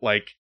now.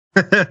 Like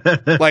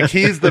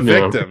he's the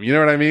victim. You know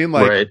what I mean?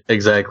 Like, right.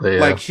 Exactly.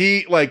 Yeah.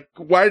 Like,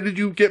 why did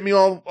you get me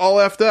all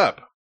effed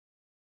up?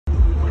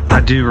 I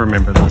do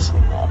remember this.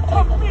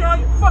 Talk to me how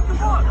you fucking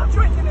want. I'm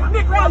drinking it.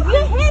 Nick,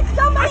 you hit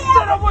somebody else. I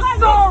said I was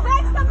sorry.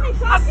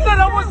 I said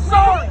I was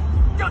sorry.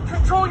 You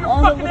control your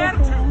fucking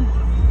attitude.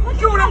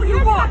 Do whatever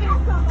you want.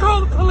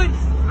 Call the police.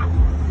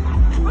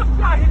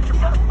 I hit your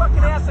fucking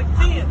ass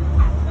again.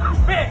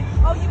 Hey.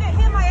 Oh, you didn't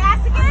hit my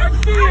ass again?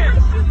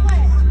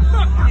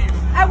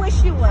 I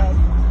wish you would.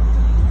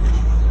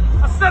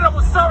 I said I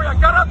was sorry. I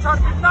got up trying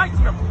to be nice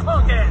to your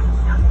punk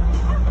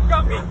ass.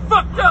 Got me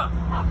fucked up.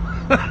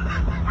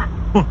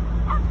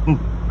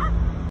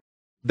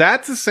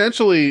 That's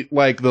essentially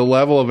like the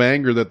level of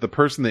anger that the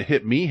person that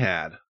hit me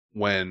had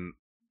when,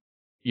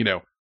 you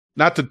know,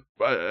 not to,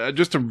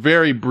 just to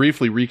very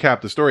briefly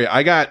recap the story,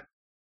 I got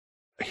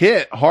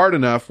hit hard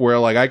enough where,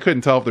 like, I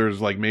couldn't tell if there was,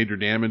 like, major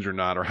damage or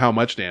not, or how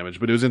much damage,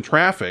 but it was in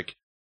traffic. It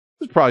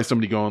was probably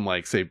somebody going,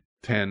 like, say,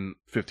 10,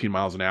 15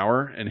 miles an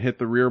hour and hit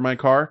the rear of my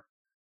car.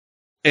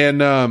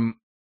 And,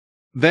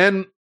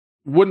 then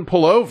wouldn't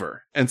pull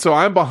over. And so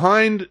I'm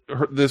behind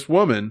this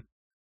woman,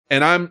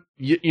 and I'm,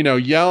 you know,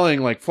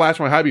 yelling, like, flash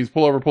my high beams,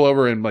 pull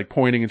over, and, like,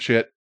 pointing and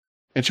shit.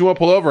 And she won't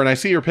pull over, and I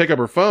see her pick up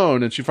her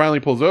phone, and she finally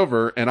pulls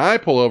over, and I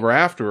pull over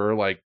after her,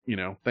 like, you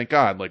know, thank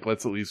God, like,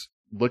 let's at least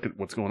look at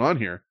what's going on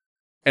here.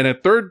 And a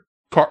third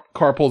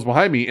car pulls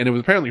behind me, and it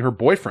was apparently her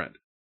boyfriend.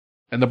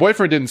 And the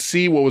boyfriend didn't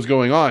see what was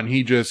going on.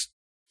 He just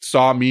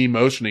saw me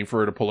motioning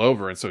for her to pull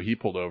over, and so he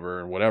pulled over,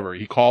 and whatever.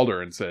 He called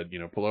her and said, you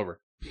know, pull over.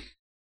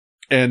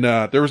 And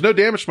there was no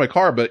damage to my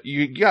car, but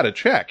you gotta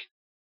check.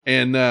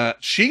 And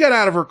she got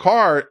out of her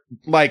car,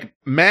 like,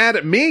 mad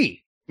at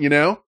me, you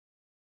know?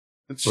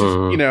 It's just,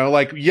 you know,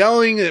 like,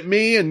 yelling at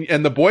me,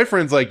 and the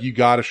boyfriend's like, you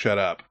gotta shut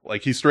up.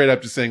 Like, he's straight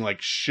up just saying,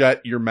 like,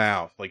 shut your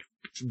mouth. Like,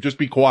 just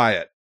be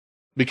quiet.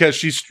 Because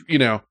she's, you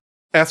know,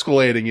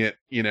 escalating it,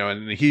 you know,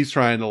 and he's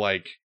trying to,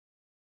 like,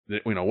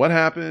 you know, what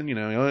happened? You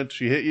know,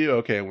 she hit you?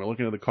 Okay, and we're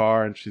looking at the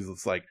car, and she's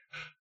just like,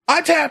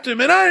 I tapped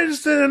him, and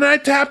I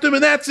tapped him,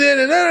 and that's it,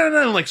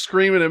 and like,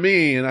 screaming at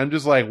me, and I'm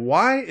just like,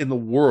 why in the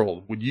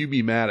world would you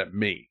be mad at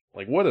me?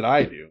 Like, what did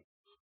I do?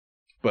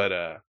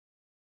 But,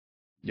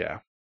 yeah.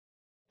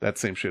 That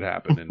same shit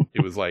happened, and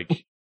it was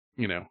like,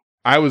 you know,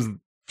 I was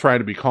trying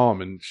to be calm,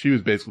 and she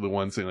was basically the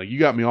one saying, like, you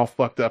got me all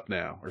fucked up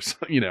now, or so,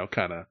 you know,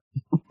 kind of.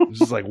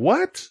 Just like,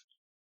 what?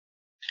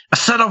 I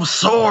said I was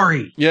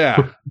sorry.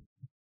 Yeah.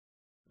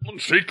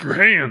 Shake your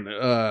hand.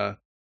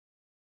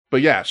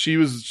 But yeah, she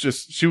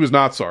was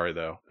not sorry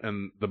though,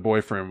 and the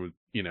boyfriend would,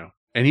 you know,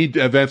 and he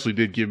eventually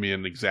did give me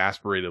an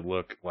exasperated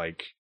look,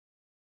 like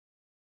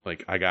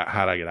how'd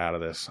I get out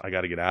of this? I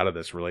got to get out of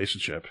this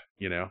relationship.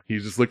 You know,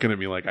 he's just looking at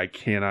me like I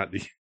cannot.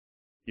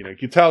 You know, you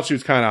could tell she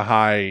was kind of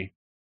high.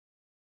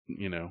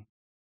 You know,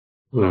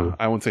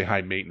 I wouldn't say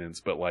high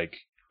maintenance, but like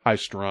high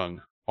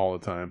strung all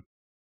the time.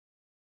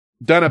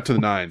 Done up to the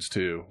nines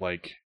too,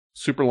 like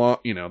super long.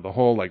 You know, the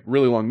whole like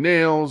really long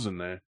nails and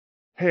the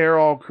hair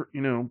all,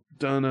 you know,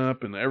 done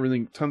up and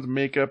everything, tons of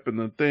makeup and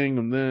the thing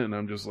and then, and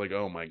I'm just like,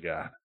 oh my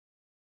God.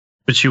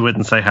 But you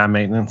wouldn't say high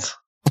maintenance.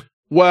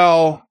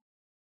 Well,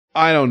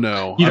 I don't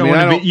know. You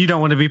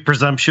don't want to be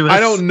presumptuous. I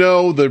don't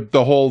know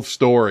the whole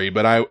story,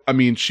 but I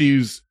mean,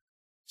 she's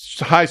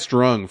high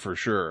strung for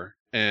sure.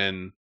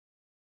 And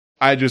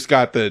I just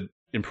got the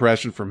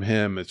impression from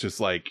him. It's just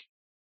like,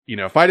 you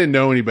know, if I didn't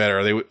know any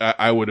better,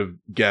 I would have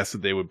guessed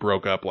that they would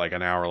broke up like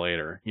an hour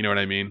later. You know what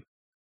I mean?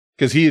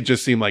 Because he had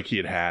just seemed like he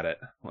had it.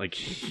 Like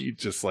he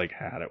just like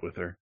had it with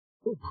her.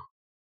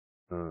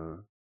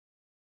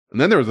 And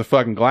then there was a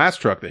fucking glass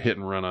truck that hit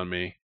and run on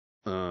me.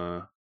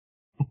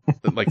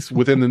 Like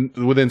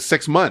within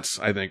 6 months,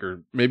 I think,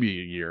 or maybe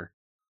a year.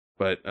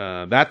 But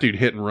that dude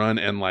hit and run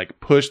and like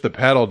pushed the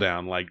pedal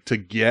down like to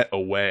get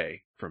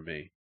away from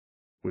me,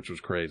 which was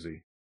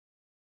crazy.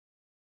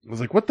 I was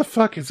like, what the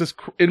fuck is this?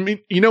 I mean,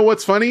 you know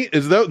what's funny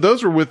is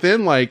those were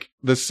within like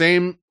the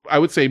same, I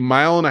would say, 1.5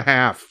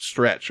 mile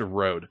stretch of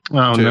road.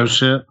 Oh, too. No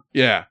shit.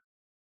 Yeah.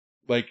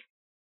 Like,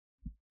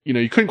 you know,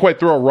 you couldn't quite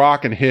throw a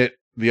rock and hit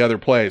the other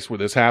place where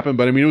this happened,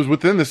 but I mean, it was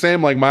within the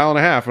same like 1.5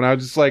 miles. And I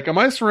was just like, am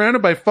I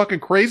surrounded by fucking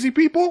crazy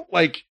people?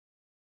 Like,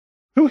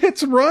 who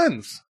hits and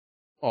runs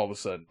all of a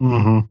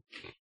sudden?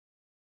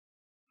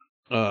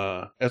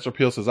 Esther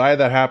Peel says, I had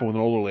that happen with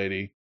an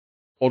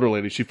older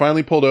lady. She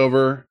finally pulled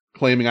over,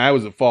 claiming I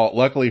was at fault.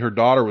 Luckily, her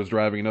daughter was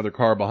driving another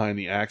car behind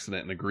the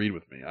accident and agreed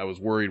with me. I was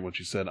worried when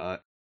she said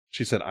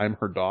I'm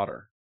her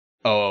daughter.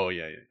 Oh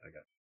yeah, I got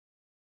it.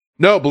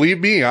 No, believe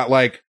me,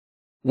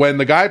 when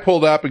the guy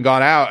pulled up and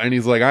got out and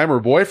he's like, I'm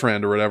her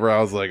boyfriend or whatever, I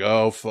was like,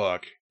 oh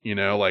fuck, you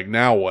know, like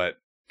now what?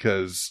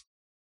 Because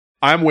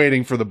I'm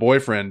waiting for the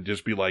boyfriend to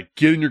just be like,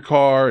 get in your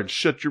car and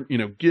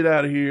get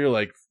out of here,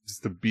 like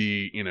just to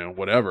be, you know,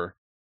 whatever.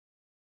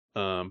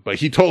 But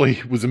he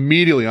totally was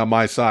immediately on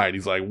my side.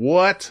 He's like,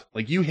 what?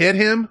 Like, you hit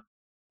him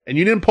and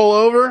you didn't pull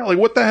over? Like,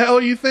 what the hell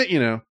are you think? You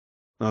know? And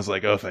I was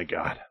like, oh, thank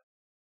God.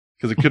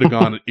 Cause it could have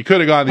gone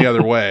the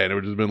other way and it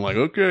would have been like,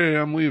 okay,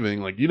 I'm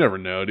leaving. Like, you never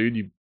know,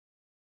 dude.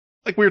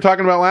 Like we were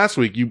talking about last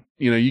week, you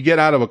know, you get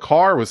out of a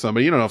car with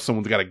somebody, you don't know if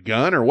someone's got a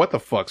gun or what the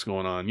fuck's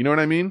going on. You know what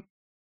I mean?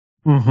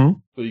 Mm-hmm.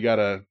 So you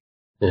gotta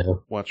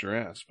watch your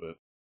ass, but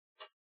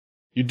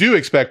you do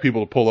expect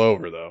people to pull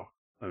over though.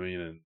 I mean,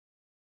 and,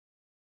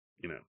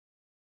 you know,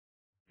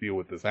 deal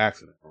with this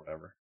accident or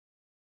whatever.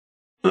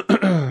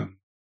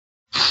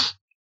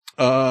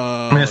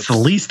 That's the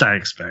least I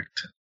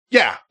expect.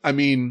 Yeah, I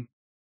mean,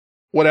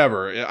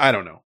 whatever. I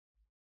don't know.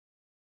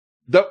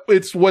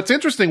 What's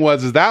interesting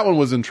is that one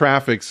was in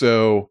traffic,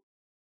 so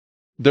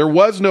there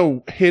was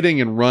no hitting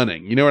and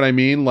running. You know what I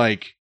mean?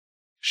 Like,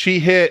 she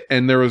hit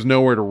and there was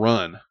nowhere to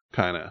run,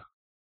 kind of.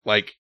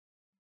 Like,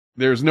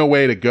 there's no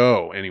way to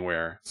go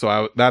anywhere.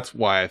 So that's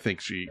why I think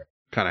she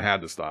kind of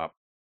had to stop.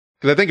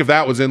 Because I think if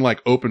that was in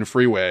like open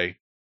freeway,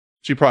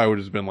 she probably would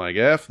have just been like,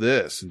 F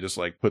this, and just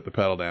like put the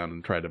pedal down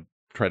and try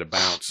to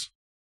bounce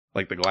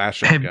like the glass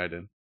shop guy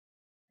did.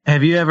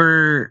 Have you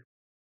ever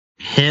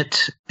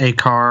hit a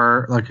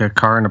car, like a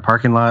car in a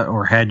parking lot,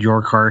 or had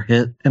your car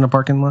hit in a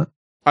parking lot?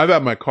 I've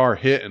had my car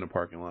hit in a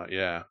parking lot,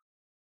 yeah.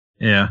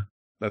 Yeah.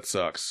 That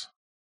sucks.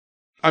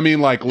 I mean,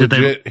 like,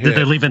 legit Did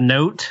they leave a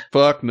note?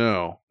 Fuck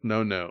no.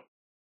 No note.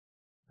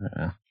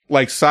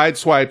 Like,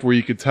 sideswiped where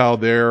you could tell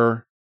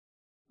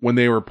when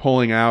they were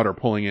pulling out or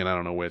pulling in, I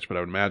don't know which, but I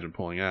would imagine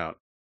pulling out,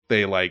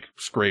 they, like,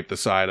 scraped the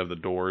side of the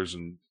doors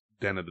and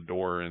dented the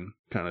door and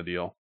kind of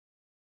deal.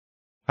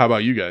 How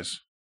about you guys?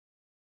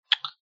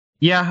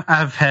 Yeah,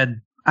 I've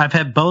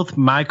had both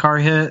my car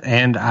hit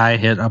and I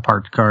hit a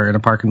parked car in a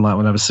parking lot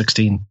when I was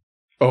 16.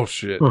 Oh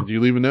shit! Did you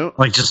leave a note?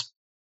 Like just,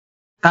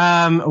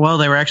 well,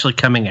 they were actually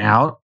coming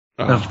out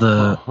of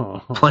the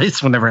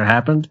place whenever it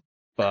happened.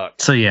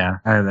 Fuck. So yeah,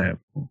 that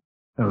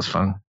was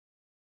fun.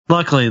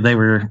 Luckily, they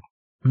were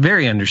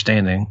very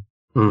understanding.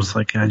 It was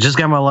like, I just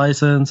got my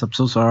license. I'm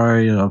so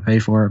sorry. I'll pay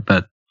for it.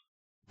 But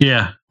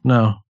yeah,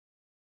 no.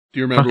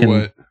 Do you remember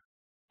what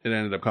it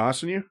ended up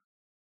costing you?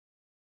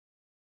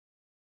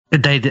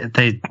 They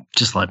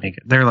just let me.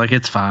 They're like,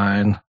 it's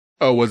fine.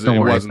 Oh, it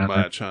wasn't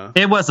much, huh?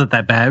 It wasn't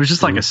that bad. It was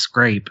just like a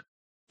scrape,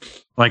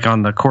 like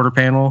on the quarter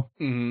panel.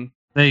 Mm-hmm.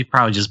 They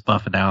probably just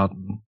buff it out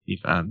and be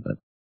fine.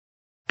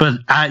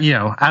 But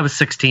I was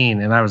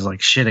 16 and I was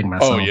like shitting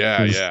myself. Oh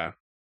yeah,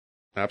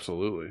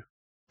 absolutely.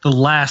 The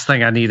last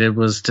thing I needed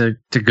was to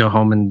go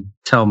home and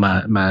tell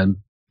my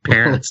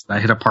parents that I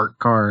hit a parked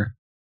car.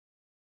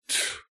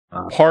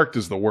 Parked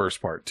is the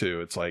worst part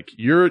too. It's like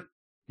you're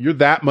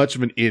that much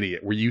of an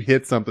idiot where you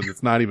hit something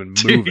that's not even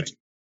moving. Dude,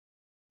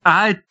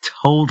 I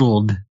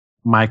totaled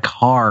my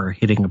car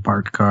hitting a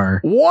parked car.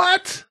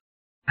 What?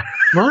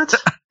 What?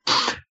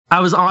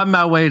 I was on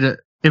my way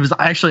it was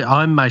actually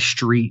on my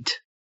street,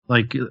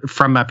 like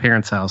from my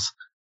parents' house.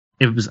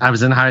 I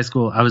was in high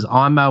school. I was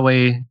on my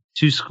way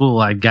to school.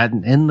 I'd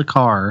gotten in the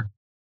car,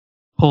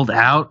 pulled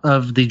out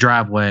of the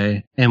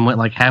driveway and went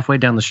like halfway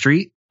down the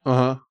street.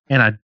 Uh-huh.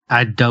 And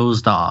I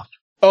dozed off.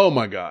 Oh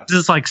my God. This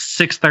is like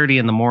 6:30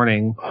 in the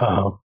morning.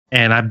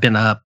 And I've been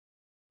up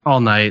all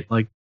night,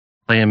 like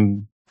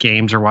playing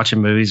games or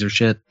watching movies or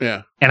shit.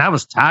 Yeah. And I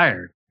was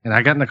tired. And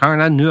I got in the car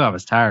and I knew I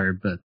was tired,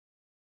 but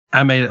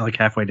I made it like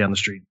halfway down the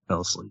street and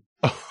fell asleep.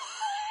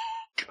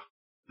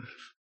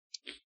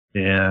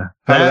 Yeah.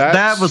 How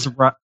That was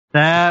rough.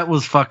 That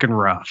was fucking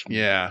rough.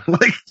 Yeah.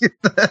 Like,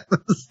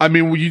 I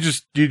mean,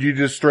 did you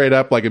just straight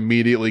up like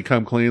immediately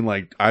come clean?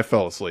 Like, I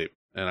fell asleep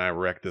and I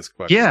wrecked this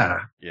fucking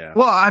car. Yeah.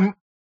 Well,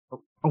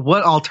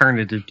 what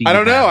alternative do you I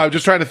don't know. have? I'm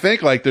just trying to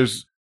think, like,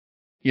 there's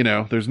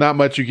not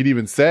much you could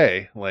even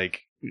say.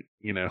 Like,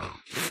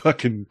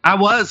 fucking. A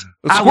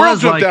squirrel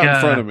jumped out in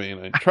front of me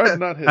and I tried to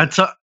not hit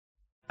it.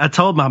 I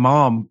told my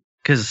mom,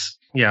 because,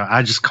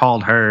 I just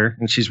called her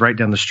and she's right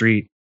down the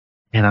street.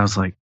 And I was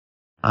like,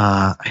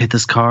 I hit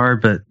this car,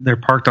 but they're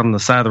parked on the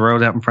side of the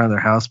road out in front of their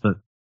house, but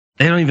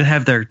they don't even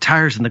have their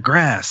tires in the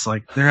grass.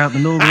 Like, they're out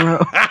in the middle of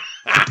the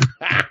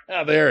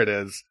road. There it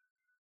is.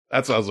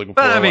 That's what I was looking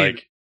for. How do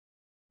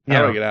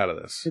I get out of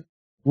this?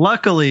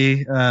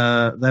 Luckily,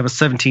 that was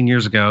 17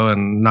 years ago,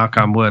 and knock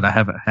on wood, I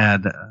haven't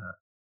had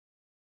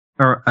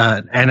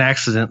an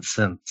accident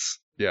since.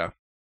 Yeah.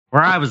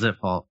 Where I was at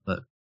fault,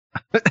 but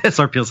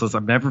SRPL says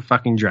I'm never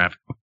fucking driving.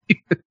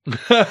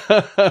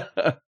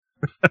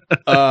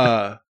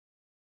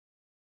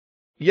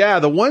 Yeah,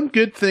 the one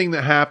good thing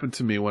that happened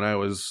to me when I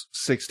was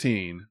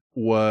 16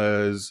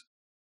 was,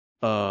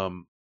 I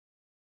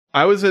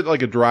was at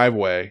like a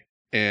driveway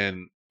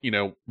and,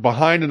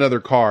 behind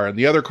another car, and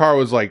the other car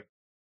was like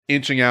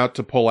inching out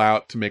to pull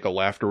out to make a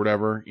left or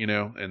whatever,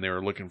 and they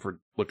were looking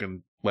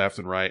left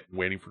and right,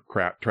 waiting for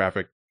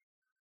traffic.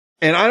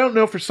 And I don't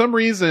know, for some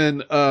reason,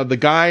 the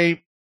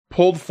guy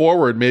pulled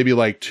forward maybe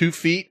like 2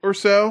 feet or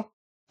so,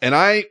 and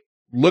I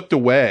looked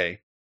away.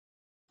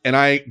 And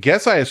I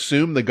guess I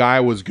assumed the guy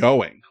was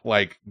going,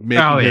 like,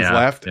 making his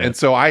left. Yeah. And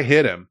so I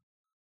hit him.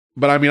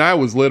 But I mean, I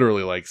was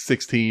literally like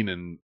 16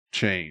 and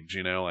change,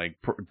 like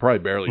probably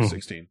barely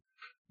 16.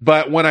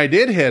 But when I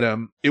did hit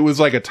him, it was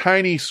like a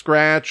tiny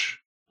scratch.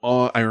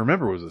 I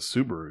remember it was a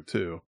Subaru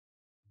too.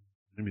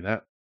 Maybe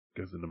that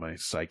goes into my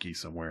psyche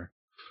somewhere.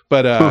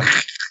 But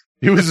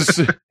it was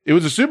a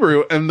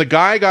Subaru, and the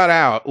guy got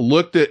out,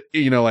 looked at,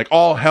 like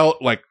all hell,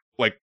 like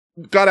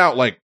got out,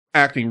 like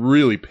acting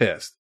really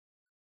pissed.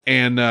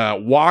 And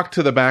walked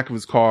to the back of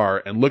his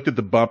car and looked at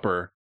the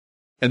bumper,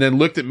 and then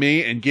looked at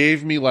me and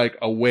gave me like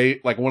a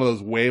wave, like one of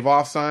those wave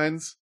off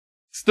signs.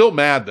 Still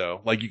mad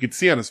though, like you could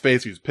see on his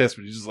face he was pissed,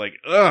 but he's just like,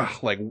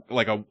 ugh, like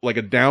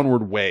a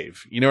downward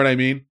wave. You know what I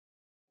mean?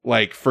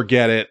 Like,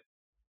 forget it.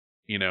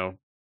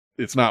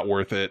 It's not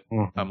worth it.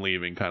 I'm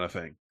leaving, kind of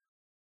thing.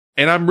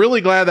 And I'm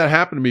really glad that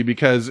happened to me,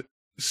 because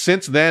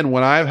since then,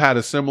 when I've had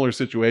a similar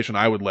situation,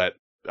 I would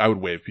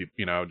wave people.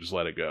 I would just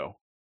let it go.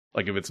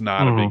 Like, if it's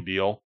not a big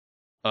deal.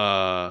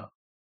 I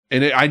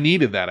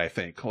needed that, I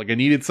think. Like, I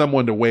needed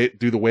someone to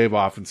do the wave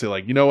off and say,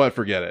 like, you know what,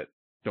 forget it.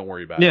 Don't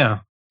worry about it. Yeah.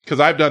 Because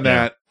I've done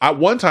that.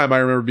 One time I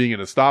remember being in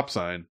a stop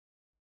sign,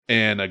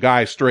 and a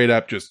guy straight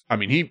up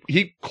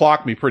he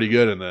clocked me pretty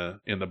good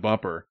in the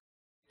bumper.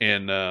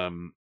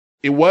 And,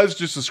 it was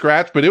just a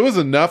scratch, but it was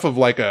enough of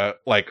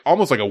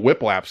almost like a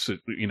whiplash,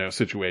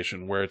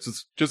 situation where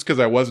it's just because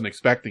I wasn't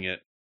expecting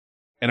it.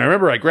 And I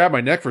remember I grabbed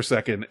my neck for a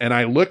second, and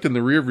I looked in the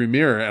rearview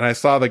mirror, and I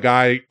saw the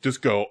guy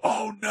just go,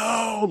 "Oh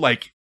no!"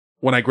 Like,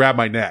 when I grabbed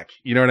my neck,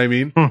 you know what I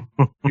mean?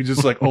 He's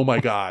just like, "Oh my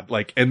god!"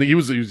 Like, and he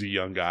was a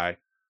young guy,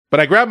 but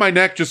I grabbed my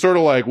neck, just sort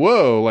of like,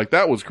 "Whoa!" Like,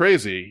 that was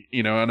crazy,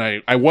 And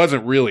I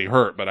wasn't really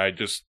hurt, but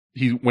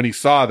when he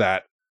saw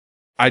that,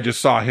 I just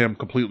saw him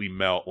completely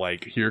melt.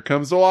 Like, here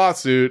comes the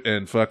lawsuit,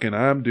 and fucking,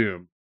 I'm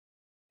doomed.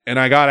 And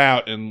I got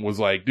out and was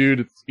like,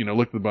 "Dude, it's,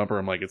 look at the bumper."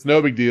 I'm like, "It's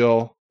no big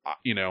deal."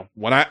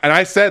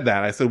 I said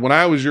that, I said, when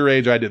I was your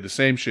age, I did the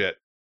same shit,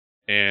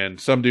 and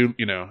some dude,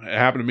 it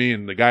happened to me,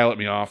 and the guy let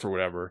me off or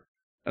whatever.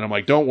 And I'm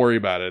like, "Don't worry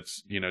about it.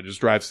 It's, just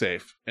drive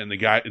safe." And the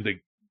guy,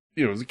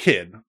 it was a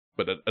kid,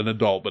 but an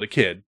adult, but a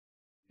kid.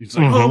 He's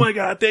like, "Oh my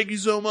God, thank you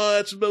so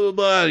much." Blah, blah,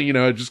 blah.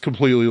 It just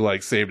completely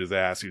like saved his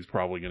ass. He's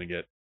probably going to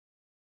get,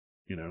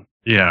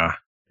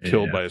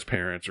 killed by his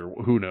parents or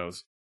who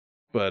knows.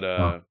 But,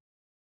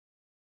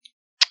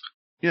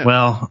 yeah.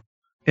 Well,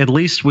 at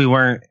least we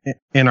weren't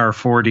in our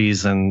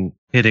 40s and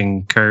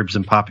hitting curbs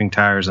and popping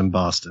tires in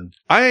Boston.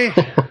 I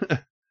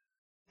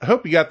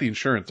hope you got the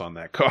insurance on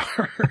that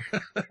car.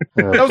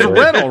 That was a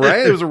rental,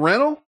 right? It was a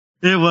rental?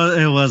 It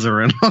was a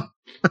rental.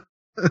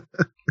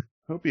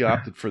 Hope you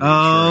opted for the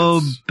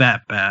insurance.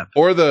 Oh, bat.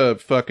 Or the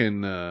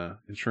fucking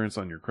insurance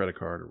on your credit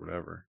card or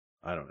whatever.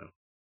 I don't know.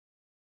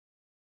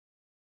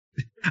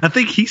 I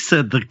think he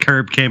said the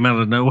curb came out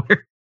of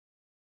nowhere.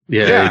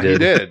 Yeah, he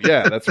did.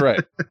 Yeah, that's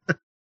right.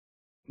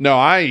 No,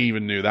 I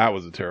even knew that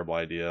was a terrible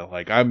idea.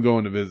 Like, I'm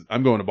going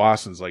to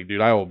Boston's like, dude,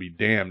 I will be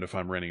damned if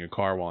I'm renting a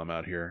car while I'm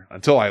out here.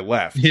 Until I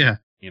left. Yeah.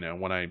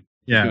 When I was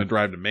going to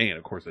drive to Maine,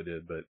 of course I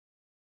did, but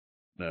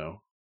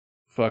no.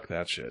 Fuck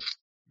that shit.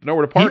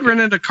 Nowhere to park. He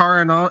rented a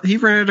car in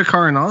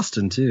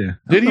Austin too.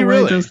 Did he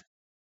really?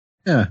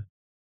 Yeah.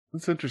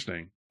 That's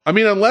interesting. I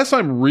mean, unless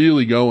I'm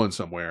really going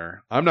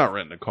somewhere, I'm not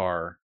renting a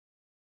car,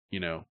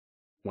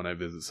 when I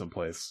visit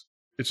someplace.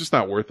 It's just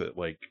not worth it.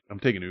 Like, I'm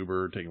taking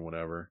Uber, taking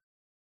whatever.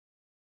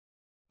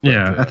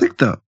 Yeah, I think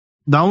the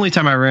only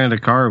time I rented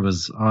a car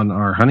was on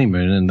our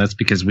honeymoon, and that's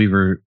because we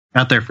were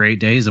out there for 8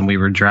 days and we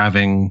were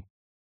driving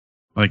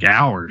like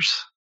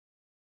hours.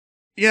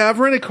 Yeah, I've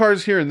rented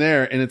cars here and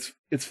there, and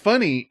it's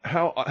funny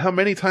how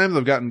many times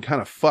I've gotten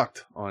kind of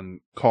fucked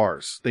on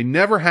cars. They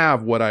never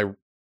have what I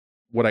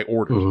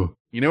ordered. Mm-hmm.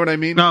 You know what I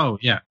mean? Oh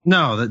yeah,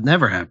 no, that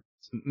never happened.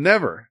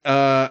 Never.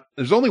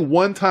 There's only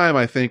one time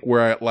I think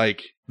where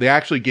they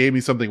actually gave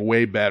me something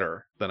way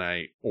better than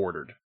I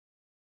ordered.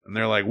 And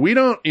they're like, we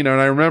don't, and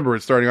I remember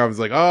it starting off, it's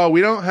like, oh,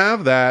 we don't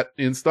have that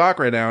in stock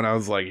right now. And I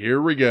was like,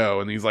 here we go.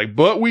 And he's like,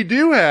 but we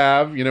do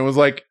have, it was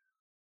like,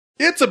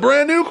 it's a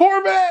brand new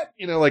Corvette,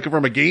 like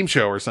from a game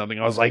show or something.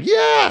 I was like,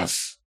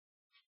 yes.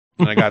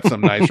 And I got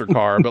some nicer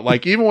car. But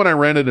like, even when I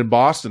rented in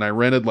Boston, I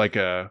rented like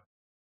a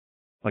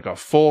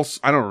full,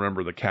 I don't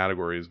remember the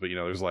categories, but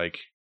there's like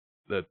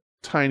the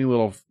tiny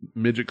little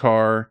midget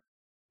car,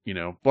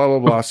 blah, blah,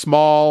 blah,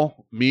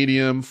 small,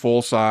 medium,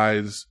 full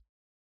size,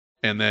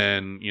 and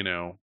then,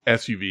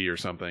 SUV or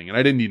something. And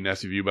I didn't need an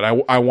SUV, but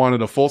I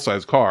wanted a full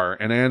size car,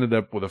 and I ended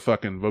up with a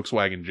fucking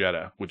Volkswagen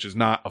Jetta, which is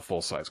not a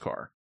full size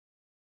car.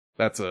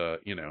 That's I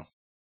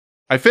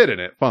fit in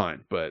it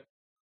fine, but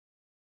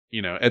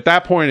at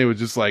that point it was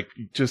just like,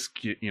 just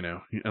get,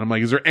 and I'm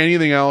like, is there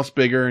anything else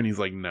bigger? And he's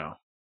like, no.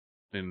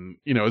 And,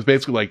 it's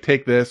basically like,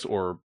 take this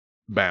or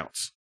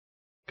bounce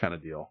kind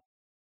of deal.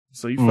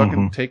 So you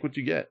fucking take what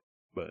you get,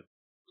 but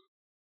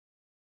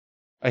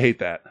I hate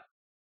that.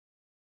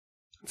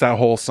 It's that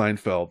whole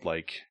Seinfeld,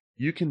 like,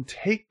 you can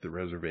take the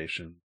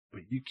reservation,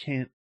 but you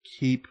can't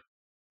keep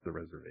the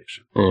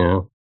reservation.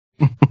 Yeah.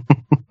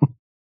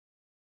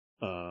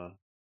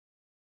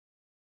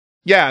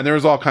 Yeah, and there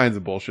was all kinds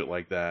of bullshit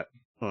like that.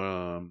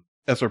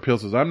 SR Peel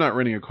says, I'm not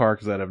renting a car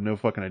because I'd have no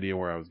fucking idea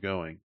where I was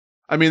going.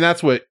 I mean,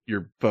 that's what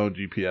your phone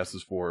GPS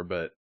is for,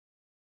 but,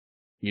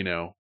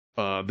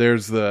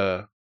 there's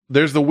the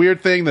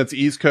weird thing that's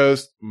East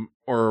Coast,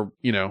 or,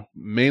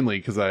 mainly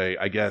because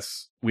I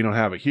guess we don't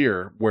have it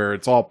here, where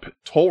it's all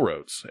toll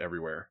roads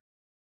everywhere.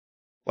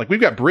 Like,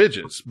 we've got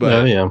bridges,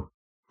 but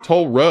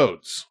toll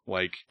roads,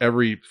 like,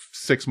 every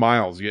 6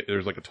 miles,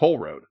 there's like a toll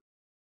road.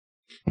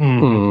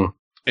 Mm-hmm.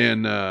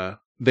 And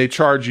they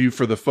charge you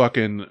for the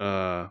fucking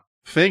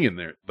thing in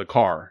there, the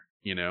car,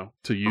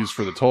 to use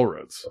for the toll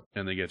roads.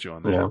 And they get you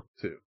on there,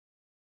 too.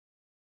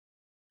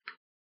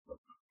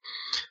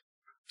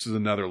 Which is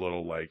another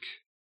little, like,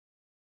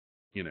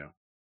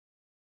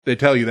 they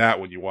tell you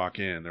that when you walk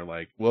in. They're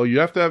like, well, you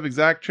have to have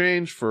exact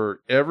change for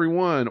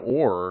everyone,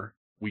 or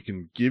we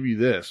can give you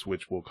this,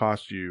 which will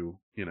cost you,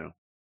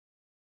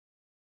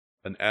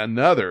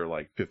 another,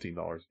 like, $15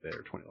 a day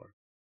or $20.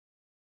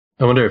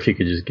 I wonder if you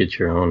could just get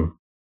your own.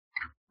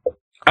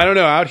 I don't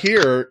know. Out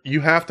here, you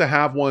have to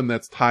have one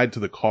that's tied to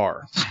the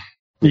car.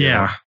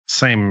 Yeah,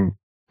 same.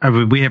 I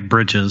mean, we have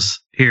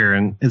bridges here,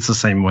 and it's the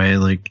same way.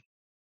 Like,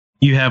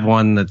 you have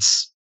one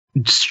that's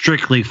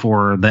strictly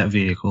for that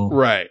vehicle.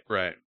 Right.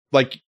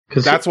 Like,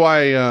 that's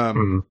why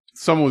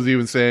someone was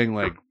even saying,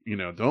 like,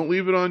 don't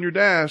leave it on your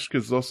dash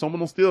because someone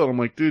will steal it. I'm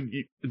like, dude,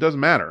 it doesn't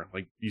matter.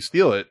 Like, you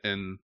steal it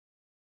and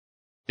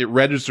it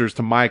registers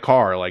to my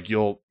car. Like,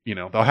 they'll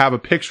have a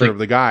picture of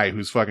the guy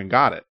who's fucking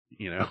got it,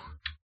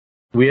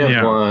 We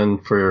have one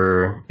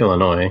for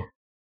Illinois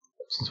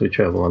since we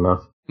travel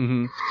enough.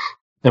 Mm-hmm.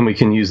 And we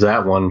can use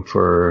that one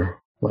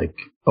for, like,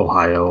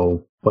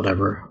 Ohio,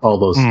 whatever, all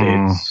those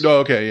states. Oh,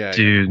 okay, yeah.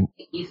 Dude.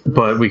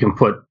 But we can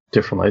put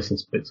different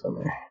license plates on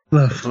there.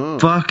 The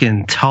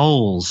fucking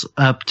tolls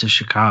up to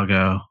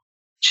Chicago.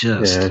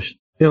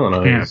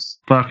 Illinois is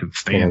fucking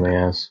standard.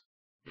 ass.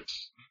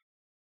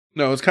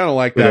 No, it's kind of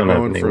like that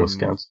going from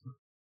Wisconsin.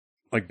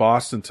 Like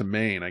Boston to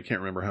Maine. I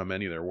can't remember how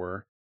many there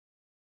were,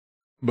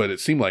 but it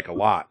seemed like a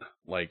lot.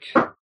 Like,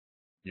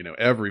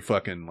 every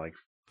fucking like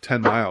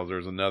 10 miles,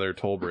 there's another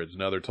toll bridge,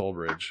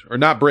 or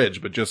not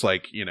bridge, but just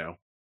like,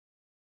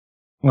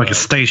 like a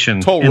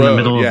station toll in road, the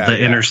middle of the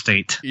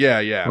interstate. Yeah.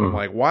 I'm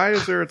like, why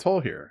is there a toll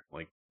here?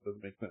 Like,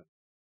 doesn't make sense.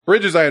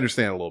 Bridges, I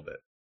understand a little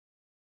bit,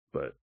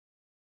 but,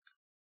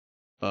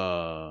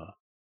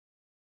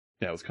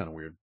 yeah, it was kind of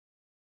weird.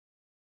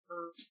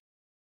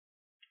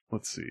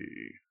 Let's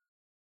see.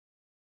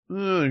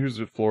 Here's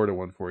a Florida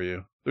one for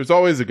you. There's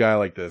always a guy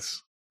like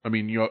this. I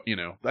mean,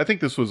 I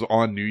think this was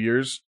on New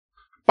Year's.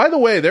 By the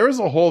way, there was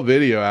a whole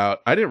video out.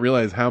 I didn't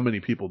realize how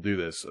many people do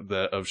this,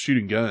 of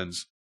shooting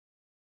guns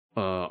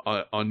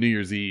on New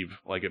Year's Eve,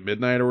 like at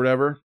midnight or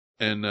whatever.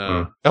 And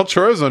El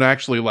Chorazone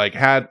actually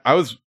I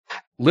was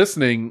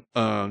listening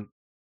on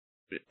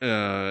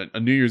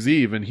New Year's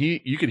Eve, and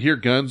you could hear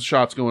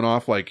gunshots going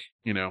off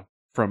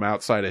from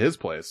outside of his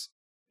place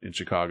in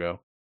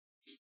Chicago.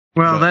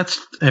 Well, that's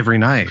every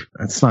night.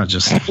 That's not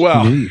just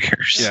New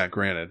Year's. Yeah,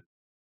 granted.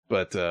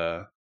 But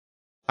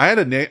I had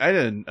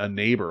a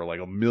neighbor like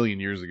a million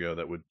years ago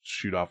that would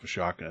shoot off a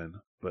shotgun.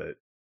 But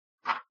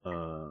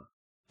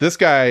this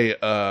guy,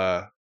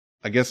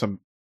 I guess I'm,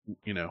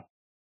 not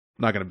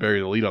going to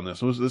bury the lead on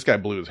this. This guy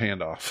blew his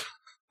hand off.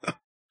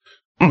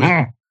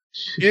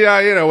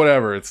 Yeah,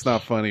 whatever. It's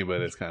not funny,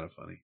 but it's kind of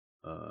funny.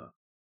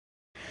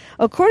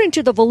 According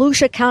to the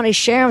Volusia County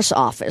Sheriff's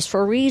Office,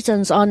 for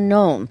reasons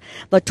unknown,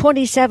 the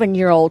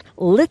 27-year-old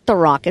lit the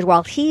rocket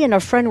while he and a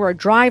friend were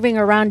driving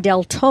around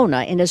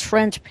Deltona in his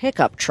friend's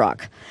pickup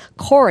truck.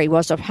 Corey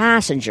was a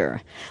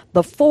passenger.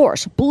 The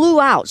force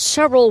blew out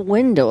several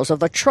windows of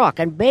the truck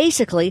and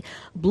basically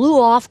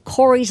blew off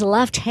Corey's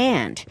left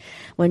hand.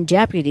 When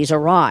deputies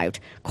arrived,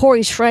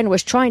 Corey's friend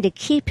was trying to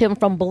keep him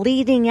from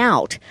bleeding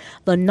out.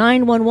 The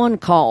 911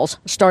 calls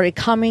started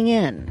coming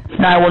in.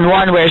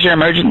 911, where's your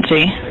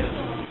emergency?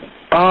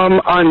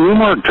 On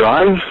Newmark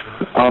Drive.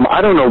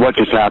 I don't know what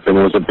just happened.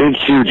 There was a big,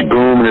 huge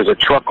boom. There's a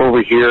truck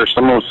over here.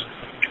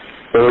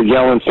 They were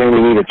yelling, saying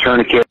we need a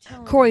tourniquet.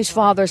 Corey's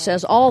father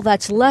says all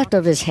that's left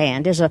of his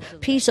hand is a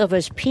piece of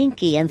his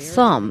pinky and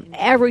thumb.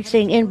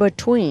 Everything in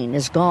between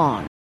is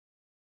gone.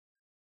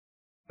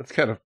 That's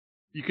kind of...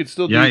 You could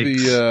still Yikes. do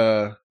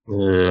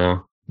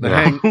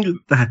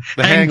the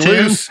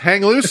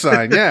hang loose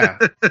sign, yeah.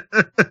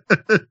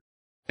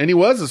 And he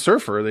was a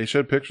surfer. They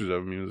showed pictures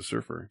of him. He was a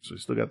surfer, so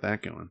he still got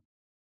that going.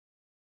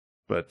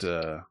 But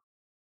no,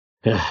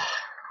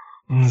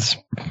 it's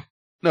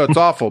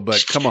awful.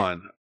 But come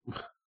on,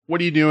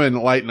 what are you doing,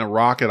 lighting a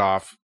rocket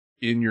off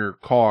in your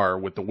car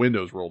with the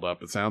windows rolled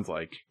up? It sounds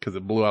like because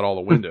it blew out all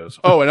the windows.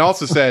 Oh, and it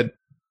also said,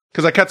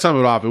 because I cut some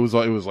of it off. It was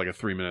like a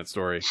 3-minute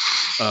story.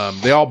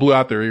 They all blew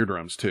out their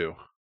eardrums too.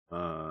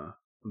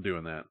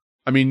 Doing that.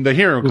 I mean, the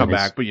hearing will come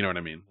back, but you know what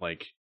I mean.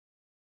 Like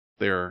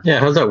they're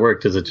how's that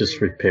work? Does it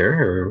just repair?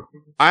 Or?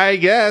 I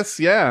guess,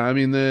 yeah. I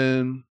mean,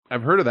 then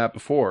I've heard of that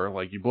before.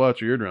 Like you blow out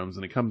your eardrums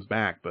and it comes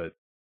back, but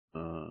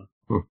I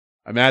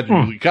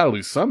imagine you gotta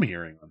lose some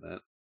hearing on that.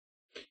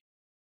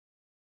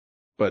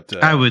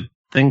 But I would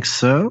think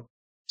so.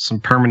 Some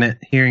permanent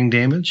hearing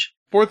damage.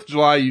 4th of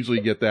July, usually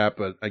you get that,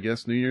 but I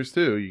guess New Year's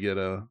too. You get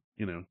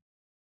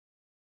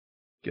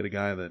get a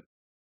guy that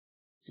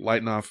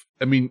lighting off.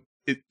 I mean,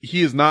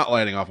 he is not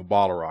lighting off a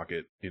bottle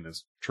rocket in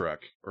his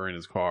truck or in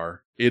his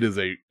car. It is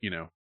a,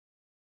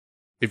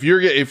 if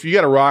you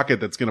got a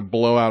rocket that's going to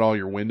blow out all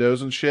your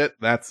windows and shit,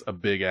 that's a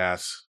big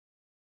ass,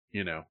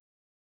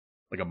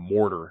 like a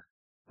mortar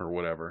or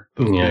whatever.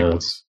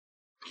 That's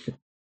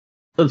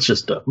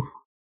just dumb.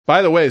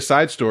 By the way,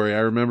 side story, I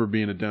remember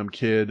being a dumb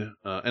kid,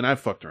 and I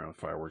fucked around with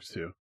fireworks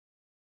too.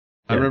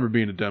 I remember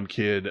being a dumb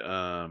kid,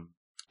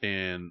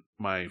 and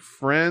my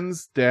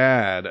friend's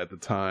dad at the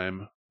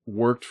time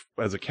worked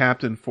as a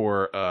captain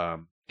for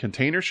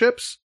container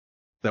ships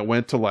that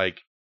went to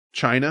like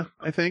China,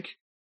 I think.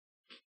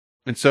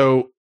 And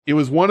so it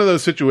was one of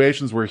those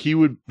situations where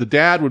the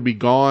dad would be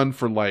gone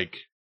for like,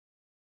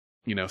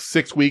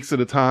 6 weeks at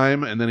a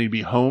time, and then he'd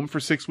be home for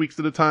 6 weeks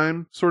at a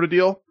time, sort of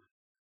deal.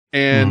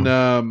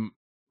 And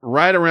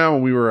right around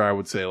when we were, I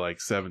would say like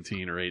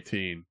 17 or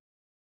 18,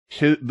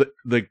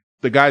 the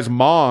guy's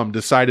mom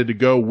decided to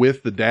go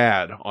with the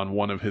dad on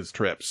one of his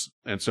trips.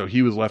 And so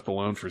he was left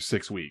alone for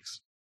 6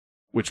 weeks,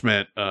 which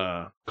meant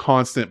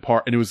constant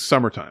and it was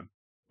summertime,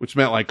 which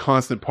meant like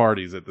constant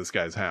parties at this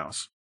guy's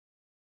house.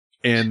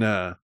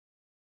 And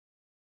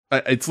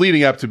it's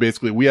leading up to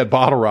basically we had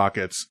bottle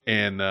rockets,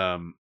 and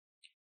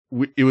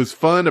it was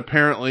fun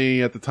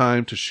apparently at the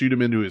time to shoot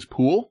him into his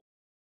pool.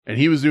 And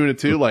he was doing it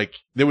too. Like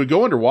they would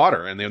go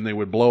underwater and then they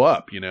would blow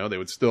up, they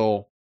would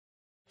still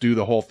do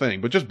the whole thing,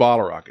 but just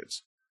bottle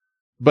rockets.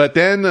 But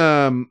then,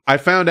 I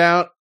found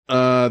out,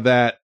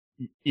 that,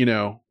 we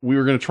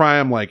were going to try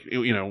them like,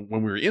 when we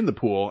were in the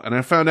pool. And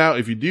I found out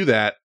if you do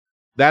that,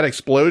 that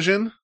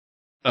explosion,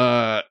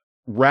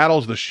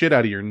 rattles the shit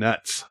out of your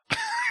nuts.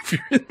 If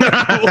you're in the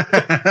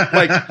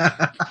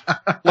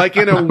pool. like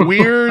in a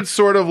weird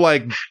sort of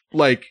like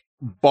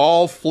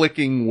ball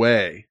flicking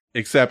way.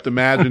 Except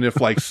imagine if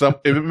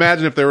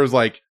there was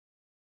like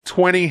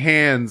 20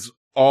 hands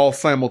all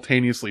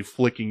simultaneously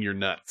flicking your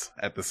nuts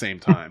at the same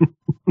time.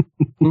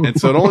 And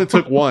so it only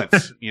took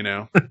once,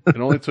 it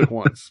only took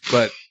once,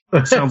 but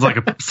sounds like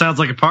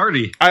a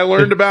party. I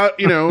learned about,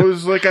 it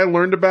was like I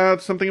learned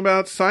about something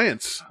about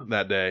science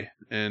that day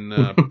and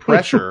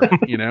pressure,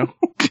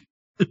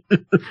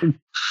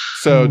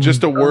 So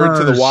just a word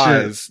to the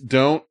wise,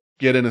 don't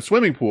get in a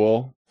swimming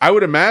pool. I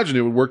would imagine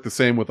it would work the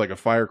same with like a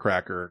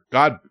firecracker.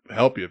 God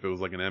help you if it was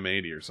like an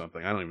M80 or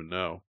something. I don't even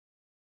know.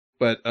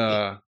 But,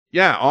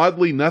 yeah,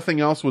 oddly, nothing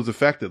else was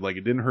affected. Like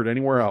it didn't hurt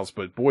anywhere else,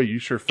 but boy, you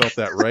sure felt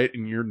that right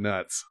in your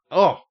nuts.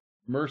 Oh,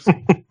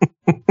 mercy.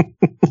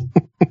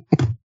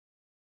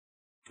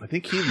 I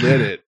think he lit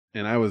it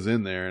and I was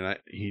in there and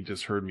he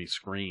just heard me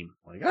scream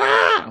like,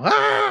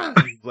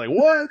 He's like,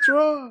 what's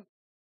wrong?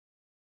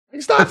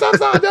 Like, stop,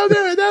 don't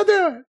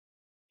do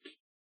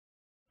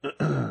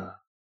it.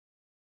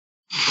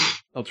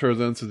 El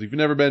Trozone says, if you've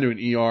never been to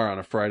an ER on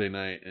a Friday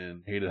night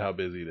and hated how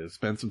busy it is,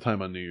 spend some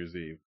time on New Year's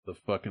Eve. The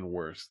fucking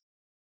worst.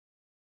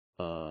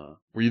 Were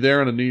you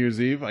there on a New Year's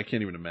Eve? I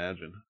can't even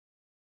imagine.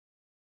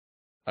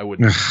 I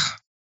wouldn't.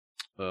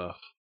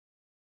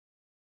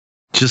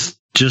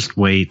 Just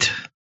wait.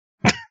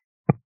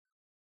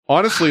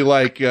 Honestly,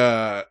 like,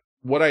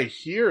 what I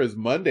hear is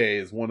Monday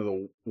is one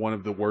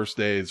of the worst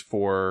days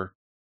for,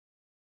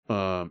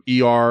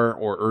 ER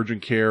or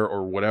urgent care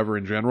or whatever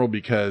in general,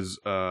 because,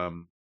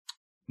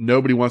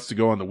 nobody wants to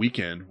go on the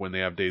weekend when they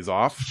have days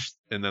off,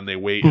 and then they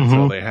wait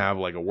until they have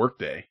like a work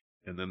day,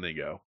 and then they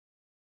go.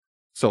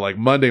 So like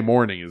Monday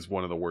morning is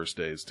one of the worst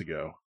days to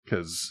go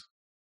because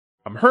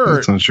I'm hurt.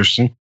 That's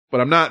interesting.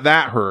 But I'm not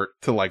that hurt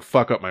to like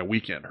fuck up my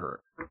weekend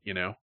hurt, you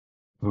know?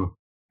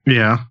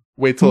 Yeah.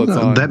 Wait till it's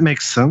on. That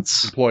makes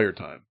sense. Employer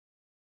time.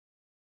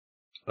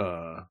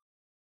 I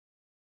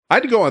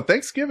had to go on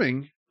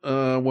Thanksgiving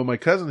when my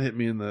cousin hit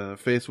me in the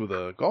face with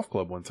a golf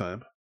club one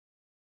time.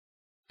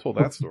 Told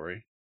that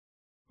story.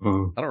 I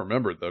don't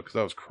remember it though because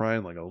I was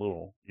crying like a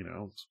little,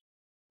 a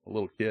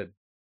little kid.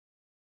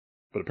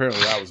 But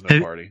apparently that was no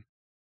party.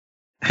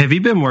 Have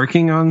you been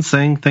working on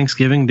saying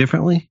Thanksgiving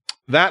differently?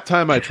 That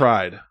time I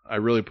tried. I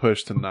really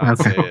pushed to not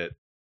say it.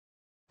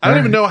 I don't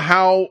even know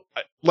how.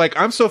 Like,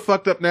 I'm so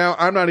fucked up now,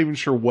 I'm not even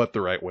sure what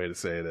the right way to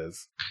say it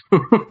is.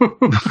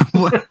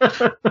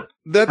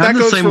 that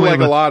goes for like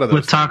a lot of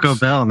those with Taco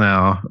Bell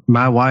now.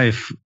 My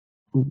wife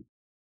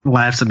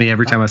laughs at me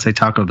every time I say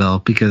Taco Bell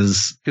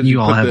because you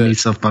all have me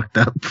so fucked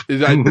up.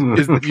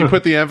 You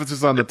put the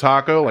emphasis on the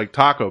taco, like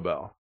Taco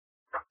Bell.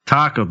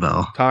 Taco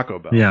Bell. Taco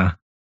Bell. Yeah.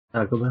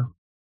 Taco Bell.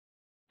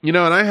 And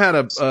I had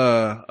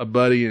a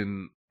buddy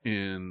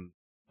in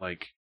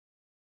like,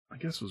 I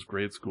guess it was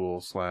grade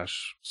school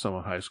 /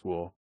 some high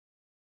school,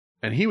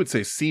 and he would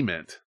say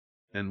cement,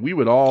 and we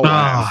would all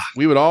laugh.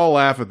 We would all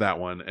laugh at that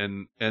one,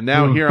 and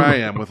now here I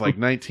am with like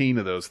 19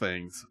 of those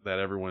things that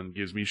everyone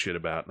gives me shit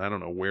about, and I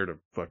don't know where to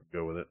fucking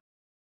go with it.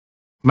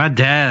 My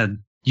dad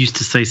used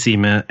to say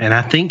cement, and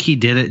I think he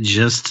did it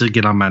just to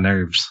get on my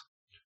nerves.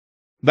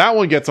 That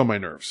one gets on my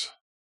nerves.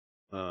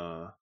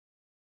 That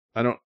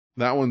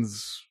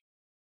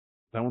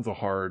one's a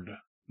hard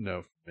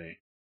no for me.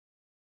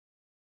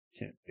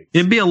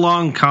 It'd be a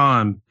long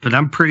con, but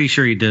I'm pretty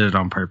sure he did it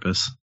on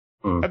purpose.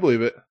 I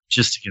believe it.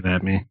 Just to get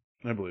at me.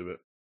 I believe it.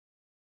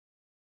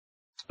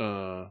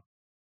 Let's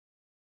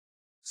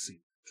see.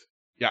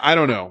 Yeah, I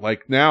don't know.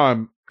 Like, now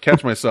I'm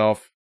catch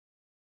myself.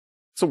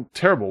 It's a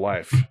terrible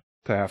life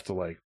to have to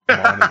like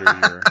monitor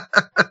your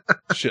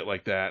shit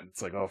like that.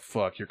 It's like, oh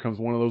fuck, here comes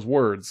one of those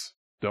words.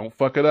 Don't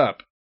fuck it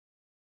up.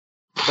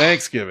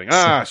 Thanksgiving.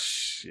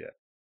 Shit.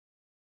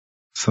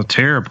 So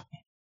terrible.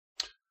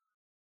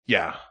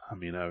 Yeah, I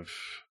mean, I've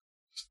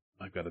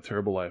got a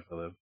terrible life I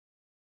live.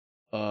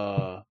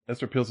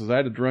 Esther Peel says, I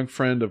had a drunk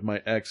friend of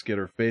my ex get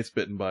her face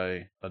bitten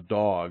by a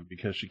dog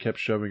because she kept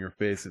shoving her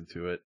face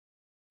into it.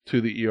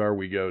 To the ER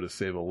we go to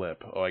save a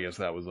lip. Oh, I guess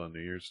that was on New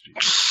Year's Eve.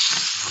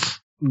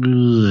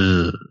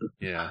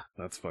 Yeah,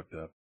 that's fucked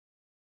up.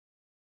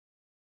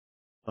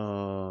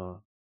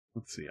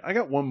 Let's see. I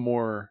got one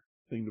more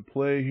thing to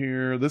play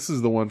here. This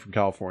is the one from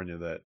California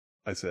that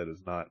I said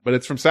is not, but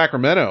it's from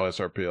Sacramento,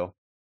 SR Peel.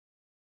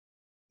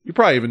 You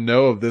probably even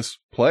know of this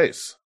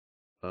place.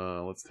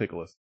 Let's take a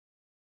listen.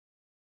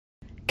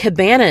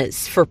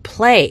 Cabanas for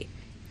play.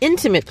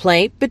 Intimate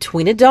play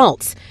between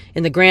adults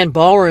in the Grand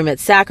Ballroom at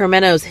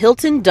Sacramento's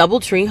Hilton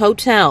Doubletree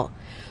Hotel.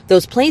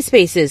 Those play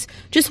spaces,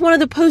 just one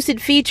of the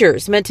posted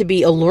features meant to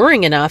be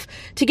alluring enough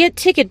to get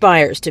ticket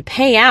buyers to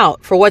pay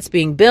out for what's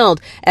being billed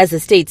as the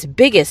state's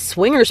biggest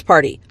swingers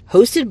party,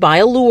 hosted by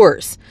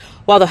Allures.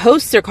 While the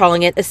hosts are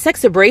calling it a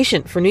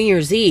sexabration for New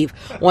Year's Eve,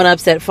 one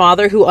upset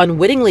father who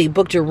unwittingly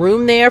booked a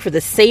room there for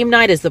the same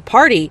night as the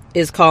party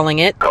is calling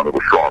it kind of a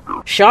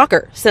shocker.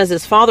 Shocker, says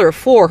his father of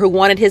 4 who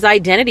wanted his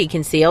identity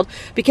concealed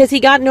because he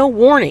got no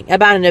warning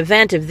about an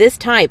event of this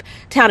type,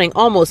 touting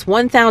almost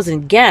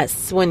 1,000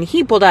 guests when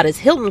he pulled out his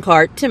Hilton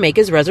card to make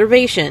his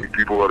reservation.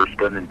 People that are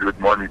spending good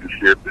money to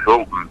stay at the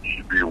Hilton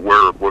should be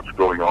aware of what's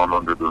going on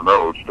under their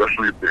nose,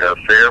 especially if they have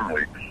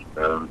family.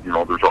 And,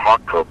 there's a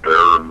hot tub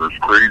there, and there's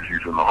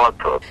crazies in the hot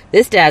tub.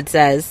 This dad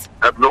says,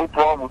 I have no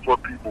problem with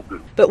what people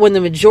do. But when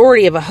the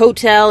majority of a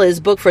hotel is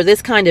booked for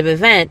this kind of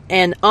event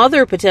and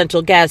other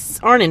potential guests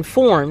aren't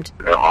informed...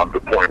 I'm at the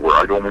point where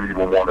I don't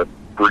even want to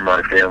bring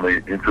my family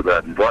into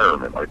that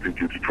environment. I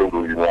think it's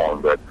totally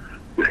wrong that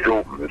the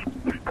Hilton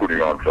is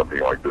putting on something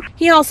like this.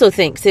 He also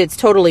thinks it's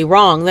totally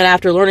wrong that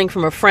after learning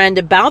from a friend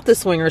about the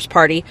swingers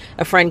party,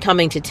 a friend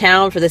coming to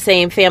town for the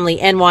same family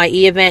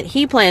NYE event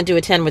he planned to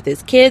attend with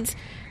his kids,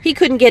 he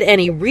couldn't get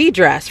any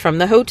redress from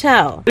the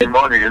hotel. Pay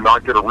money and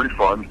not get a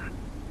refund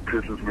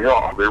pisses me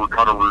off. They were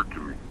kind of rude to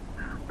me.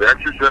 They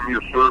actually sent me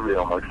a survey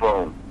on my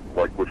phone,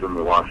 like within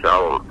the last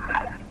hour,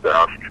 to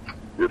ask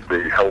if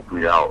they helped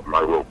me out. And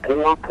I wrote,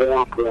 poor,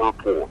 poor, poor,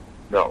 poor.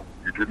 No,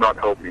 you did not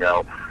help me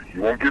out.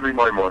 You won't give me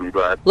my money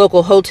back.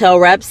 Local hotel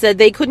reps said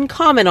they couldn't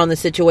comment on the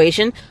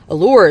situation.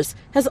 Allures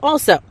has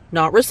also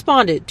not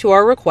responded to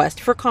our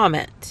request for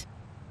comment.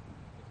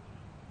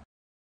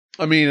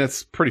 I mean,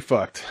 it's pretty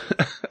fucked.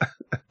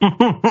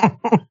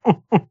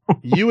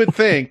 You would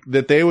think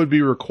that they would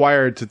be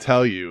required to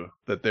tell you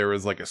that there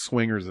was like a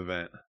swingers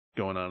event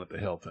going on at the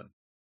Hilton.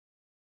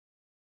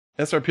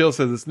 SR Peel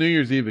says it's New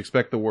Year's Eve,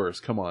 expect the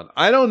worst. Come on.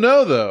 I don't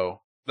know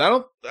though. I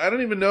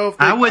don't even know if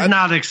I would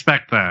not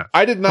expect that.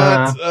 I did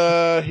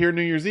not hear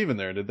New Year's Eve in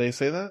there. Did they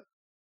say that?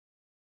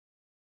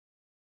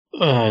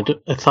 I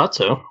thought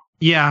so.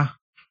 Yeah.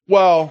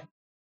 Well,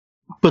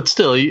 but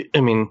still,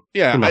 I mean,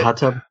 yeah, in the hot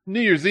tub.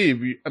 New Year's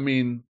Eve, I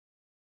mean,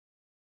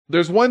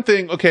 there's one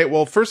thing. Okay,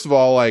 well, first of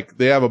all, like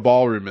they have a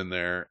ballroom in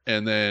there,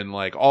 and then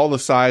like all the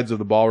sides of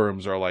the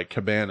ballrooms are like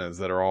cabanas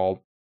that are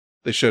all.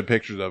 They showed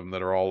pictures of them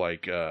that are all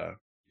like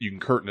you can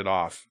curtain it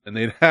off, and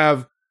they'd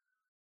have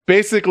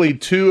basically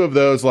 2 of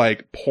those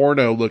like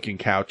porno looking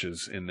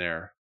couches in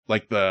there,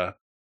 like the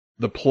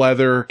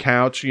pleather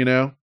couch, you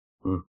know,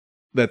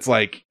 that's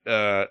like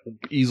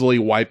easily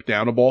wipe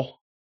downable,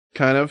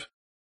 kind of.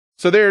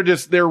 So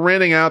they're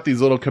renting out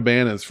these little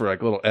cabanas for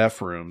like little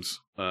F rooms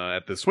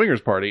at the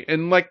swingers party.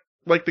 And like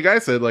the guy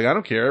said, like, I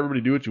don't care.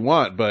 Everybody do what you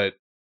want, but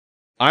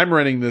I'm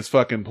renting this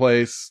fucking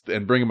place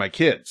and bringing my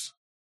kids.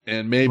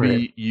 And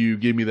maybe you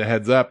give me the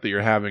heads up that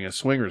you're having a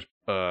swingers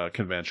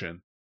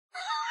convention.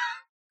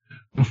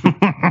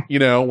 You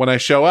know, when I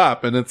show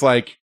up and it's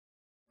like,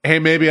 hey,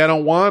 maybe I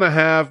don't want to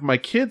have my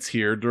kids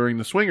here during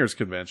the swingers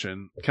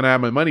convention. Can I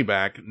have my money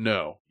back?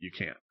 No, you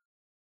can't.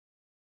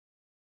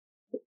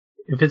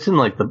 If it's in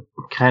like the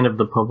kind of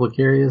the public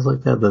areas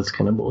like that, that's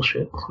kind of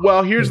bullshit.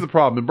 Well, here's the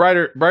problem. And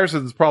Briar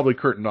says it's probably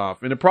curtained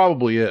off, and it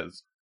probably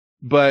is.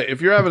 But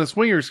if you're having a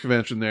swingers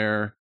convention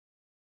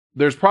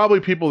there's probably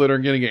people that are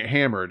going to get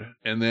hammered,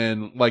 and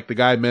then, like the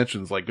guy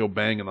mentions, like go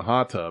bang in the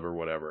hot tub or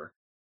whatever.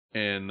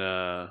 And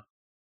I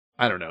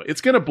don't know. It's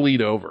going to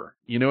bleed over.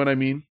 You know what I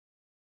mean?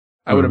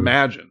 I would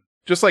imagine.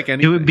 Just like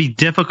anything. It would be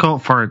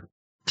difficult for it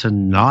to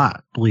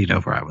not bleed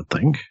over, I would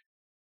think.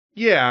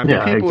 Yeah, I mean,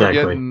 people are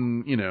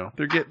getting, you know,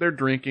 they're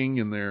drinking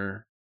and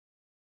they're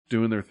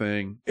doing their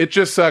thing. It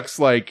just sucks,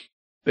 like,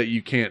 that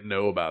you can't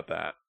know about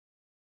that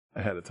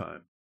ahead of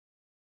time.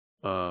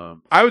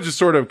 I was just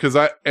sort of,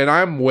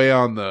 I'm way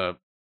on the,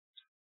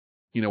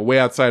 you know, way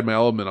outside my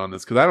element on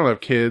this, because I don't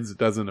have kids. It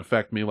doesn't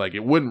affect me. Like,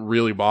 it wouldn't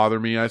really bother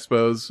me, I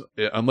suppose,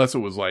 unless it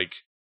was like,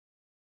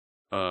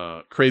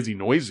 crazy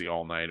noisy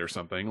all night or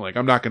something. Like,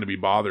 I'm not going to be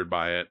bothered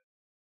by it,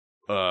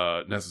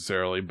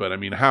 necessarily. But I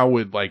mean, how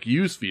would, like,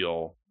 you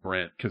feel,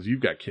 Brent? Because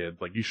you've got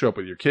kids. Like, you show up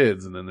with your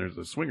kids and then there's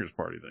a swingers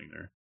party thing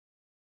there.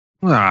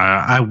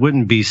 I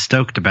wouldn't be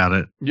stoked about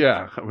it.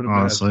 Yeah, I would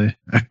honestly.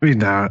 I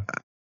mean,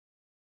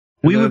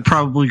 we would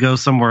probably go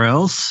somewhere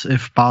else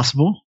if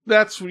possible.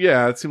 It seemed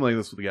like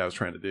that's what the guy was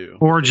trying to do.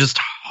 Or just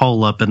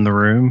hole up in the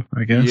room,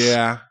 I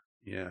guess.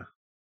 Yeah.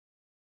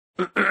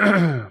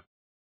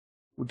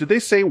 Did they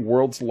say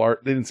world's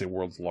largest? They didn't say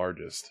world's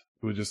largest.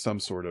 It was just some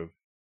sort of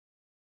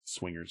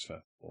swingers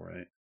festival,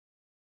 right?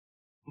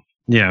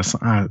 Yes.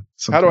 How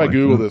do I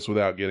Google this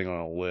without getting on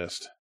a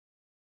list?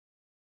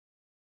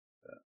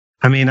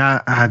 I mean,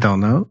 I don't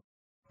know.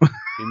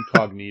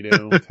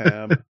 Incognito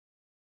tab.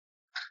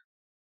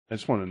 I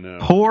just want to know.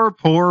 Poor.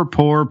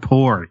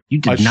 You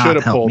did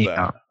not help me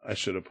out. I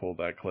should have pulled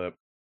that clip.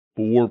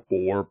 Poor.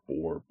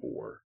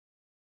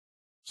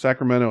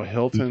 Sacramento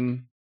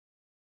Hilton.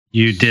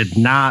 You did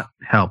not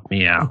help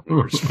me out.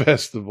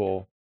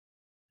 Festival.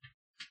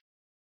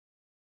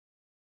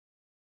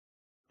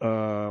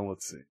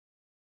 Let's see.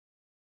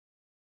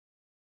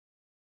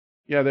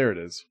 Yeah, there it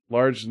is.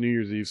 Large New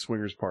Year's Eve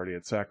swingers party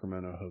at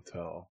Sacramento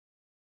Hotel.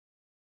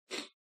 I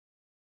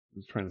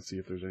was trying to see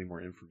if there's any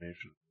more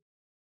information.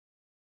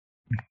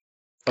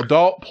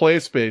 Adult play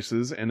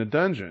spaces and a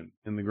dungeon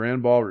in the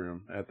Grand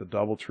Ballroom at the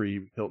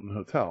DoubleTree Hilton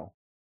Hotel.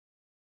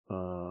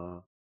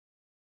 A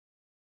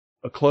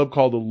club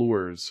called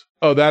Allures.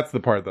 Oh, that's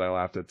the part that I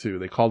laughed at too.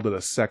 They called it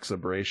a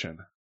sexabration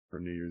for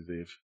New Year's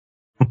Eve.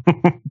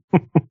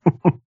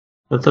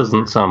 That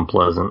doesn't sound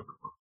pleasant.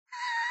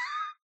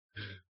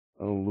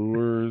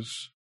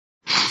 Allures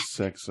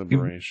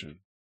sexabration.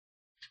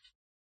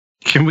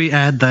 Can we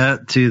add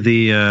that to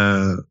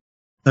the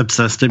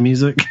Obsessed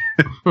music?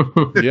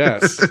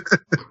 Yes.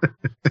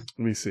 Let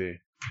me see.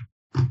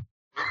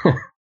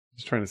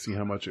 Just trying to see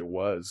how much it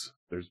was.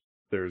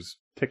 There's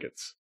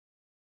tickets.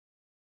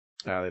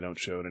 They don't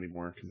show it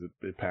anymore because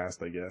it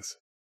passed, I guess.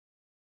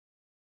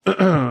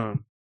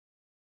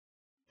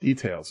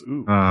 Details.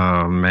 Ooh.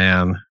 Oh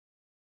man.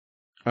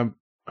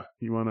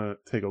 You want to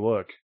take a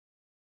look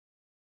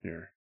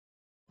here?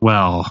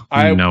 Well,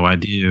 I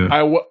do.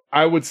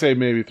 I would say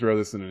maybe throw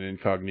this in an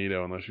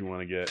incognito unless you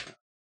want to get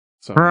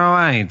some Bro,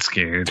 I ain't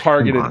scared.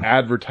 Targeted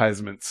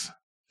advertisements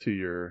to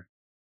your.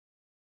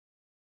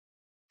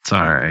 It's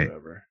all right.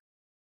 Whatever.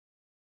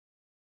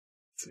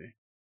 Let's see.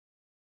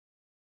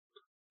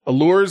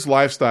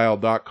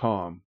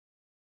 AlluresLifestyle.com.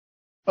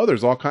 Oh,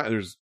 there's all kinds.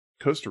 There's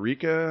Costa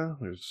Rica.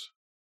 There's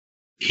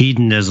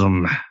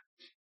hedonism.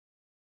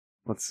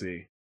 Let's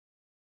see.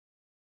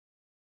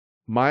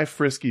 My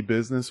Frisky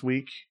Business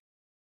Week.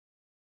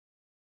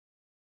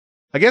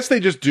 I guess they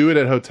just do it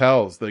at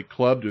hotels. The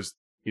club just,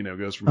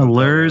 goes from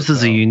Allures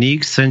is a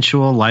unique,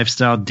 sensual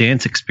lifestyle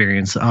dance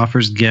experience that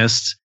offers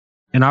guests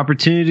an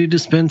opportunity to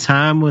spend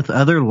time with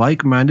other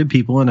like-minded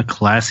people in a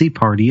classy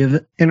party of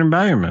an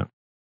environment.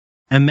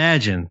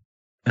 Imagine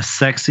a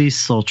sexy,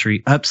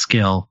 sultry,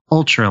 upscale,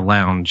 ultra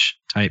lounge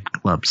type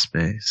club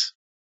space.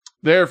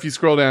 There, if you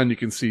scroll down, you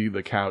can see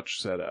the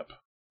couch setup.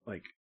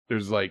 Like,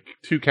 there's like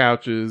 2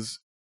 couches.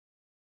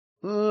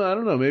 I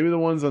don't know. Maybe the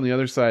ones on the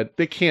other side,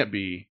 they can't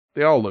be.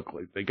 They all look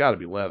like they got to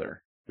be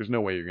leather. There's no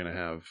way you're going to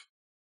have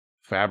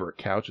fabric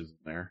couches in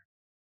there.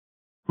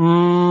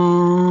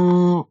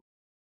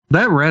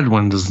 That red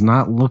one does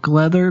not look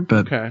leather,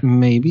 but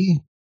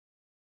maybe.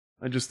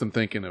 I just am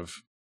thinking of,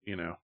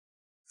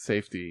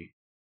 safety.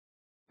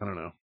 I don't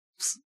know.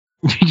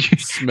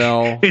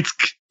 Smell.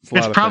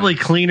 It's probably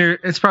cleaner.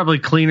 It's probably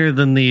cleaner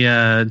than the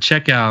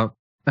checkout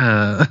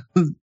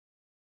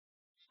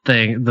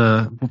thing.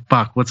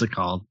 What's it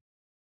called?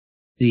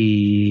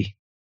 You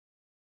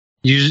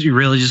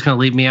really just gonna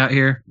leave me out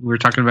here? We were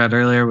talking about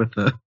earlier with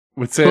the.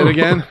 Would say it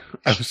again.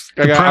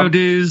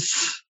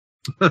 Produce.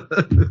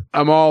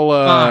 I'm all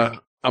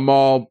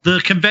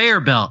the conveyor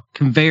belt.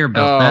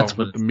 That's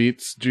what the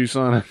meats juice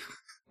on it.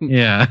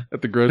 Yeah,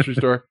 at the grocery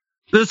store.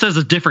 This has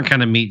a different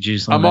kind of meat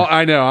juice on it.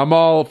 I know. I'm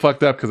all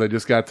fucked up because I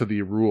just got to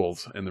the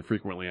rules and the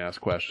frequently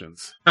asked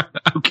questions.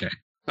 Okay.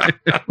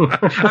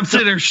 I'm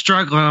sitting there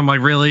struggling. I'm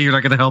like, really? You're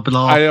not going to help at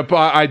all?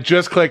 I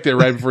just clicked it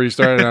right before you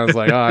started, and I was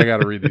like, I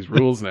got to read these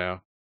rules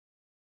now.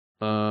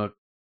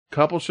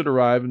 Couples should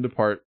arrive and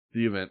depart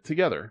the event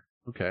together.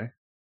 Okay.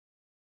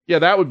 Yeah,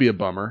 that would be a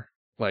bummer.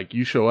 Like,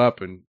 you show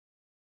up and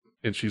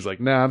she's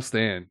like, nah, I'm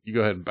staying. You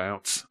go ahead and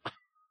bounce.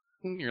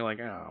 You're like,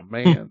 oh,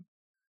 man.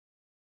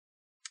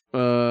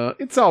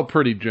 It's all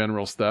pretty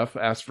general stuff.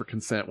 Ask for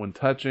consent when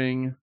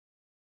touching.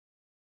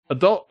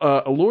 Adult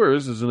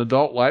Allures is an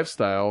adult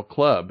lifestyle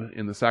club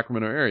in the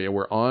Sacramento area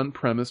where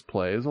on-premise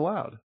play is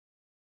allowed.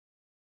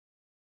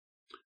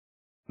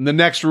 And the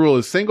next rule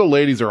is single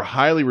ladies are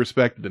highly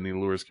respected in the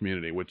Allures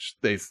community, which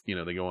they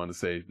go on to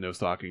say no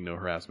stalking, no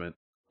harassment.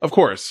 Of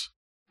course,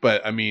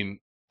 but I mean,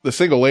 the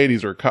single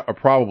ladies are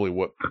probably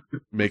what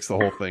makes the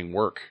whole thing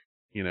work.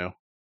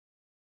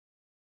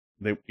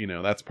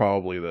 That's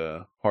probably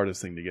the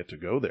hardest thing to get to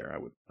go there.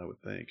 I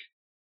would think.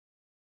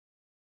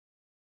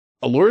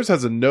 Allures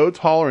has a no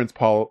tolerance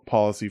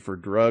policy for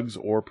drugs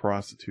or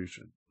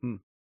prostitution.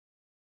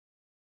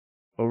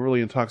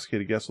 Overly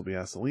intoxicated guests will be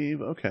asked to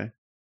leave. Okay.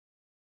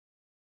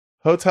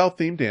 Hotel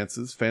themed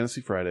dances,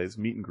 Fantasy Fridays,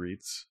 meet and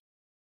greets.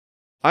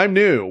 I'm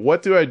new.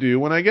 What do I do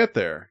when I get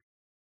there?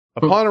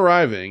 Upon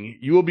arriving,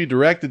 you will be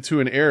directed to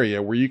an area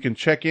where you can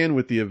check in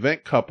with the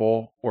event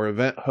couple or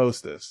event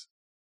hostess.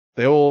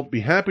 They will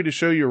be happy to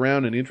show you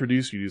around and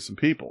introduce you to some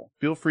people.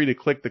 Feel free to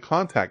click the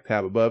contact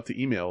tab above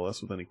to email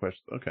us with any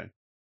questions. Okay.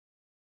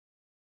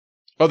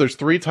 Oh, there's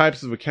 3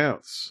 types of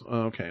accounts.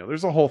 Okay,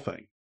 there's a whole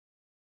thing.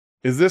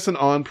 Is this an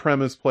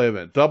on-premise play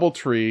event?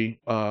 DoubleTree,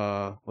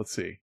 let's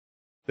see.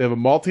 They have a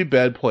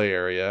multi-bed play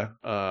area.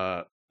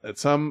 At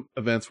some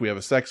events, we have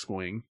a sex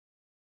swing.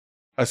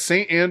 A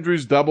St.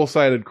 Andrew's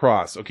double-sided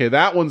cross. Okay,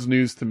 that one's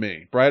news to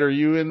me. Bright, are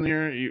you in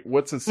here?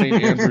 What's a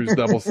St. Andrew's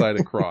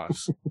double-sided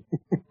cross?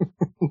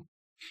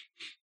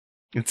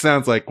 It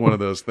sounds like one of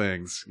those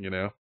things, I'm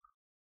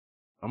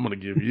going to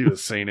give you a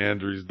St.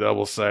 Andrew's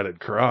double-sided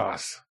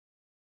cross.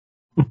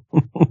 Do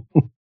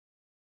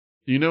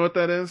you know what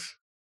that is?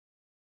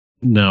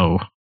 No.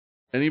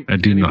 I do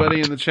anybody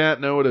not. In the chat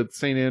know what a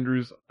St.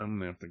 Andrew's? I'm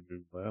going to have to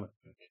Google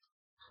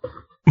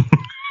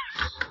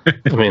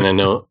that. I mean, I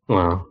know.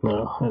 Well,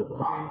 no, I don't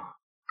know.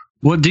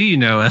 What do you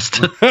know,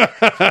 Esther?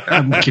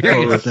 I'm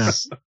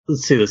curious.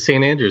 Let's see. The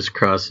St. Andrew's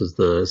cross is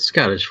the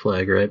Scottish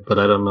flag, right? But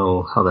I don't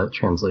know how that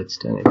translates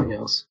to anything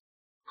else.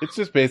 It's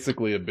just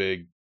basically a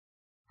big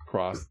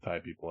cross to tie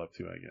people up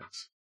to, I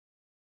guess.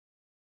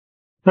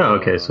 Oh,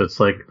 okay. So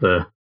it's like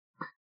the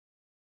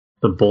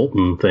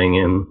Bolton thing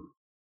in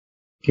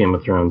Game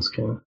of Thrones,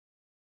 kind of.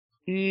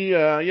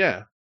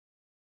 Yeah.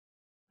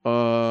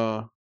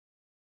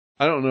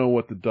 I don't know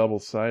what the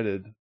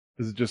double-sided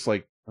is. It just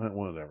like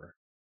whatever.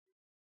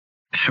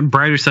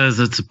 Brighter says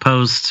it's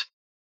supposed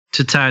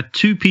to tie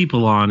 2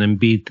 people on and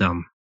beat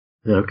them.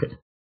 Okay.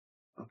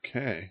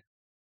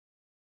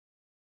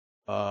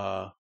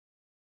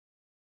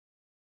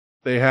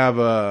 They have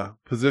a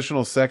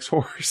positional sex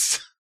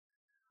horse.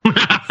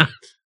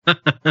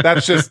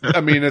 That's just,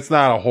 I mean, it's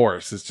not a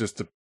horse. It's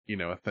just a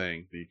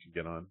thing that you can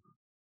get on.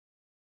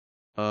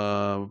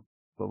 Blah,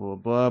 blah,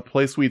 blah.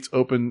 Play suites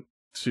open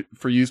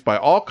for use by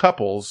all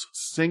couples,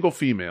 single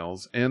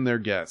females, and their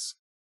guests.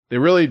 They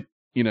really,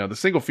 the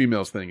single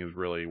females thing is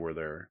really where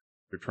they're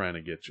trying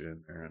to get you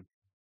in there.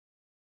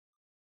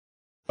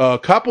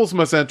 Couples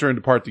must enter and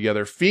depart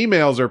together.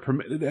 Females are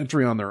permitted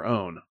entry on their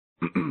own.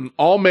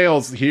 All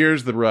males,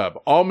 here's the rub.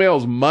 All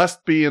males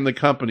must be in the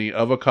company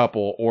of a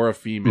couple or a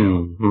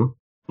female. Mm-hmm.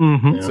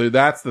 Mm-hmm. So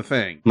that's the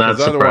thing. Not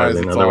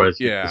surprising. Otherwise,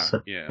 yeah.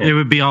 It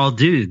would be all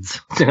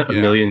dudes. A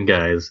million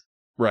guys.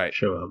 Right.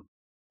 Show up.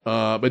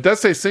 But it does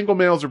say single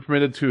males are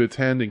permitted to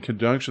attend in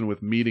conjunction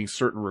with meeting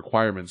certain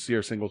requirements. See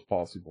our singles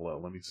policy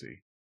below. Let me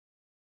see.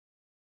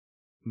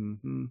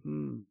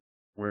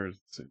 Where is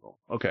single?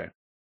 Okay.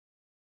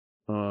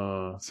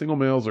 Single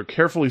males are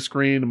carefully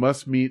screened,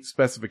 must meet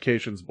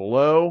specifications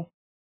below.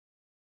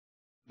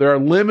 There are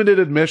limited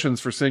admissions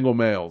for single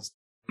males.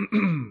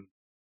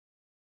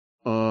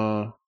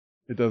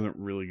 It doesn't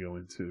really go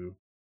into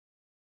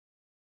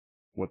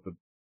what the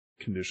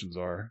conditions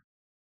are.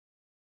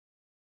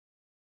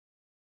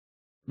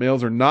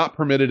 Males are not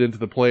permitted into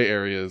the play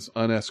areas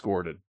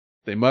unescorted.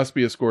 They must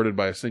be escorted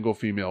by a single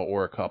female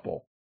or a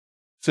couple.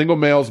 Single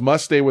males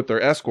must stay with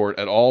their escort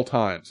at all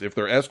times. If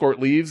their escort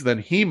leaves, then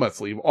he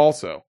must leave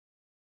also.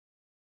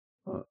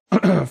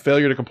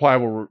 Failure to comply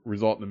will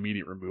result in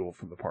immediate removal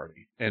from the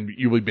party, and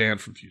you'll be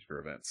banned from future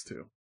events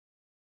too.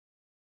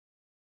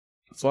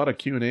 It's a lot of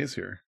Q&As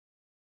here.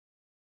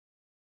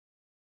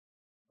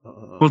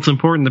 Well, it's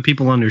important that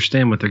people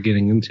understand what they're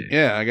getting into.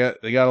 Yeah,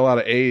 they got a lot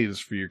of A's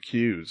for your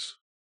Q's.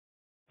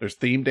 There's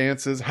theme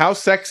dances. How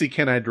sexy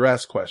can I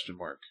dress? ?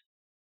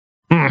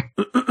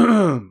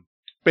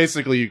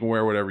 Basically, you can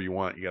wear whatever you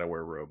want. You got to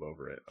wear a robe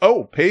over it.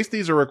 Oh,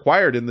 pasties are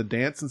required in the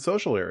dance and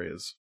social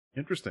areas.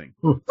 Interesting.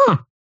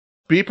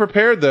 Be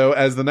prepared, though.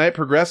 As the night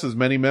progresses,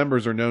 many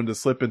members are known to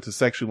slip into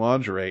sexual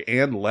lingerie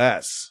and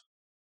less.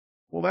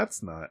 Well,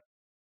 that's not.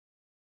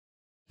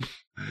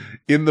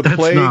 In the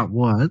play. That's not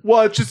what?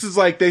 Well, it just is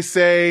like they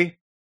say,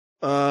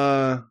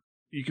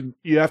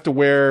 you have to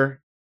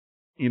wear,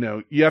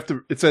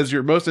 it says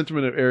your most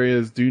intimate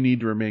areas do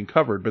need to remain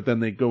covered, but then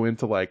they go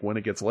into like when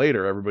it gets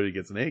later, everybody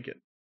gets naked.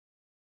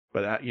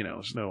 But that,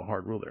 there's no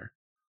hard rule there.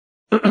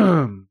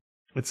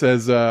 It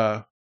says,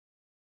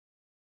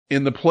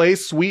 in the play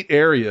suite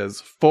areas,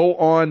 full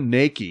on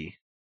naked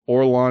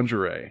or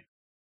lingerie.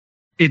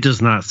 It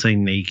does not say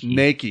naked.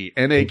 Naked.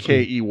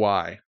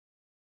 Nakey.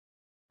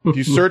 If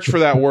you search for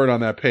that word on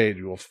that page,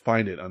 you will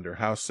find it under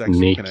how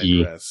sexy can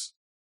I dress.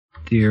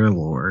 Dear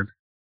Lord.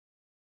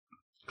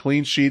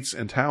 Clean sheets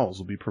and towels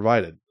will be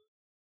provided.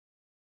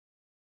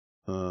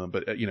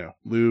 But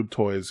lube,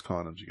 toys,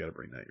 condoms, you got to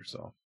bring that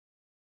yourself.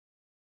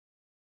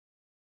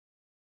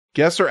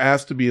 Guests are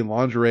asked to be in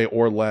lingerie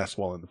or less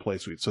while in the play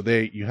suite. So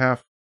you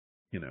have,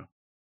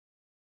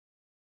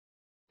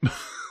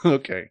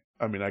 okay.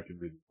 I mean, I can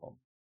read the poem.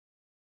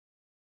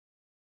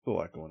 There's a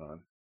lot going on.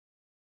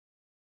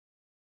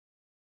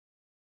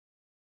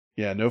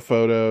 Yeah, no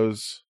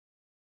photos.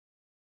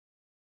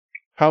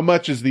 How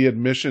much is the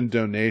admission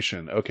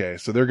donation? Okay,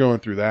 so they're going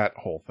through that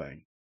whole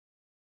thing.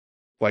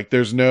 Like,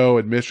 there's no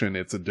admission,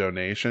 it's a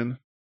donation,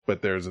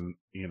 but there's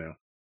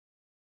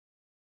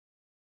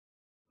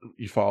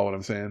you follow what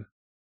I'm saying?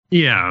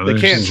 Yeah. They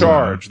can't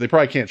charge. They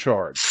probably can't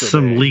charge. So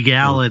some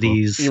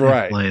legalities.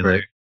 Right. Play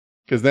there.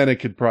 Because then it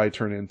could probably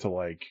turn into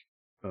like,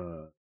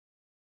 let's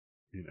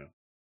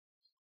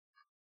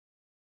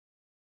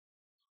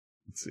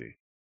see.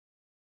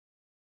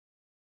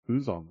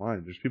 Who's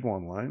online? There's people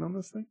online on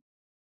this thing?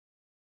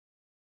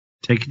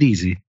 Take it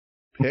easy.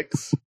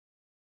 Pics.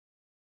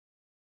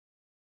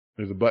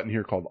 There's a button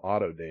here called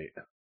auto date.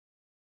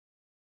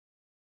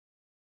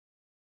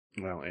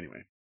 Well,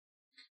 anyway.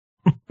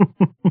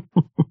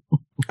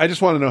 I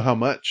just want to know how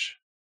much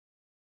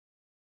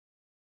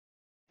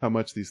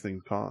these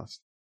things cost.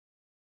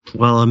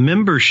 Well, a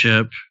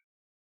membership.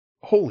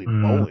 Holy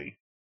moly.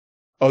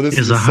 Oh, this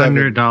is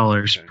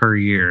 $100 per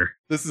year.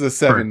 This is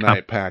a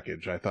 7-night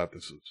package. I thought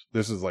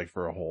this is like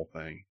for a whole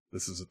thing.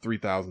 This is a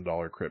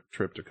 $3,000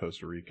 trip to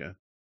Costa Rica.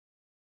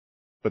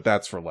 But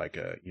that's for like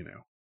the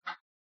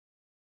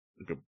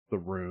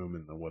room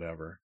and the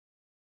whatever.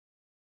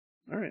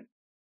 All right.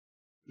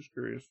 Just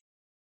curious.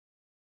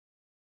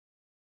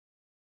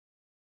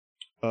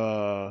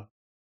 I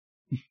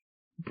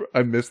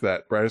missed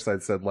that. Brighter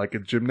Side said like a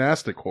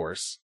gymnastic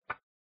horse.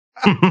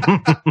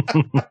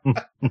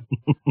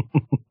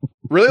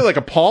 Really? Like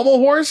a pommel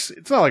horse?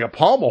 It's not like a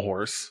pommel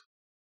horse.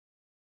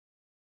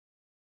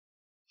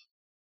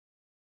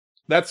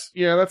 That's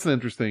an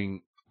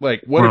interesting,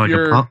 like, what if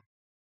you're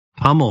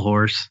pommel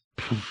horse?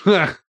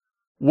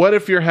 What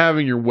if you're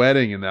having your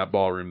wedding in that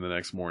ballroom the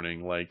next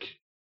morning? Like,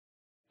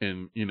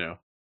 and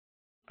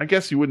I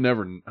guess you would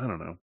never, I don't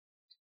know.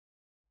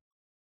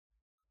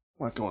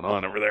 What's going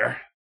on over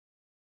there?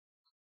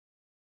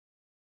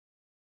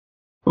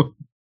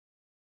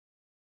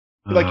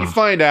 Like you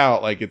find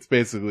out, like it's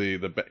basically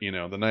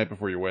the night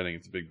before your wedding,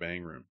 it's a big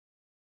bang room.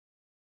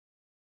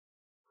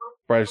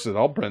 Bryce said,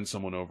 "I'll bend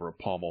someone over a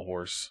pommel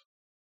horse."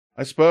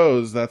 I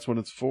suppose that's what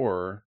it's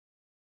for.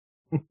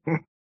 I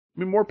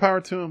mean, more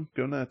power to him.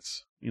 Go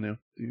nuts. Do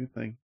your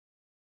thing.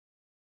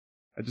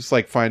 I just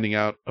like finding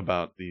out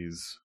about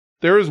these.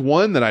 There is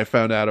one that I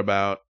found out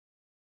about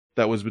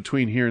that was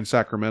between here and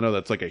Sacramento.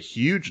 That's like a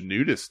huge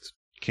nudist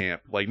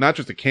camp. Like not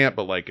just a camp,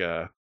 but like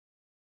a.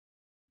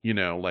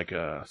 Like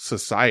a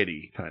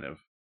society kind of,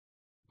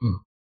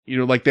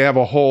 like they have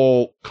a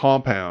whole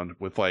compound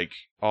with like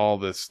all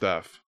this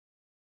stuff.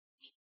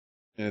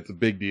 And it's a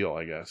big deal,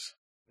 I guess,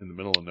 in the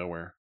middle of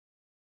nowhere.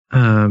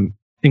 In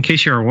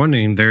case you are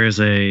wondering, there is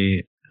at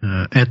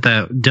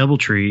that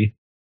DoubleTree,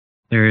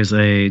 there is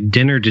a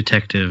dinner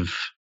detective,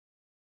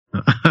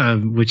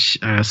 which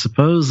I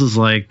suppose is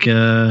like,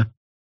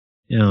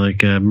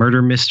 like a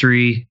murder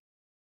mystery.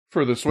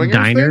 For the swingers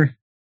diner. Thing?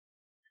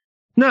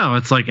 No,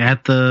 it's like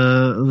at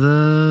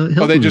the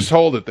Hilton. Oh, they just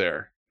hold it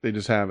there. They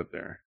just have it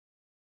there.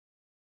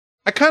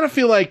 I kind of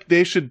feel like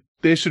they should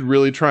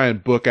really try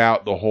and book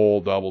out the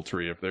whole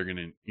DoubleTree if they're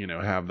going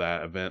to, have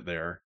that event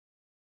there.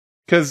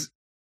 Cause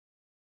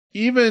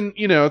even,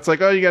 it's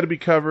like, oh, you got to be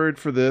covered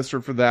for this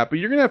or for that, but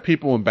you're going to have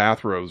people in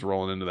bathrobes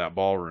rolling into that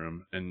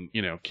ballroom and,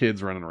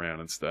 kids running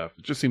around and stuff.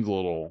 It just seems a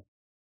little,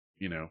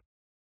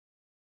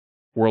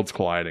 worlds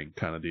colliding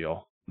kind of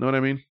deal. Know what I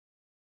mean?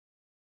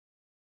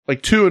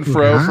 Like to and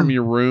fro from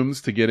your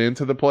rooms to get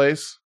into the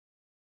place.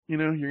 you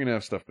know, you're going to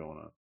have stuff going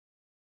on.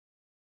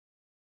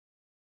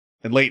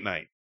 And late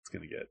night, it's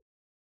going to get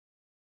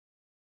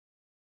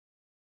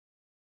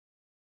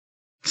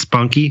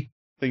spunky.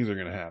 Things are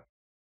going to happen.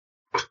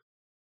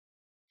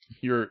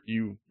 Your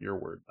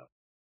word.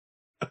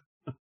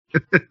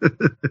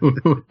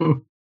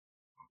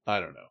 I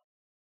don't know.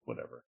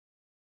 Whatever.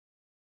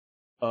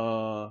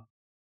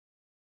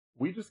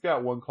 We just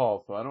got one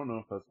call, so I don't know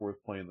if that's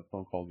worth playing the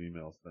phone calls,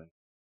 emails thing.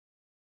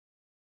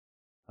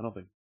 I don't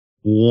think.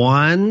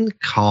 One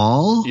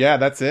call? Yeah,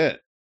 that's it.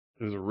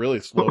 It was a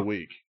really slow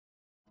week.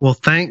 Well,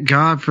 thank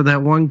God for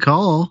that one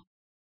call.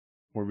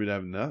 Where we'd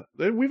have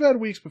nothing. We've had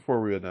weeks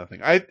before we had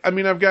nothing. I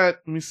mean, I've got.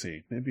 Let me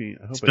see. Maybe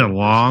I hope it's been a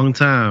long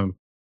time.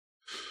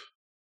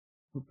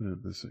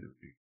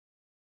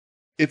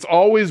 It's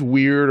always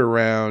weird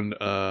around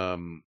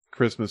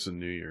Christmas and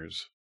New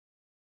Year's.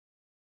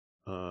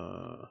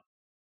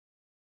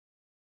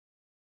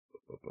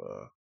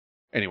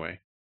 Anyway,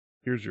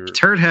 here's your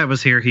Turd Hat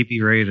was here. He'd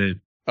be ready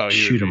to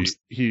shoot him.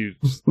 He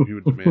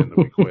would demand that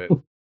we quit.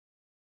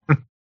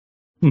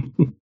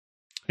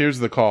 Here's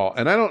the call,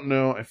 and I don't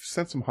know. I've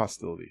sent some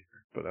hostility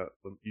here, but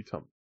you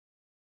tell me.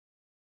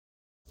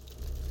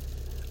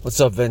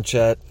 What's up, Vent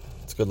Chat?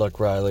 It's Good Luck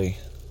Riley.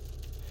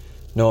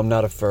 No, I'm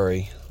not a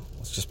furry.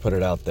 Let's just put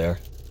it out there.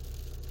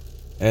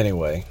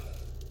 Anyway,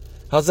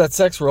 how's that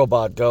sex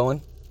robot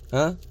going?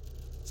 Huh?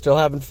 Still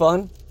having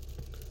fun?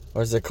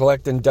 Or is it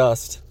collecting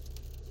dust?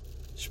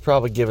 Should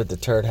probably give it to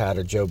Turd Hat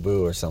or Joe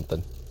Boo or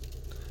something.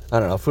 I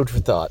don't know, food for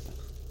thought.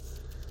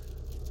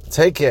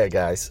 Take care,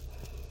 guys.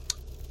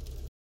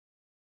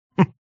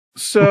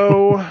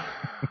 So,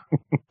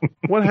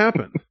 what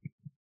happened?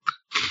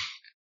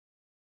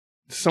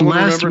 Someone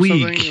last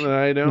remember week, something that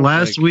I don't?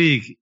 Last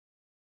week,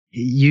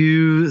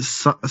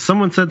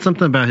 someone said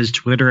something about his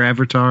Twitter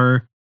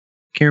avatar.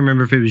 Can't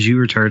remember if it was you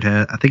or Turd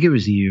Hat. I think it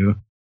was you.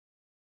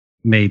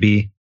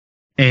 Maybe.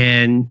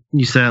 And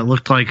you said it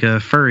looked like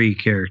a furry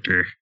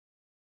character.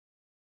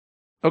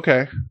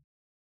 Okay.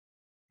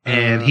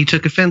 And he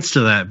took offense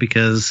to that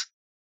because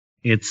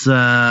it's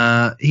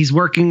he's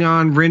working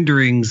on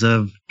renderings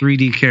of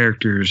 3D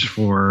characters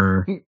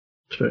for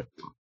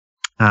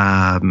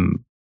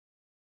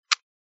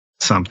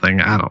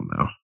something. I don't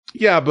know.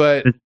 Yeah,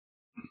 but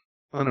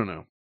I don't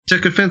know. He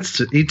took offense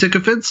to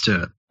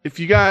it. If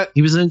you got,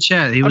 he was in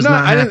chat. He was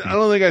not happy. I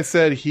don't think I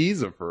said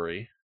he's a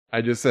furry.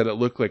 I just said it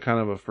looked like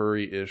kind of a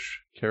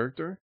furry-ish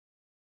character.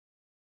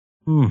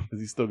 Has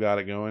he still got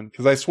it going?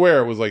 Because I swear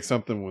it was like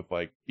something with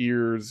like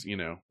ears, you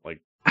know,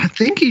 like I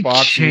think he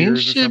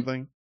changed it.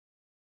 Something.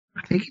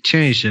 I think he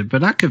changed it,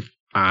 but I could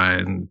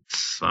find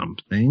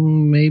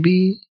something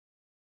maybe.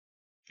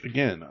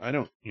 Again, I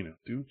don't,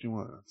 do what you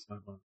want. That's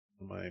not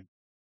my. I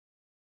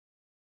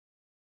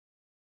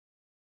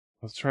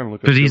was trying to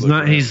look. But he's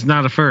not. He's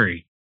not a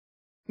furry.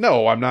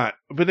 No, I'm not.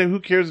 But then who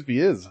cares if he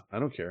is? I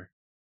don't care.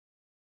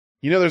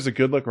 You know, there's a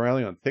Good Luck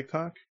Riley on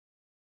TikTok.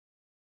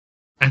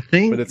 I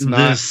think, but it's not.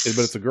 But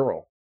it's a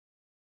girl.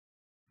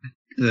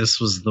 This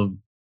was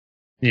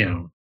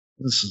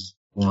this is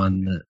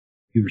one that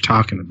you were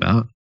talking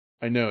about.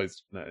 I know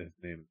it's not his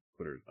name.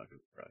 Twitter is not Good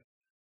Luck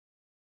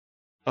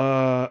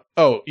Riley.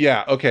 Oh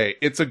yeah. Okay.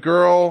 It's a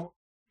girl.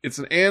 It's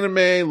an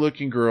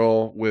anime-looking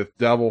girl with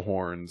devil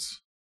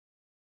horns.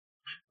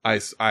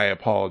 I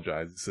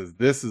apologize. It says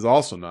this is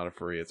also not a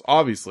furry. It's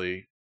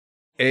obviously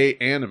a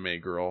anime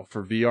girl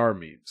for VR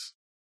memes.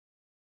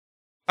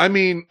 I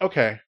mean,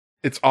 okay.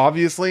 It's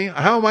obviously,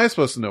 how am I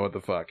supposed to know what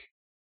the fuck?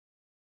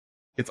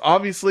 It's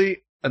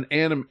obviously an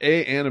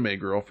anime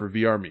girl for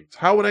VR memes.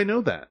 How would I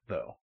know that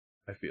though?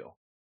 I feel.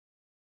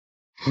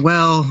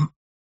 Well,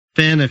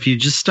 Ben, if you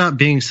just stop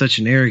being such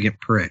an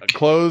arrogant prick. A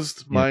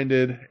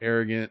closed-minded,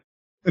 arrogant.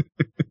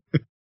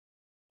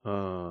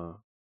 I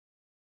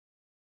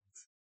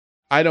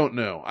don't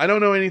know. I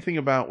don't know anything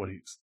about what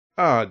he's.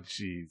 Oh,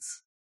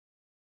 jeez.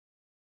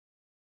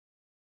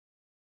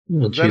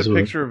 Is that a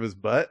picture of his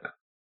butt?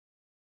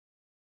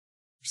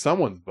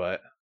 Someone's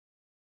butt.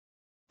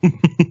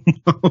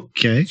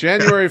 Okay.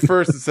 January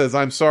 1st, it says,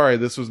 "I'm sorry,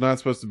 this was not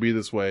supposed to be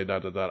this way. ...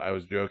 I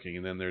was joking."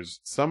 And then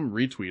there's some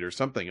retweet or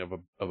something of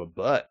a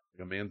butt,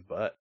 like a man's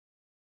butt.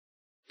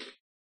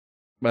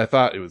 But I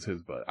thought it was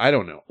his butt. I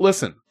don't know.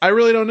 Listen, I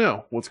really don't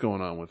know what's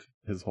going on with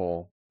his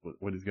whole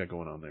what he's got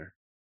going on there.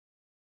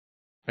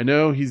 I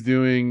know he's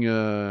doing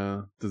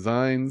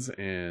designs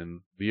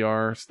and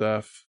VR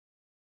stuff.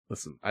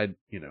 Listen,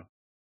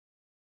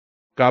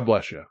 God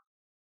bless you.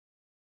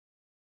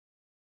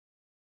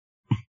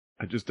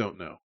 I just don't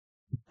know.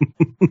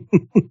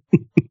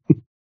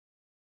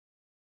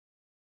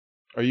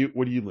 What are you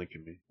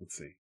linking me? Let's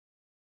see.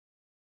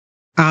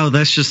 Oh,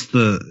 that's just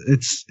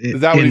is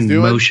that what he's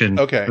doing? Motion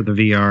okay. For the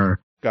VR.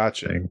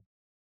 Gotcha. Thing.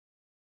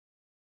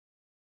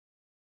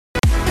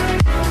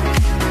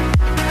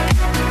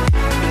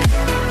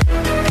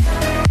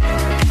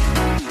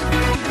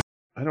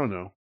 I don't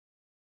know.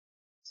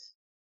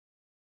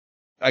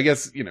 I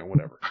guess,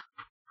 whatever.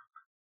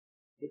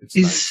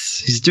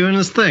 He's doing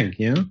his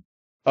thing,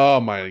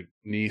 Oh, my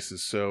niece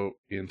is so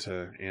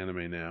into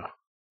anime now.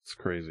 It's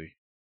crazy.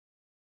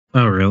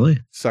 Oh, really?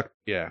 Got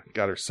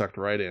her sucked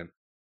right in.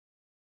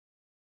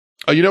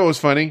 Oh, you know what was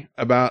funny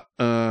about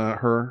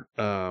her?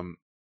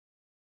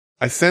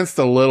 I sensed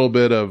a little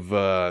bit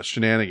of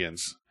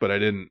shenanigans, but I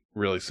didn't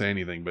really say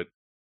anything. But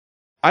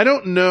I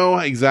don't know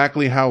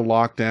exactly how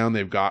locked down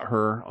they've got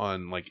her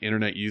on like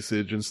internet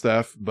usage and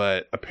stuff,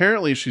 but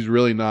apparently she's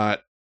really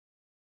not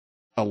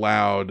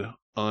allowed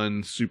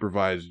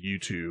unsupervised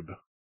YouTube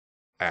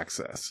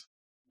access.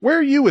 Where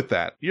are you with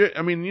that?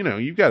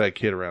 You've got a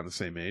kid around the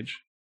same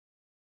age.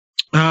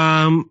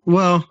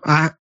 Well,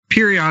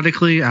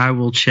 periodically I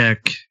will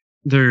check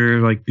their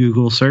like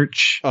Google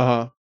search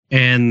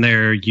and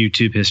their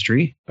YouTube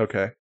history.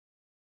 Okay.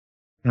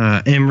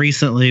 And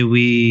recently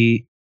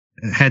we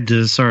had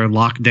to sort of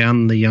lock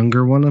down the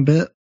younger one a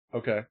bit.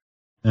 Okay.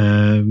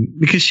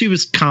 Because she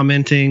was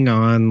commenting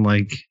on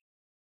like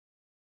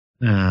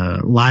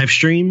live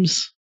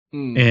streams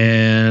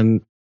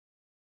and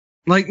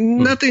like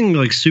nothing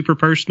like super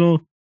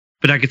personal,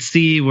 but I could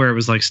see where it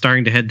was like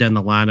starting to head down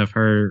the line of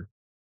her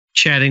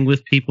chatting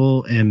with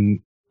people,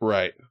 and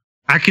right.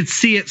 I could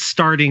see it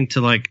starting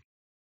to like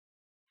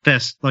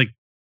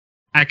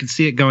I could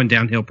see it going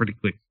downhill pretty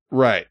quick.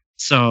 Right.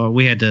 So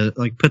we had to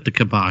like put the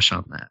kibosh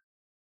on that.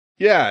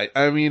 Yeah,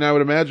 I mean, I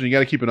would imagine you got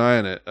to keep an eye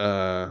on it,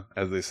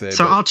 as they say.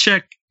 So I'll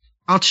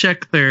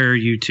check their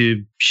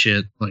YouTube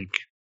shit like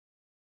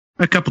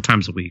a couple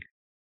times a week.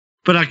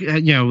 But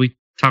we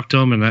talked to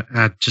them, and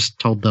I just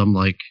told them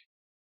like,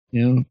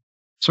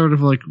 sort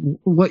of like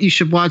what you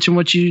should watch and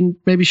what you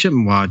maybe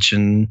shouldn't watch,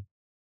 and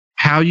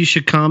how you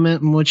should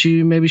comment and what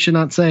you maybe should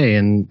not say.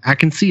 And I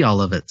can see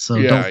all of it,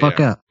 so don't fuck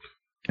up,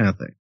 kind of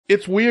thing.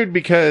 It's weird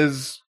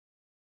because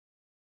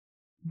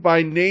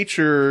by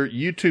nature,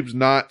 YouTube's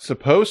not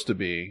supposed to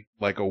be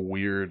like a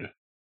weird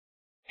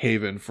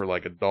haven for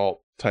like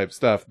adult type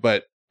stuff,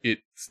 but it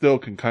still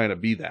can kind of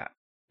be that,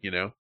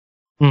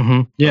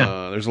 Mm-hmm.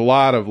 Yeah. There's a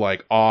lot of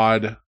like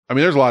odd. I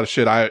mean, there's a lot of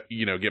shit I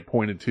get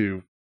pointed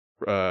to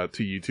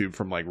YouTube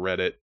from like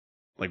Reddit,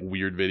 like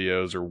weird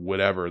videos or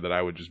whatever that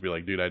I would just be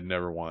like, dude, I'd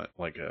never want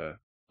like a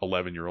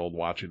 11-year-old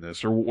watching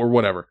this or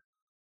whatever.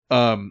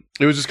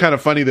 It was just kind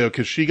of funny though,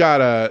 because she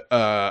got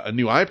a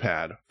new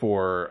iPad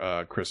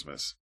for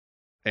Christmas,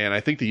 and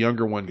I think the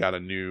younger one got a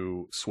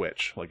new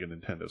Switch, like a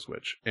Nintendo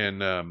Switch.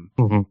 And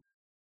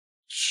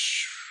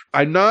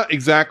I'm not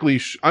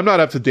exactly I'm not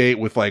up to date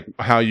with like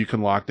how you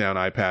can lock down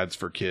iPads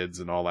for kids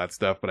and all that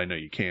stuff, but I know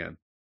you can.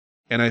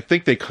 And I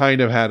think they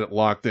kind of had it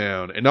locked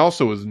down, and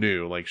also was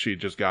new, like she had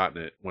just gotten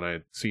it when I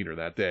had seen her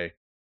that day.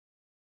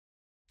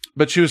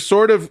 But she was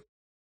sort of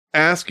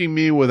asking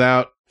me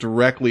without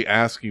directly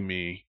asking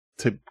me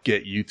to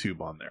get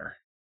YouTube on there,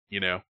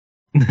 Yeah.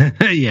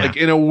 Like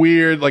in a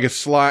weird, like a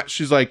slot.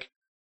 She's like,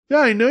 yeah,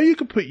 I know you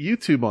can put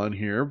YouTube on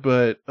here,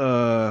 but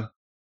I'm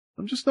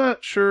just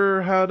not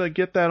sure how to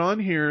get that on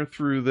here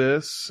through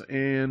this.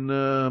 And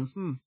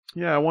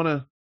yeah, I want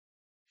to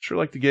sure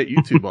like to get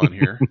YouTube on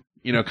here.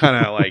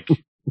 Kind of like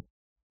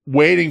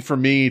waiting for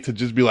me to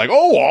just be like,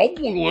 oh,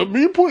 let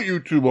me put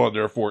YouTube on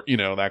there for,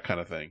 that kind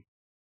of thing.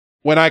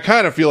 When I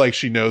kind of feel like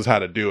she knows how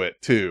to do it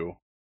too,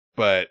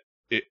 but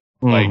it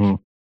like,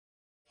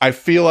 I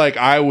feel like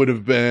I would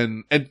have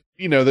been, and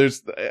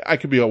I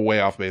could be a way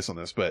off base on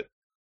this, but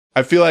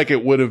I feel like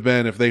it would have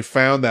been, if they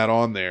found that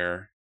on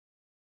there,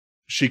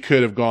 she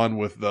could have gone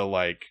with the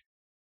like,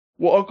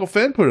 well, Uncle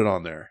Fen put it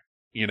on there,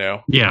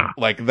 Yeah.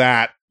 Like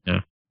that.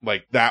 Yeah.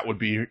 Like that would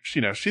be,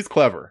 she's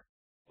clever.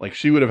 Like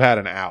she would have had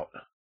an out.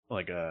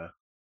 Like I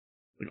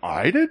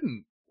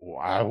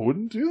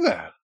wouldn't do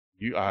that.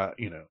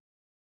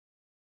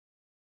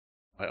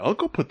 My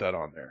uncle put that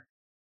on there.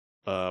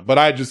 But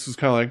I just was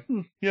kind of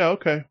like, yeah,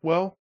 okay,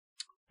 well,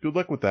 good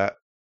luck with that.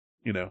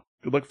 Good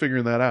luck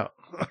figuring that out.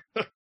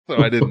 So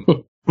I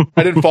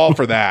didn't fall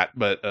for that,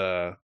 but,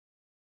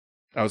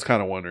 I was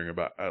kind of wondering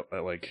about,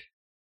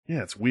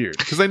 yeah, it's weird.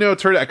 Cause I know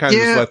Turd kind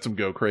of just lets him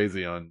go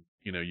crazy on,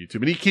 YouTube,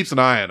 and he keeps an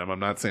eye on him. I'm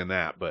not saying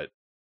that, but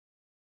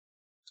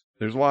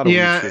there's a lot of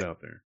weird shit out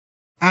there.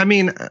 I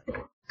mean,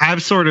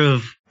 I've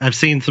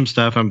seen some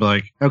stuff. I'm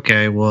like,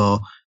 okay,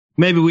 well,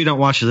 maybe we don't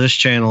watch this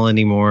channel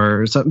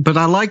anymore. But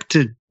I like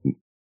to,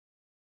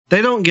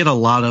 they don't get a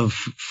lot of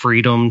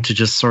freedom to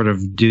just sort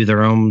of do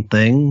their own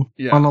thing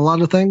on a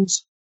lot of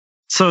things.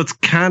 So it's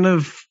kind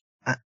of,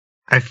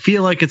 I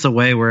feel like it's a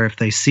way where if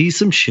they see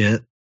some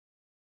shit,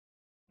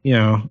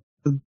 they'll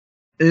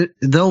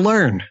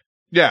learn.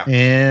 Yeah.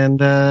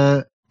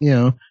 And,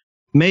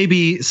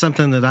 maybe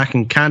something that I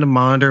can kind of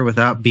monitor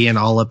without being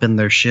all up in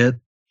their shit.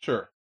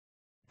 Sure.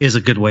 Is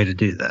a good way to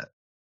do that.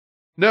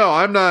 No,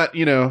 I'm not,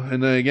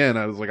 and then again,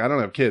 I was like, I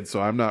don't have kids,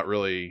 so I'm not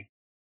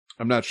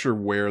sure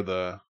where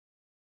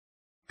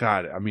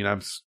God, I mean,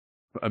 I'm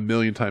a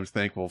million times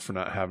thankful for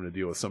not having to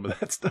deal with some of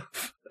that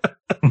stuff.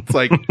 It's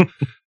like,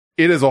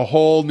 it is a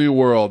whole new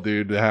world,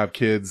 dude, to have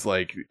kids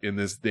like in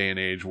this day and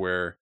age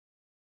where,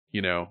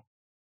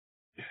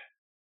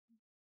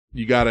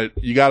 you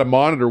gotta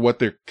monitor what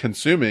they're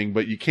consuming,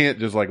 but you can't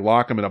just like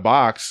lock them in a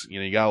box.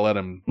 You gotta let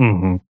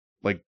them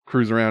like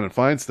cruise around and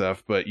find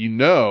stuff. But I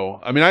mean,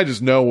 I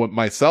just know what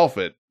myself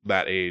at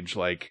that age,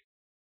 like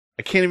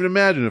I can't even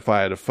imagine if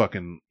I had a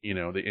fucking,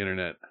 the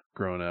internet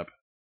growing up.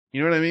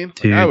 You know what I mean?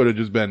 Dude. I would have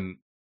just been,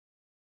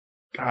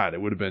 God,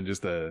 it would have been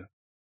just a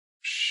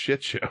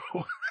shit show.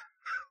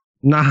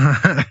 Nah,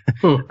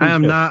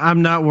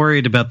 I'm not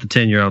worried about the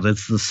 10-year-old.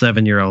 It's the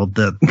 7-year-old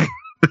that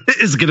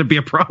is going to be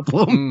a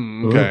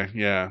problem. Okay.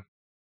 Yeah.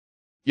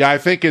 Yeah. I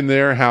think in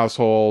their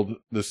household,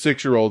 the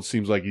 6-year-old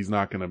seems like he's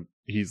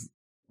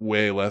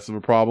way less of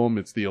a problem.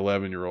 It's the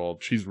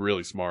 11-year-old. She's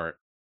really smart.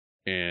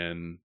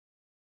 And,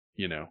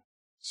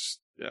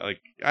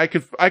 like I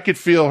could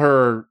feel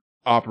her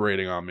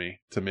operating on me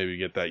to maybe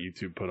get that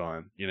YouTube put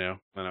on, and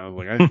I was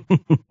like,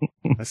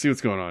 I see what's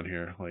going on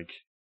here. Like,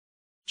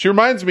 she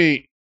reminds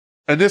me,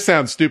 and this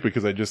sounds stupid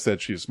because I just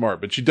said she's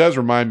smart, but she does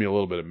remind me a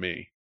little bit of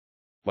me.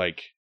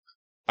 Like,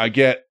 I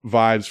get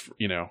vibes,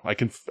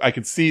 I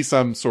can see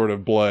some sort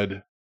of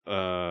blood,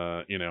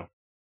 thing.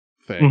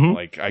 Mhm.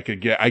 Like, I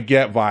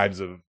get vibes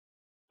of,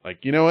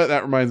 like, you know what?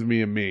 That reminds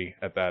me of me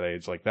at that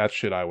age. Like, that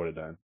shit I would have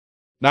done.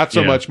 Not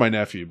so much my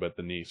nephew, but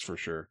the niece for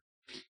sure.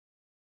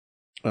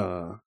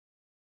 And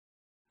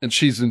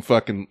she's in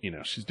fucking,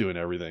 she's doing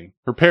everything.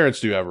 Her parents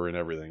do ever and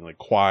everything, like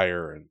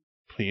choir and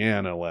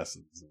piano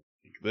lessons, and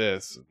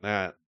this and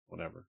that,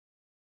 whatever.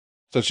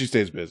 So she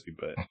stays busy,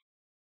 but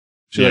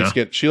she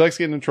likes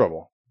getting in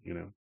trouble.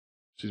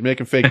 She's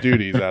making fake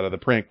duties out of the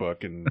prank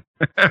book and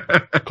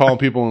calling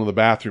people into the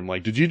bathroom.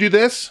 Like, did you do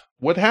this?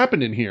 What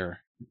happened in here?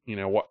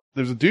 What?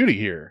 There's a duty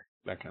here.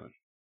 That kind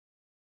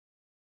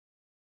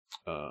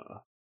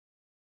of.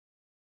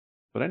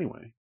 But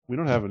anyway, we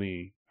don't have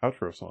any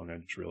outro song. I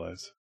just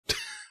realized.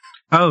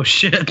 Oh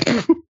shit!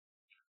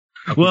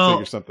 Well,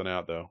 figure something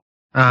out though.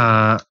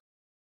 I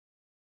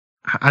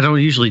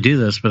don't usually do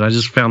this, but I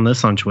just found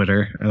this on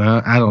Twitter, and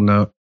I don't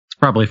know. It's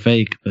probably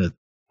fake, but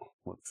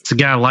it's a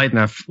guy lighting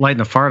a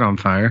fart on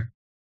fire,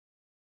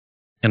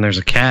 and there's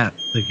a cat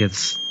that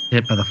gets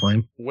hit by the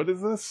flame. What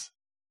is this?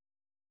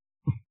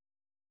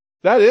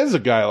 That is a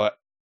guy.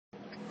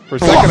 For a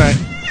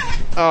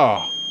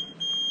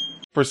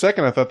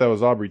second, I thought that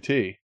was Aubrey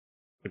T.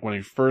 Like when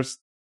you first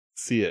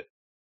see it,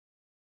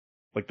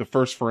 like the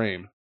first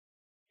frame,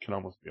 can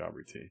almost be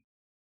Aubrey T.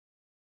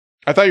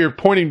 I thought you were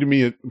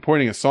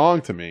pointing a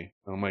song to me.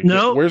 I'm like,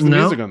 no, where's the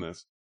music on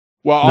this?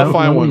 Well, I'll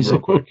find one real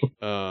quick.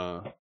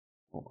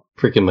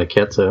 Freaking my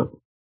cats out.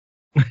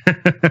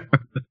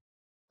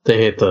 They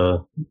hate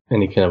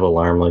any kind of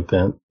alarm like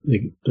that.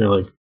 They're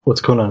like,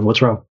 "What's going on?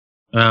 What's wrong?"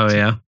 Oh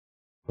yeah.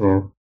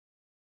 Yeah.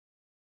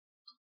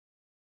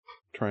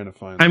 Trying to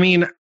find. I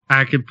mean,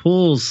 I could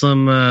pull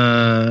some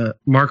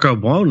Marco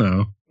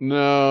Buono.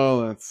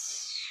 No,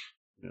 that's.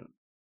 Yeah.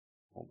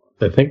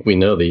 I think we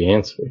know the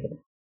answer.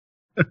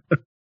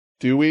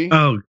 Do we?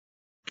 Oh,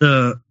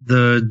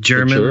 the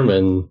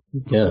German.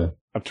 Yeah.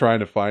 I'm trying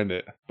to find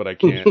it, but I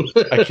can't.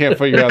 I can't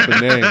figure out the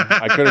name.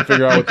 I couldn't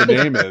figure out what the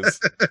name is.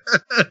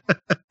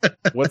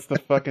 What's the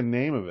fucking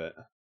name of it?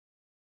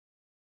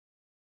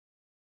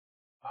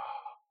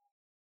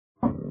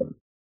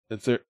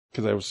 It's there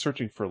because I was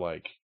searching for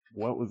like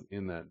what was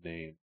in that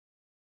name.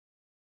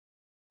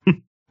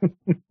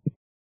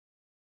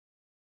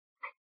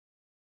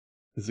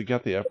 Has it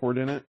got the F word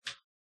in it?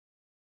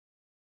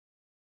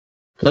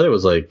 I thought it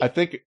was like I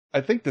think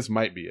this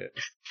might be it.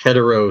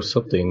 Hetero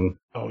something.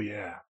 Oh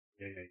yeah.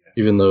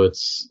 Even though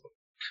it's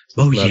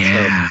oh not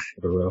yeah.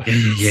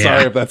 Yeah.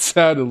 Sorry if that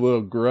sounded a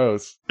little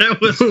gross.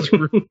 That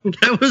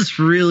was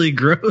really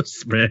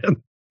gross,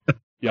 man.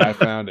 Yeah, I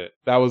found it.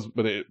 That was,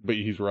 but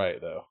he's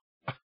right though.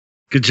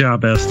 Good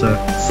job, Esta.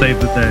 Save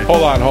the day.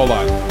 Hold on.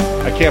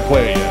 I can't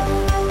play it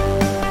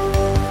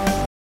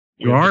yet.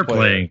 You are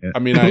playing it. I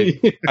mean,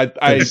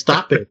 I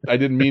stop it. I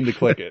didn't mean to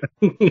click it.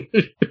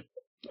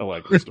 I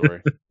like the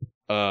story.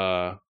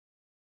 I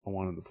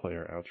wanted to play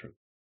our outro.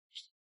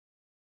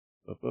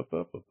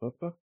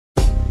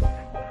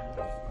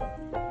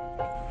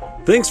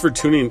 Thanks for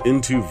tuning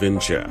into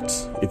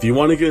VinChat. If you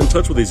want to get in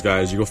touch with these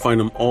guys, you'll find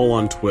them all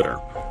on Twitter.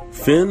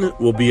 Finn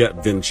will be at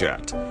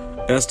VinChat.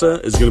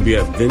 Esta is going to be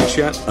at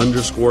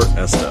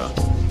VinChat_Esta.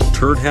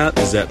 Turd Hat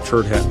is at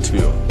Turd Hat 2.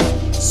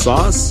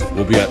 Sauce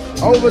will be at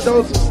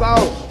Overdose of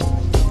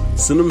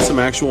Sauce. Send them some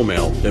actual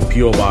mail at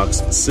P.O.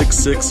 Box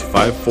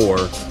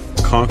 6654,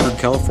 Concord,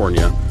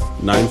 California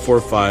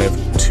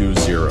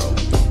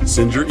 94520.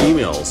 Send your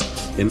emails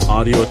and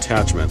audio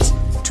attachments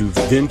to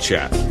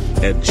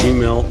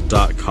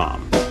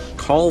vinchat@gmail.com.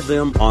 Call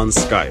them on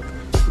Skype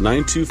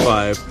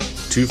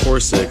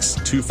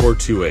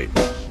 925-246-2428.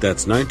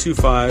 That's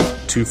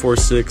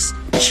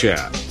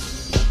 925-246-CHAT.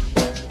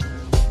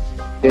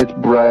 It's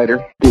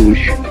brighter,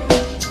 douche.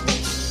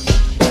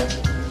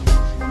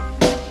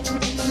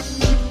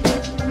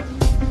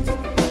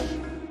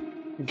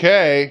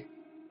 Okay.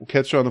 We'll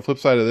catch you on the flip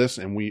side of this,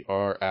 and we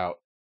are out.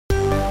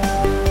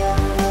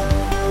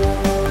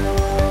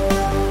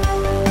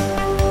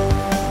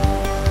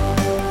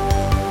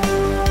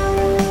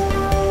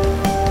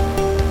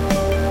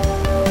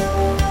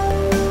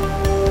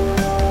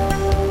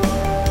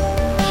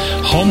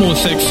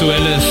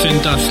 Homosexuelle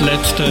sind das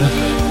Letzte.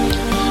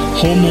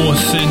 Homos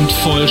sind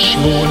voll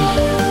schwul.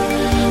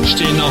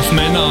 stehen auf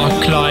Männer,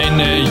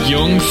 kleine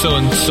Jungs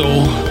und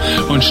so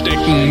und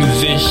stecken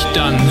sich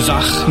dann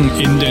Sachen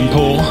in den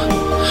Po.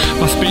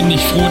 Was bin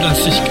ich froh,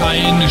 dass ich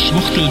keine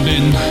Schwuchtel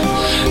bin,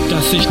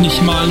 dass ich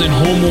nicht mal einen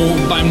Homo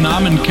beim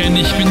Namen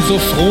kenne. Ich bin so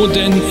froh,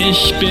 denn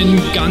ich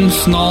bin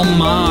ganz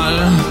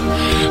normal.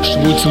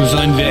 Schwul zu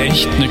sein wäre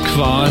echt eine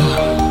Qual.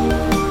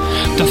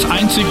 Das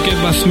Einzige,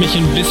 was mich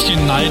ein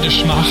bisschen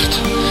neidisch macht,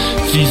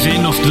 sie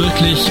sehen oft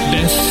wirklich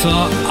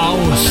besser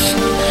aus.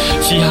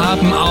 Sie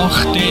haben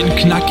auch den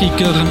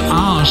knackigeren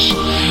Arsch.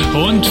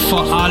 Und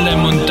vor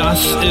allem, und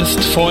das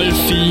ist voll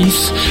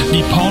fies,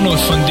 die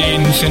Pornos von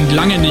denen sind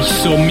lange nicht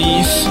so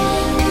mies.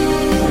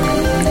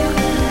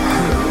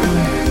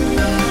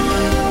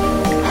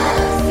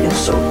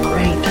 Feels so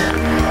great.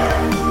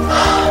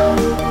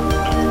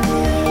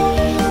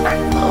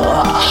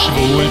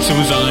 Schwul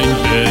zu sein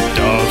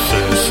bedarf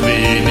es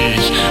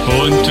wenig.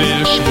 Und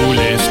wer schwul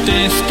ist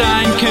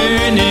ein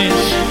König.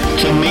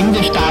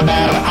 Zumindest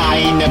aber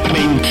eine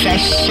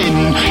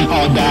Prinzessin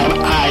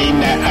oder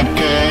eine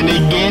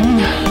Königin.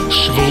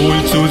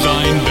 Schwul zu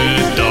sein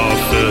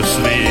bedarf es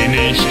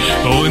wenig.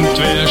 Und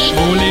wer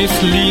schwul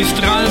ist,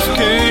 liest Ralf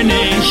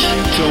König.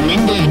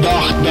 Zumindest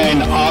doch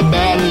den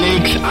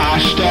Obelix,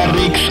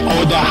 Asterix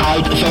oder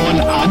halt so ein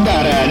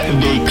anderer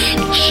Wix.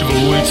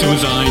 Schwul zu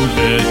sein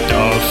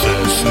bedarf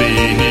es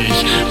wenig.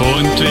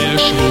 Und wer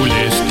schwul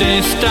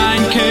ist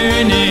ein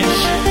König.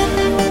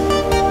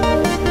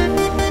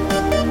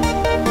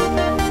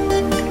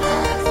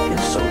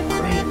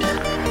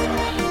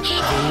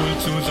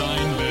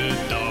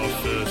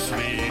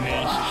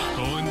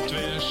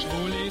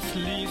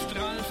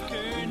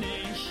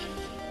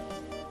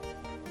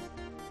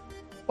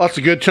 Lots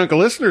of good chunk of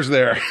listeners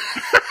there.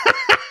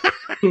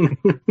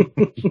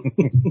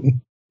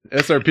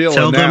 SRP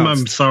Tell announced. them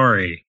I'm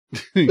sorry.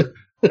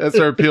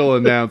 SRP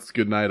announced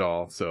good night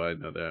all, so I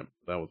know that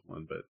was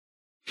one, but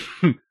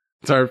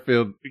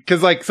Starfield,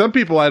 because like some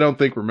people I don't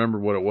think remember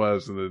what it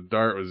was, and the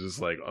Dart was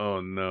just like,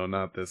 oh no,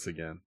 not this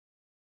again.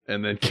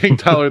 And then King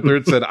Tyler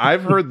III said,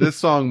 I've heard this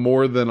song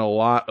more than a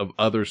lot of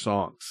other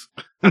songs.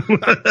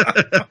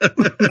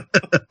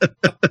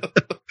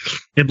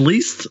 At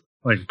least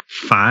like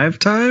 5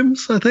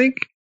 times, I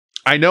think.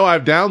 I know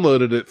I've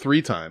downloaded it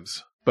 3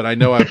 times, but I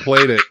know I've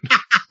played it.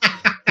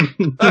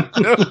 I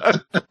know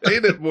I've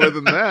played it more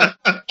than that.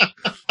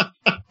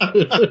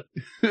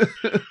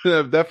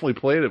 I've definitely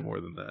played it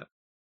more than that.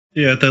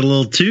 Yeah, that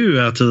little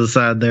 2 out to the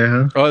side there,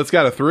 huh? Oh, it's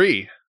got a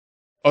 3.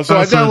 Oh, so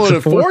I downloaded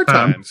it 4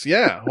 times.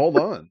 Yeah, hold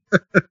on. I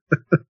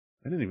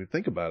didn't even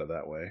think about it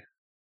that way.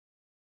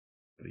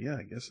 But yeah,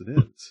 I guess it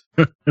is.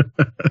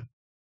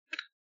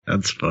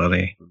 That's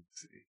funny. Let's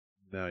see.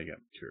 Now you got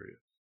me curious.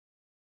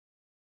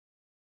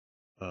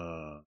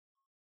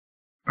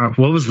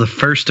 What was the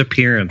first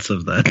appearance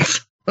of that?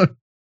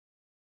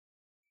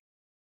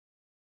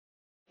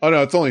 Oh,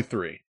 no, it's only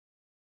 3.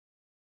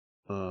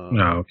 Oh,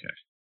 okay.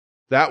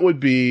 That would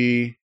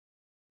be,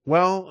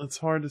 well, it's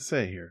hard to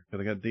say here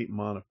because I got date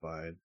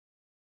modified.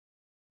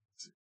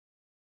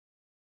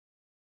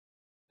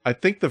 I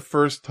think the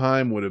first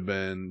time would have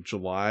been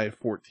July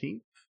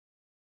 14th.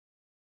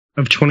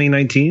 Of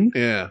 2019?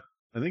 Yeah,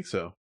 I think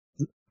so.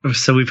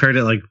 So we've heard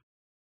it like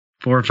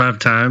 4 or 5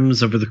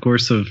 times over the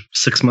course of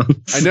 6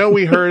 months. I know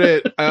we heard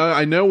it.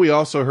 I know we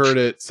also heard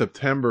it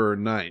September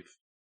 9th.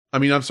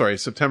 I'm sorry,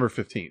 September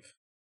 15th.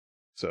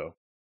 So,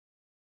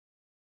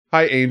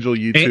 hi, Angel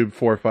YouTube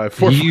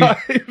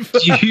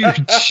 4545. You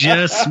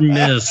just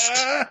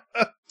missed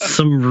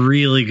some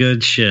really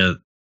good shit.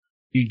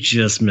 You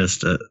just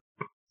missed it.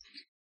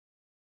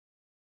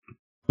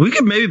 We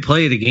could maybe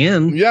play it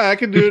again. Yeah, I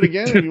can do it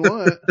again if you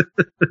want.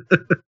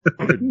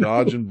 You're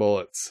dodging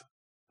bullets.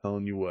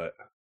 Telling you what.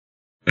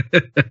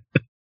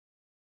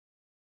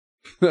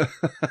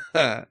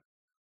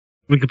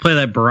 We could play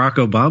that Barack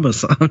Obama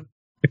song.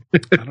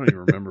 I don't even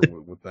remember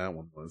what that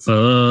one was.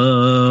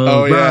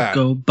 Barack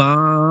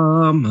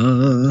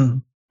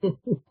Obama.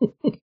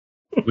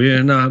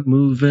 We're not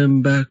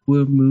moving back,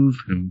 we're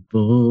moving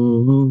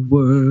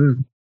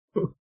forward.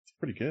 It's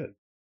pretty good.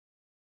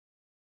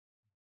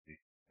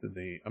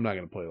 I'm not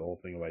going to play the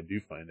whole thing if I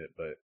do find it,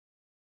 but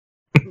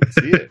let's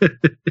see it.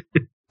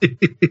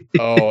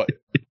 Oh,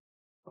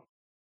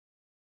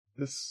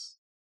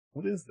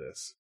 what is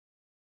this?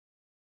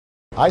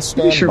 I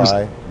stand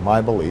by my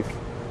belief,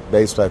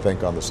 based, I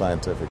think, on the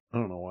scientific. I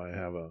don't know why I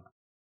have a.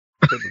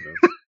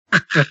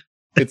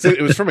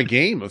 It was from a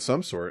game of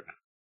some sort.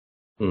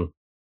 It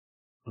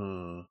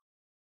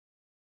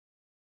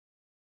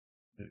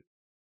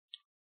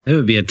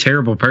would be a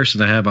terrible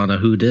person to have on a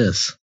Who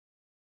Dis.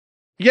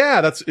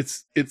 Yeah,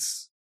 it's.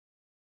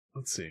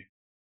 Let's see.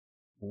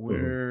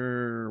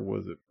 Where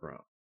was it from?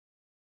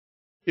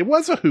 It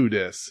was a Who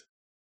Dis.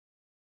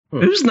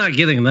 Who's not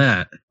getting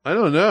that? I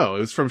don't know. It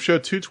was from show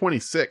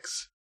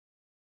 226.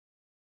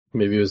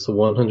 Maybe it was the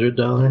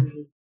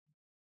 $100.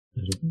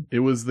 It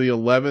was the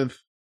 11th.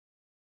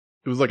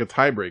 It was like a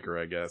tiebreaker,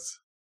 I guess.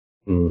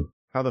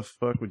 How the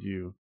fuck would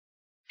you?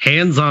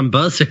 Hands on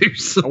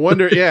buzzers. I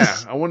wonder. Yeah,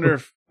 I wonder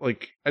if I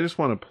just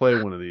want to play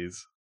one of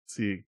these.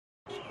 See.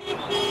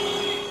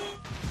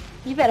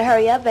 You better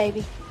hurry up,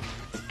 baby.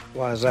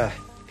 Why is that?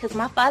 Because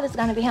my father's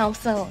going to be home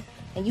soon.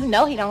 And you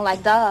know he don't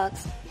like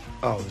dogs.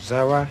 Oh, is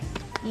that right?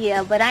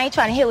 Yeah, but I ain't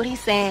trying to hear what he's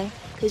saying.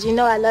 Because you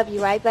know I love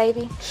you, right,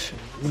 baby?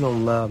 You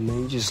don't love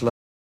me. You just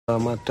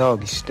love my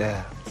doggy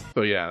style.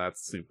 So yeah,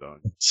 that's Snoop Dogg.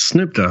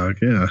 Snoop Dogg,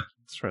 yeah.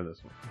 Let's try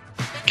this one.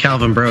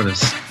 Calvin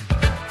Brodus.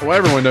 Well,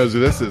 everyone knows who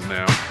this is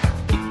now.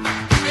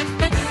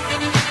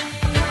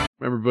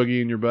 Remember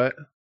Boogie in Your Butt?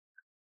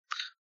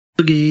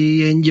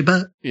 Boogie in Your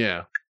Butt.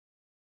 Yeah.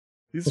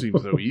 These seem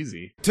so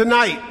easy.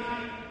 Tonight,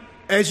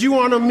 as you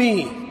honor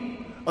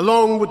me,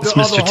 along with the It's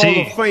Mr. other T.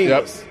 Hall of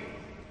Famers,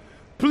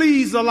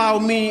 please allow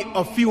me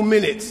a few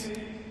minutes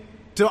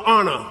to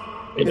honor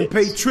and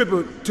pay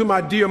tribute to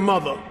my dear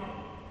mother,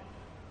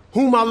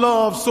 whom I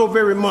love so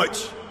very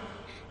much.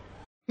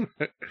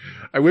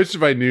 I wish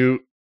if I knew,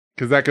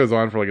 because that goes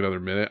on for like another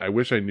minute, I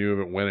wish I knew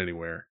if it went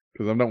anywhere,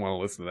 because I don't want to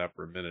listen to that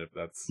for a minute if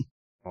that's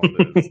all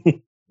it is.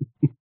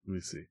 Let me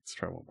see. Let's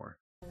try one more.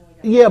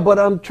 Yeah, but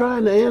I'm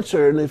trying to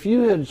answer, and if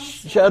you had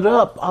shut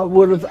up, I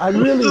really would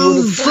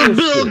have finished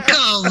it.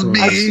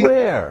 I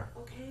swear.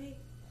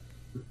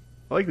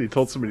 I like that he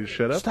told somebody to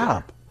shut up.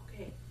 Stop.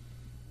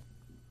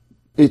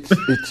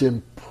 It's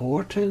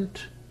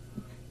important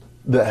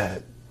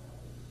that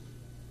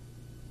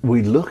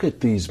we look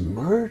at these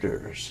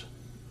murders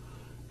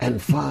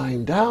and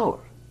find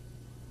out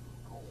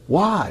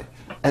why,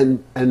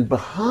 and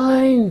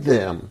behind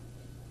them.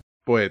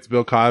 Boy, it's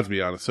Bill Cosby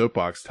on a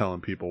soapbox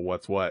telling people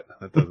what's what.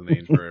 That doesn't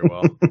age very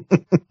well.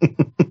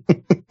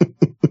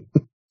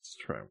 Let's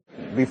try.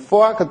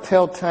 Before I could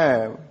tell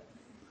time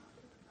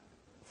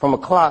from a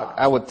clock,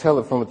 I would tell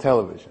it from a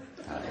television.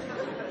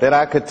 That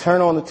I could turn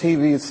on the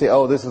TV and say,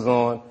 oh, this is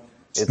on.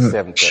 It's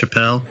 7:30.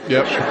 Chappelle.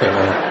 Yep.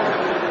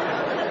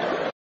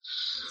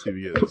 Let's see if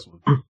you get this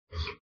one.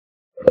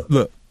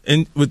 Look,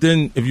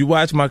 if you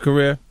watch my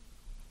career,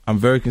 I'm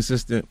very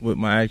consistent with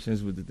my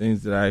actions, with the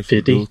things that I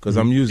actually do, because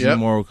I'm using the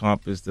moral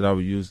compass that I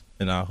would use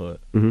in our hood.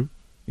 Mm-hmm.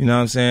 You know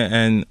what I'm saying?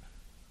 And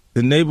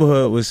the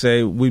neighborhood would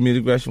say, we meet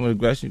aggression with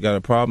aggression. You got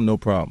a problem? No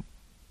problem.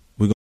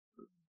 Let's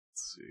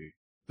see.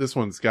 This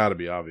one's got to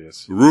be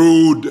obvious.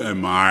 Rude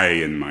am I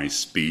in my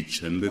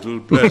speech, and little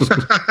blessed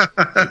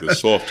with the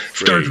soft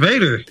phrase. Darth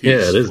Vader. Yeah,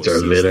 it is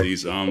Darth Vader.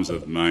 These arms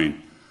of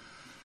mine.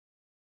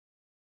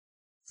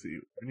 Let's see,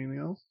 anything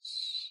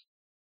else?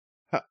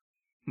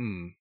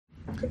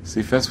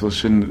 See, festivals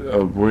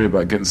shouldn't worry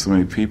about getting so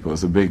many people.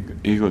 It's a big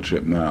ego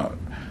trip now.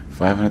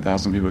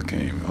 500,000 people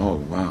came. Oh,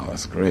 wow,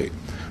 that's great.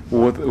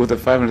 Well, with the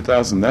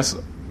 500,000, that's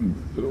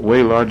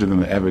way larger than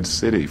the average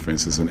city, for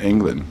instance, in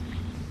England.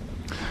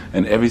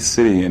 And every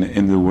city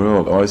in the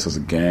world always has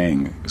a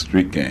gang, a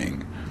street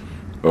gang,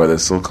 or the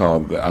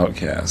so-called the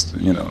outcast,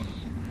 you know.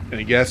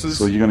 Any guesses?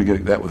 So you're going to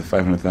get that with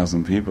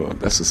 500,000 people.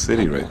 That's a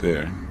city right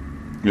there,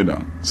 you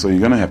know. So you're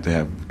going to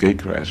have gate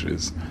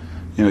crashes.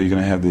 You know, you're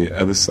going to have the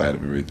other side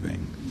of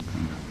everything.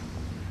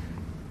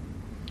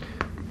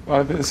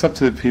 Well, it's up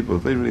to the people.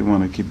 If they really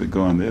want to keep it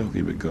going, they'll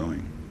keep it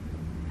going.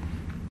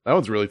 That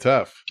one's really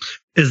tough.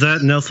 Is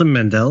that Nelson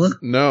Mandela?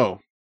 No.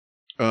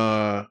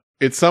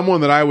 It's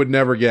someone that I would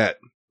never get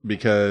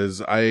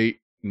because I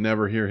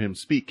never hear him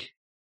speak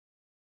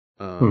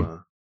in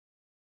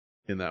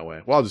that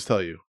way. Well, I'll just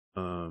tell you.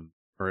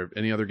 Or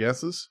any other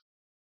guesses?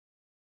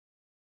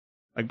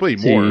 I can play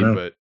more,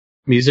 but...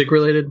 Music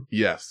related?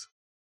 Yes.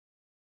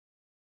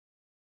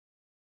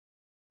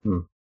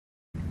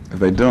 If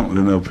they don't,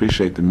 then they'll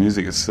appreciate the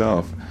music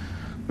itself.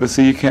 But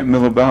see, you can't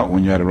mill about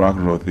when you're at a rock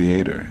and roll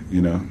theater,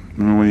 you know.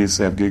 Remember when you used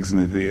to have gigs in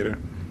the theater?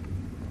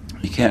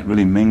 You can't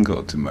really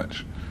mingle too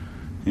much.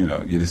 You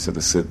know, you just have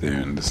to sit there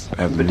and just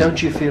have But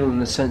don't you feel,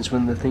 in a sense,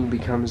 when the thing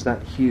becomes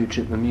that huge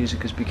that the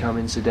music has become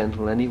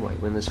incidental anyway,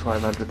 when there's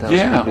 500,000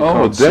 people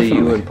who can't see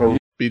you and probably...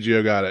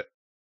 BGO got it.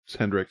 It's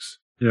Hendrix.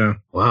 Yeah.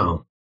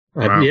 Wow.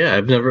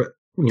 I've never...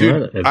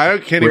 Dude, I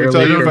can't even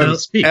tell you if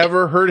I've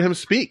ever heard him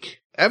speak.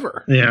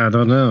 Ever. Yeah, I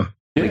don't know.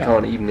 We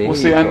can't even hear. Well,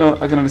 see, I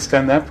can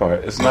understand that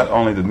part. It's not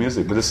only the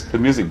music, but it's the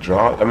music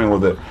draw. I mean, well,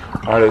 the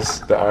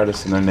artists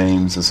and their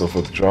names and so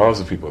forth draws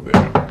the people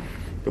there.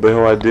 But the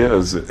whole idea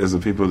is the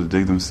people to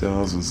dig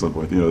themselves and so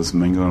forth. You know, just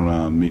mingling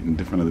around, meeting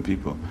different other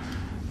people.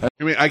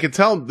 I mean, I could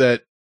tell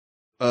that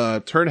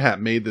Turd Hat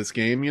made this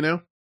game. You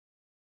know,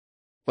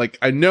 like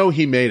I know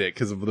he made it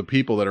because of the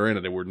people that are in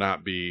it. It would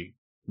not be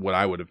what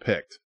I would have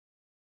picked.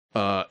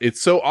 It's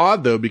so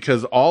odd though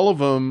because all of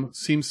them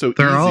seem so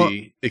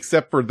easy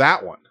except for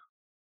that one.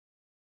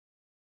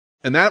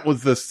 And that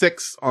was the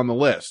 6th on the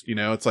list, you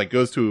know, it's like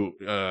goes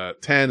to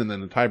 10 and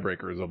then the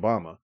tiebreaker is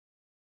Obama.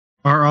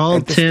 Are all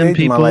At this 10 stage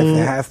people? in my life,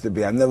 it has to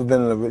be. I've never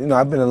been in love,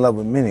 I've been in love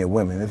with many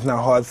women. It's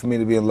not hard for me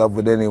to be in love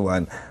with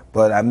anyone,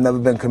 but I've never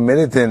been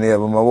committed to any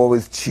of them. I've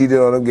always cheated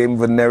on them, gave them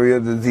venereal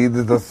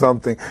diseases or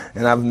something,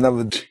 and I've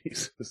never...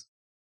 Jesus.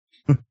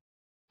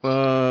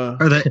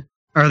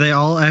 Are they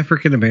all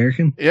African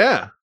American?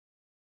 Yeah.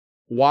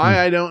 Why?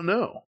 I don't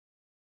know.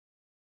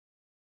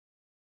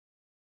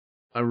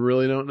 I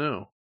really don't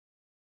know.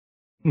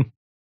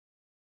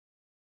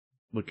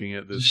 Looking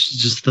at this,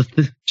 just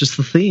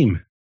the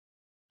theme.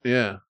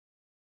 Yeah.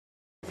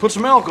 Put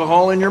some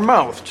alcohol in your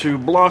mouth to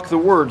block the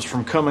words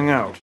from coming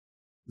out.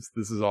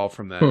 This is all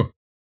from that.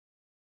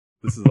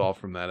 This is all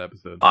from that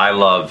episode. I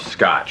love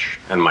scotch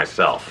and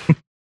myself.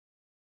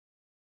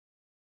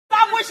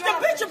 I wish the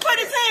bitch would put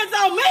his hands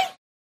on me.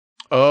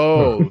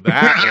 Oh,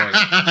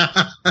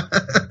 that one.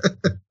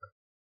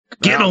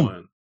 Get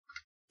him.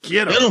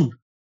 Get him.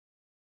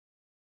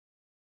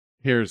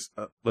 Here's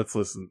let's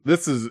listen.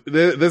 This is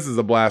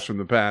a blast from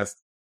the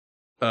past.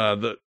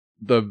 The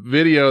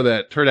video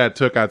that Turdat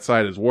took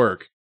outside his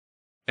work,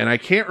 and I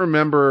can't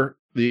remember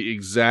the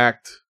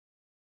exact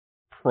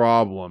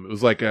problem. It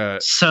was like they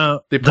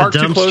parked the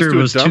dumpster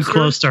was too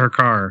close to her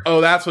car.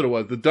 Oh, that's what it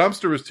was. The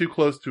dumpster was too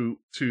close to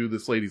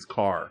this lady's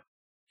car,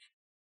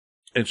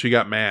 and she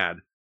got mad.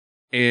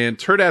 And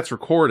Turdat's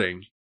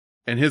recording,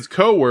 and his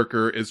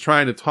coworker is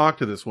trying to talk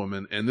to this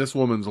woman, and this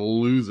woman's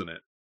losing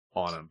it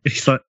on him.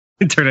 He's like,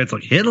 Turdat's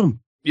like, hit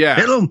him. Yeah,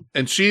 hit him.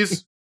 And she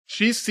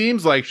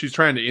seems like she's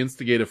trying to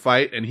instigate a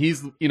fight, and he's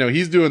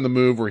doing the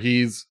move where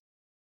he's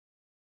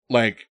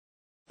like,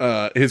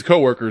 his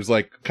coworker's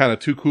like kind of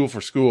too cool for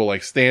school,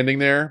 like standing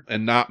there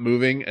and not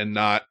moving and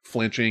not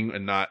flinching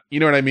and not, you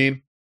know what I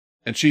mean?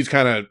 And she's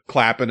kind of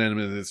clapping him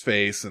in his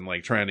face and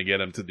like trying to get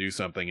him to do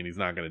something, and he's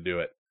not going to do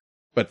it.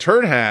 But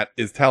Turnhat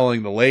is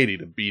telling the lady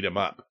to beat him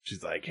up.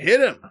 She's like, hit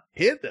him.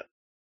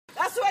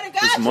 I swear to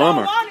God, His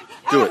mama.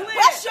 Do it.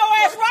 Arrest your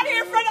ass right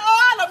here in front of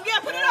all of them. Yeah,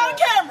 put it on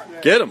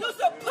camera. Get him. You's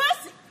a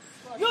pussy.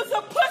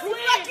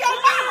 Fuck your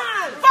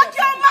mama. Fuck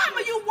your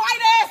mama, you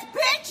white ass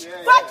bitch.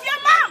 Fuck your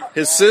mama.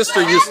 His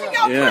sister used to.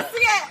 Yeah.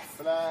 Pussy ass.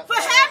 For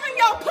having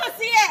your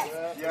pussy ass.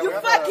 You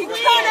fucking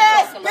cunt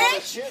ass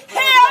bitch.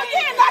 Hell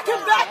yeah, and I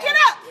can back it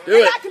up. Do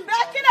it. I can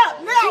back it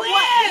up. Now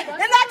what?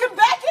 And I can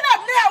back it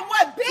up. Now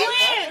what,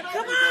 bitch?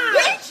 Come on.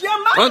 Bitch, your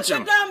mama's a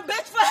dumb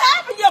bitch for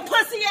having your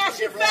pussy ass,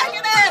 you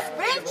faggot ass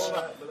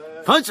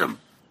bitch. Punch him.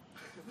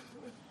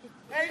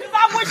 Because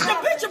I wish the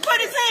bitch would put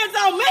his hands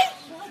on me.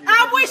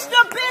 I wish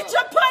the bitch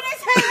would put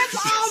his hands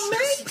on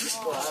me.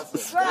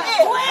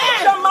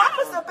 Yeah, your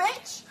mama's a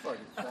bitch.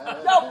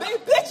 No,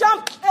 big bitch,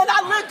 and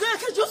I look good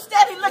because you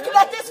steady looking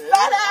at this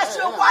fat ass,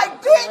 you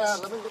white bitch.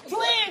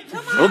 Please,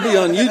 come on. We'll be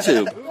on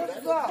YouTube.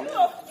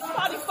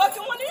 Somebody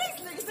fucking one of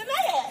these niggas in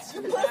their ass,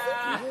 you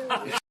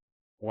pussy.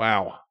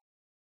 Wow.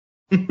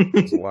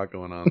 There's a lot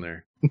going on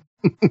there.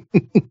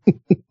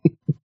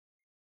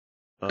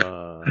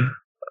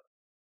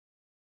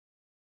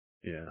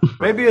 Yeah.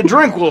 Maybe a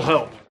drink will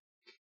help.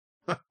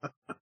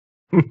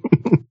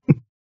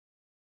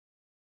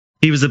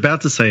 He was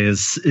about to say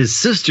his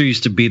sister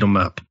used to beat him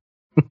up.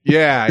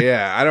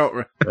 Yeah. I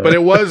don't, but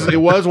it was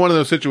one of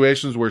those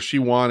situations where she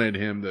wanted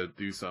him to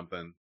do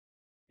something.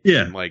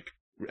 Yeah. And like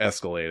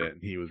escalate it,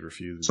 and he was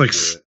refusing it's like, to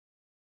do it.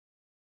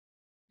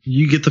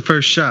 You get the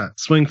first shot.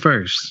 Swing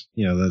first.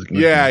 Yeah.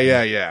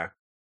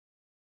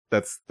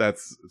 That's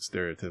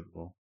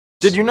stereotypical.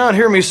 Did you not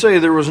hear me say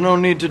there was no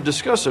need to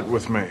discuss it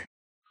with me?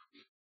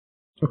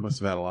 Must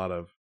have had a lot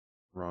of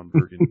Ron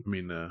Burgundy. I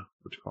mean,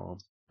 what you call him?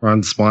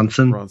 Ron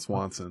Swanson.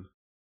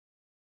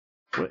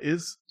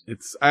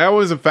 I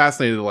always am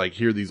fascinated to like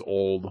hear these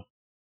old,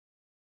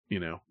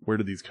 where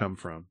did these come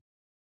from?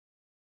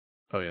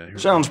 Oh yeah.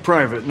 Sounds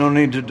private. No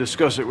need to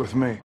discuss it with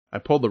me. I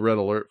pulled the red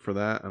alert for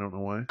that. I don't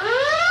know why.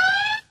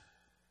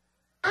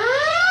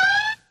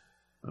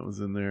 That was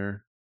in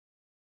there.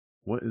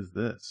 What is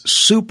this?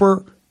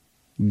 Super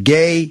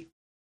gay.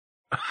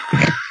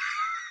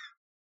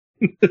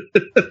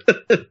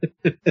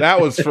 That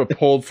was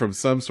pulled from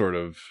some sort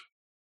of.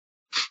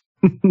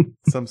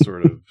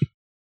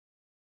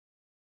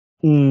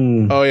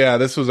 Oh yeah,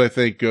 this was, I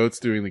think, Goats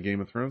doing the Game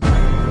of Thrones.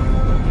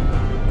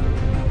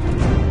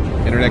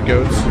 Internet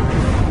Goats.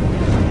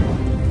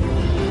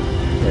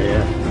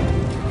 Yeah.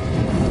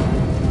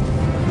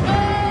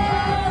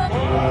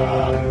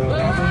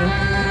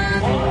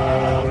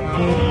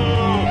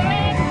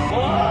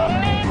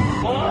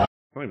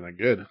 Not even that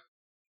good.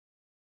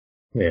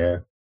 Yeah.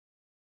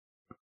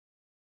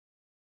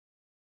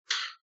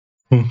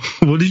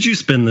 What did you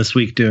spend this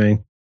week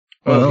doing?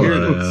 Oh, here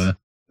it is.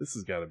 This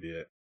has got to be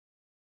it.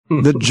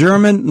 The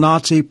German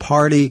Nazi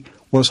Party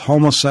was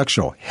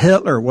homosexual.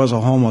 Hitler was a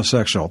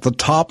homosexual. The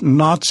top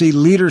Nazi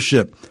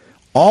leadership,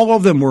 all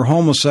of them were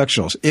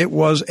homosexuals. It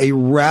was a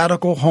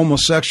radical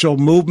homosexual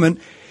movement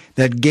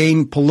that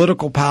gained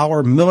political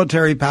power,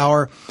 military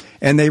power,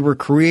 and they were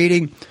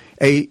creating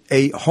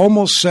a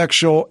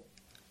homosexual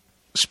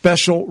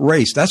special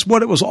race. That's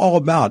what it was all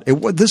about. It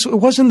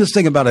wasn't this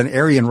thing about an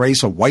Aryan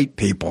race of white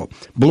people.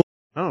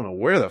 I don't know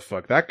where the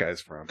fuck that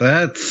guy's from.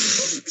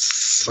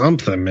 That's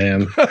something,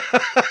 man.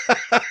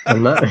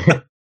 I'm not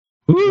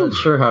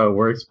sure how it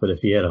works, but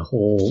if you had a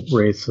whole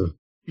race of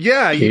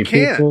you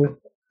can't. People,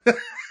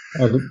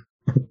 I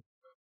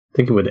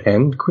think it would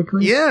end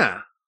quickly.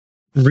 Yeah.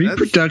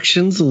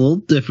 Reproduction's a little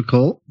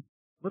difficult.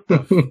 What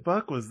the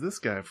fuck was this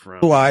guy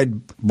from?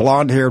 Blue-eyed,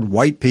 blonde-haired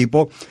white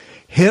people.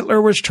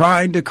 Hitler was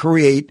trying to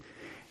create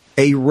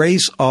a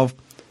race of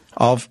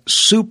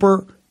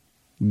super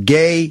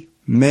gay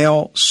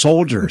male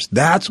soldiers.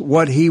 That's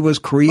what he was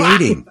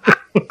creating.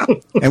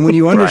 And when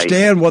you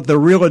understand what the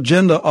real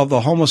agenda of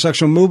the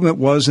homosexual movement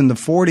was in the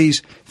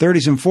 40s,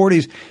 30s, and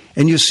 40s,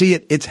 and you see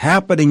it's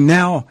happening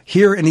now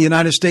here in the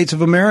United States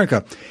of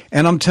America.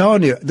 And I'm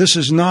telling you, this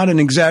is not an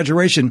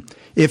exaggeration.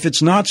 If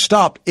it's not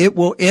stopped, it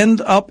will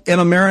end up in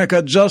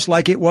America just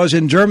like it was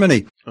in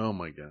Germany. Oh,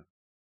 my God.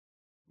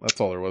 That's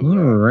all there was.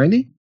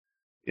 Alrighty.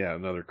 Yeah,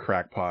 another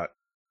crackpot,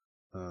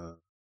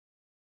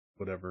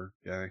 whatever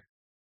guy.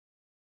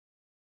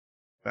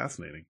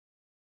 Fascinating.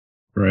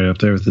 Right up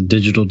there with the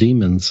digital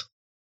demons.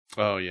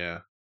 Oh, yeah.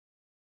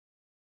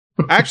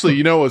 Actually,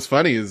 you know what's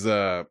funny is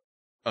I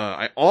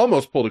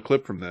almost pulled a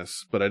clip from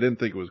this, but I didn't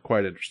think it was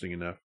quite interesting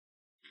enough.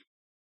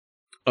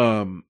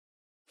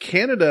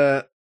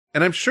 Canada,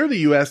 and I'm sure the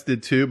U.S.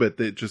 did too, but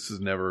it just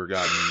has never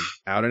gotten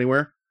out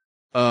anywhere.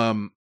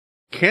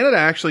 Canada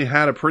actually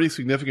had a pretty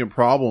significant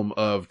problem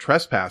of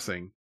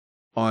trespassing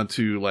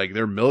onto like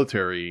their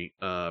military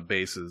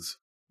bases,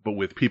 but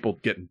with people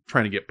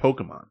trying to get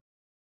Pokemon.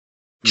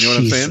 You know what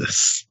I'm saying?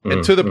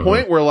 And to the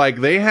point where like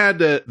they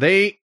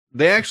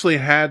actually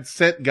had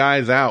sent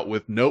guys out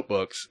with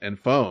notebooks and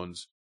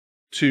phones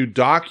to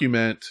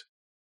document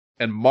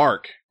and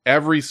mark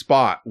every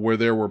spot where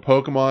there were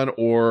Pokemon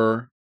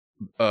or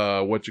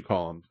what you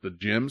call them, the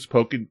gyms,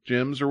 Poke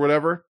gyms or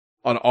whatever,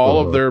 on all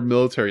of their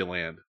military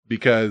land,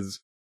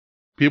 because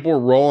people were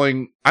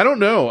rolling. I don't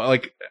know.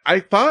 Like I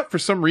thought for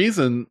some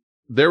reason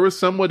there was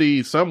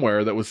somebody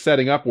somewhere that was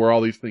setting up where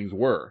all these things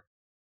were.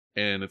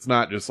 And it's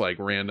not just like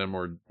random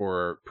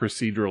or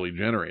procedurally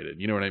generated.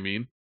 You know what I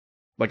mean?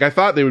 Like I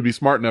thought they would be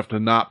smart enough to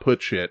not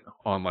put shit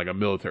on like a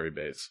military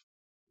base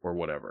or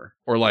whatever.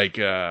 Or like,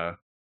 land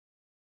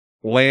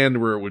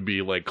where it would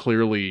be like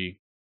clearly,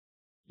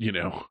 you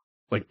know,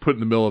 like put in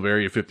the middle of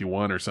Area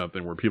 51 or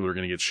something where people are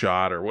going to get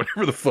shot or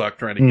whatever the fuck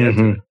trying to get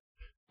to it.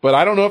 But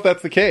I don't know if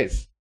that's the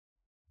case.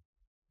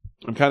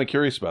 I'm kind of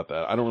curious about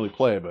that. I don't really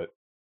play, but,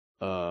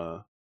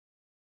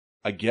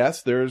 I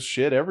guess there's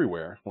shit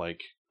everywhere.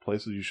 Like,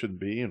 places you shouldn't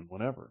be and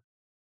whatever.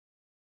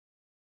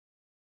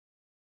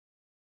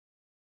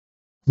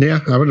 Yeah,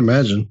 I would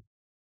imagine.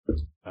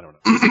 I don't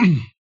know.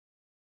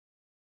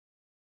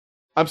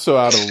 I'm so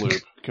out of the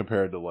loop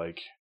compared to like,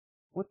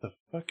 what the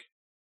fuck?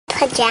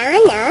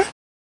 Pajana.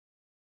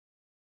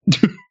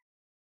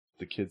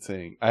 The kid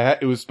saying,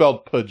 it was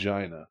spelled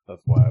pagina.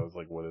 That's why I was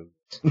like, what is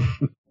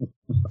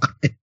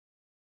it?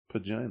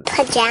 Pagina.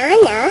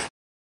 Pajana.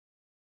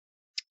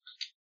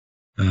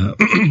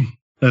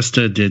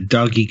 Esta, did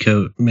Doggy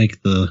Coat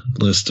make the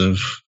list of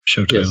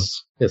show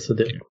titles? Yes, it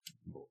did.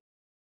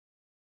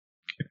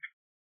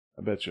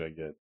 I bet you I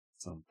get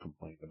some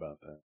complaint about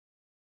that.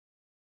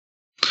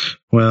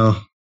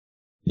 Well,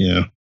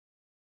 yeah.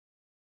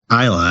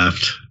 I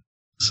laughed,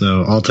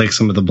 so I'll take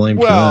some of the blame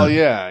for that. Well,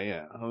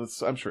 yeah.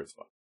 I'm sure it's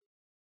fun.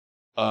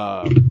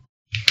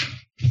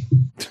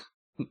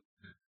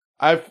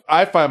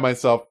 I find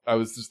myself, I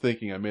was just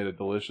thinking I made a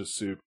delicious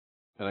soup,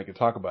 and I can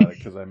talk about it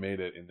because I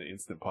made it in the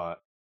Instant Pot.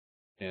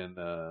 And,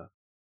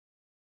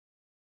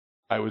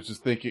 I was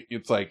just thinking,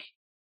 it's like,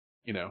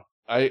 you know,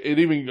 it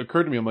even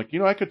occurred to me, I'm like, you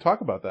know, I could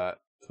talk about that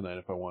tonight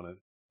if I wanted,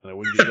 and I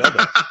wouldn't get yelled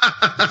at.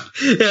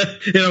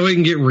 Yeah, I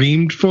wouldn't get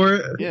reamed for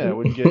it. Yeah, I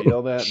wouldn't get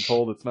yelled at and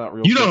told it's not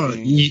real. You don't,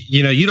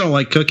 you don't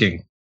like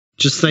cooking.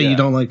 Just say you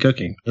don't like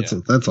cooking.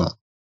 That's all.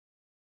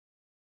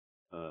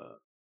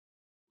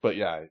 But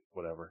yeah,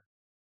 whatever.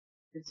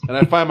 And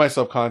I find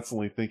myself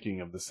constantly thinking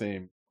of the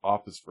same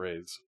office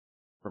phrase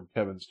from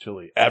Kevin's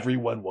Chili.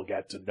 Everyone will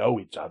get to know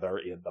each other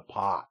in the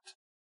pot.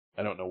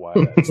 I don't know why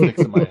that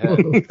sticks in my head,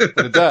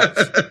 but it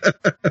does.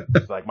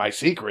 It's like, my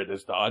secret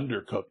is to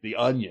undercook the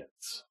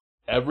onions.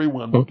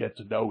 Everyone will get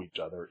to know each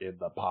other in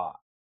the pot.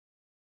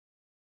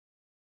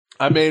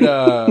 I made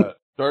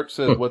Dark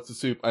says, what's the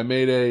soup? I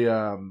made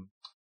a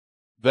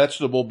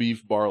vegetable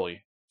beef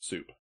barley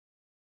soup.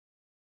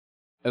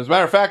 As a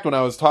matter of fact, when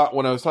I was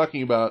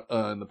talking about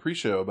in the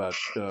pre-show about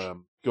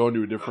going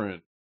to a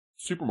different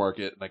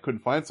supermarket and I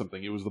couldn't find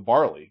something, it was the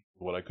barley,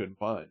 what I couldn't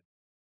find.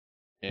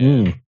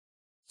 And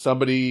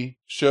somebody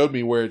showed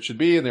me where it should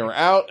be, and they were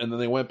out, and then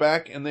they went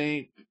back and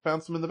they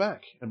found some in the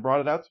back and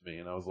brought it out to me.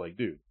 And I was like,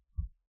 dude,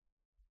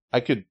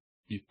 I could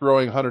be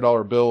throwing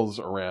 $100 bills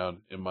around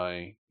in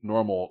my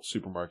normal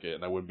supermarket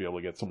and I wouldn't be able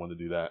to get someone to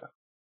do that.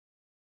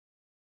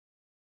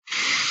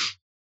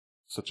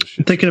 Such a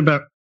shit. Thinking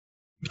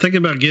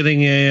about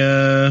getting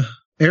a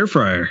air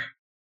fryer.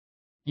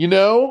 You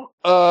know,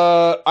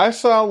 I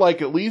saw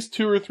like at least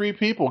 2 or 3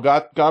 people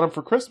got them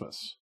for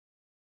Christmas.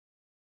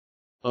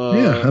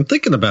 Yeah, I'm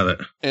thinking about it.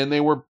 And they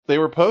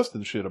were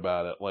posting shit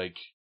about it. Like,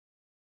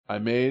 I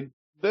made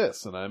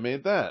this and I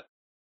made that.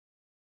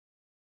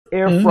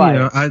 Air fryer. You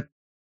know,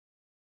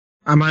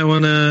 I might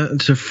want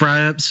to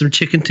fry up some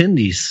chicken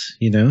tendies,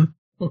 you know?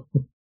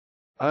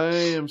 I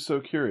am so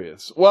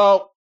curious.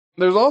 Well,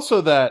 there's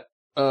also that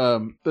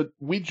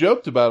we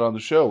joked about on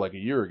the show like a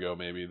year ago,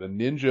 maybe, the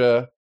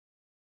Ninja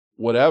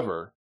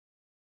whatever.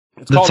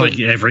 It's like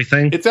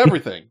everything. It's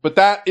everything. But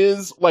that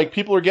is like,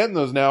 people are getting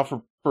those now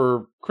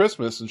for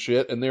Christmas and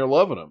shit, and they're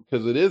loving them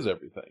because it is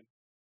everything.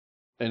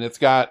 And it's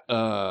got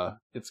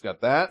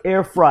that.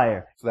 Air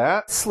fryer. It's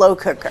that. Slow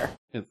cooker.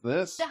 It's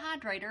this.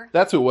 Dehydrator.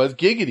 That's who it was.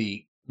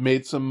 Giggity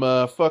made some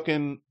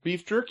fucking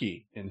beef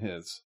jerky in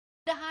his.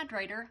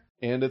 Dehydrator.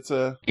 And it's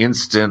a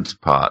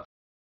Instant Pot.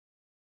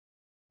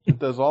 It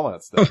does all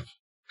that stuff.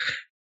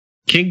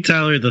 King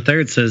Tyler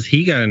III says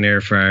he got an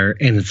air fryer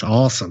and it's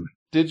awesome.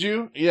 Did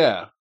you?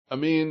 Yeah. I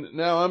mean,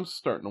 now I'm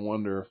starting to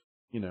wonder,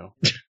 And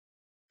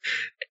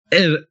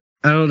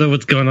I don't know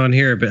what's going on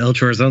here, but El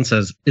Chorzon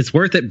says, it's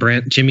worth it,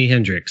 Brent, Jimi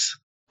Hendrix.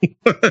 He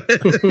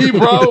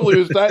probably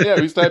was,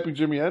 he was typing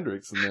Jimi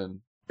Hendrix and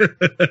then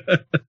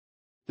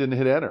didn't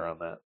hit enter on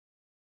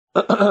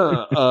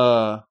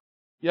that.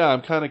 Yeah,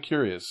 I'm kind of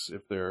curious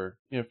if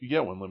if you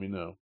get one, let me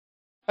know.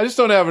 I just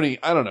don't have any,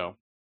 I don't know.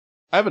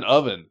 I have an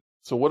oven,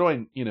 so what do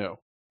I, do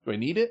I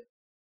need it?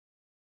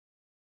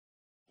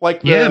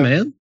 Yeah,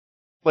 man.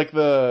 Like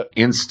the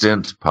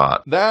Instant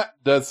Pot. That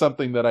does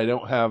something that I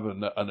don't have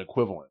an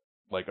equivalent,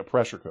 like a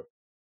pressure cooker.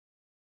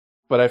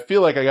 But I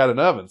feel like I got an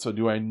oven, so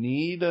do I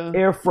need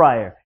air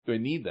fryer? Do I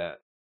need that?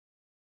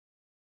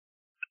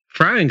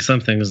 Frying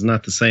something is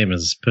not the same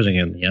as putting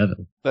it in the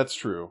oven. That's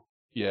true.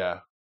 Yeah.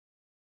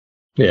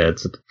 Yeah,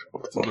 it's a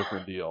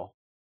different deal.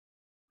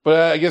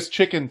 But I guess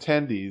chicken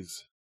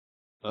tendies,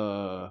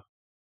 I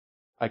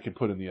could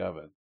put in the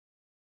oven.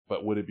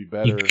 But would it be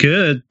better? You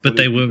could, but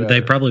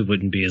they probably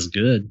wouldn't be as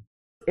good.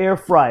 Air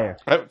fryer.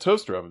 I have a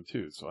toaster oven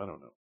too, so I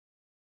don't know.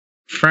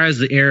 Fries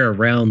the air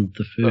around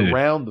the food.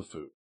 Around the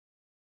food.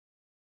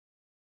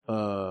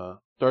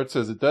 Dart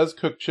says it does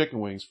cook chicken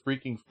wings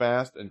freaking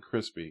fast and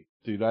crispy.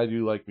 Dude, I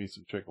do like me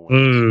some chicken wings.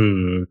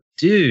 Ooh,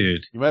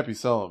 dude. You might be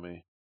selling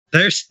me.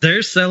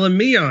 They're selling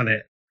me on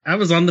it. I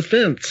was on the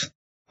fence.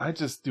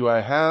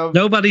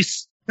 Nobody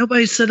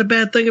said a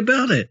bad thing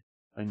about it.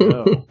 I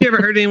know. You ever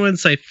heard anyone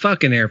say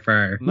fucking air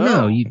fryer?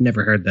 No, you've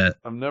never heard that.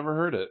 I've never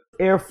heard it.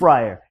 Air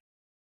fryer.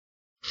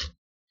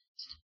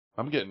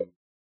 I'm getting,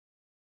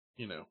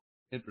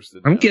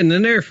 interested. I'm getting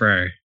an air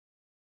fryer.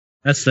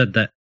 I said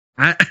that.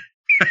 I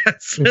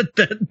said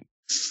that.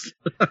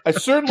 I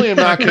certainly am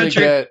not going to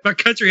get. My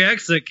country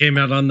accent came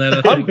out on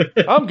that.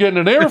 I'm getting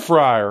an air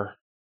fryer.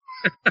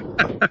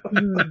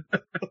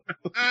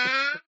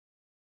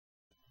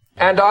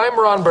 And I'm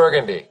Ron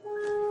Burgundy.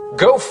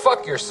 Go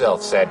fuck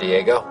yourself, San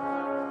Diego.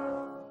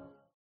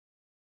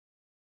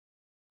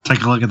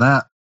 Take a look at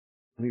that.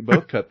 We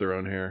both cut their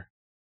own hair.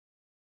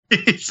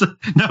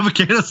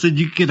 Navigata said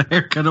you could get a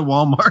haircut at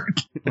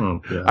Walmart.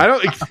 Oh, I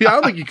don't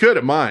think you could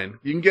at mine.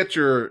 You can get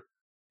your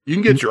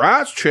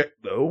eyes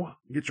checked though.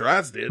 Get your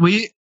eyes did.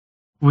 We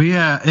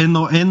in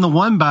the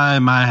one by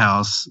my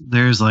house,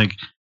 there's like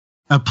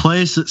a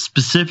place that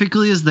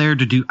specifically is there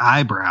to do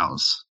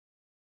eyebrows.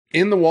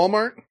 In the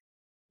Walmart?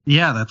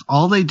 Yeah, that's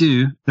all they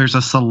do. There's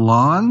a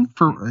salon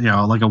for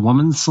like a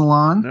woman's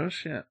salon. No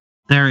shit.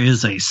 There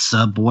is a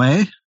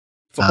Subway.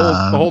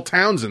 The whole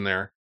town's in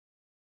there.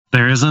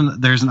 There's an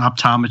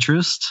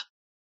optometrist.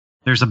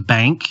 There's a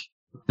bank.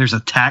 There's a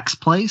tax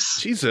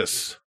place.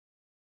 Jesus.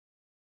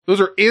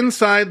 Those are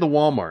inside the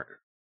Walmart.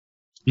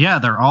 Yeah,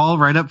 they're all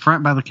right up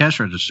front by the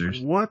cash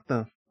registers. What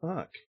the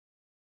fuck?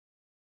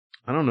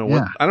 I don't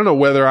know I don't know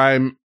whether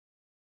I'm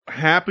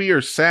happy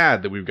or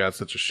sad that we've got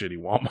such a shitty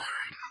Walmart.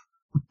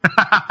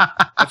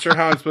 Not sure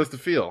how I'm supposed to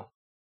feel.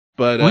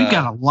 But we've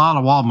got a lot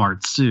of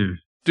Walmarts too.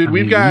 Dude,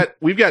 we've got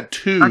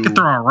two. I could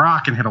throw a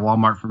rock and hit a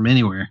Walmart from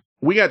anywhere.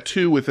 We got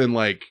two within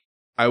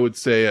I would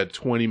say a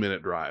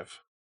 20-minute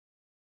drive.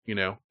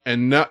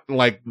 And not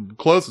the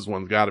closest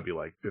one's got to be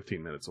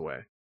 15 minutes away.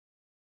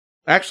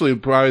 Actually,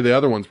 probably the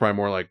other one's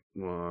probably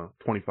more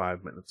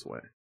 25 minutes away.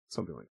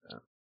 Something like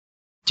that.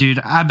 Dude,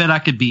 I bet I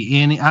could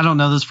be I don't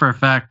know this for a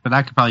fact, but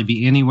I could probably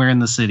be anywhere in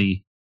the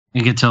city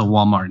and get to a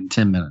Walmart in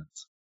 10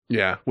 minutes.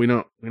 Yeah, we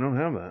don't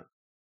have that.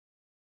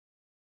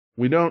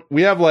 We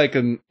have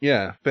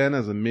Fenn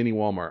has a mini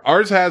Walmart.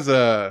 Ours has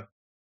a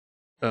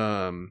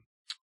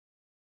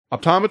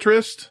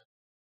optometrist,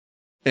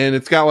 and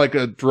it's got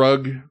a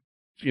drug,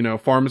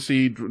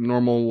 pharmacy,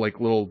 normal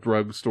little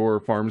drugstore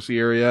pharmacy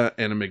area,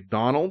 and a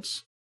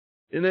McDonald's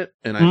in it.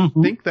 And I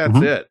think that's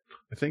it.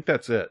 I think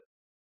that's it.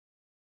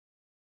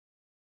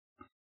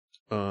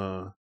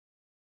 You're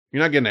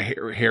not getting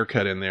a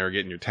haircut in there or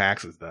getting your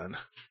taxes done.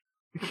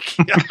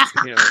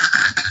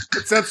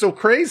 It sounds so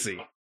crazy.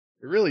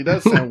 It really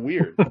does sound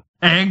weird.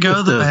 And go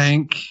to the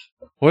bank.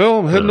 Well,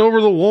 I'm heading over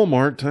to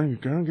Walmart.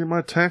 Gonna get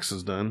my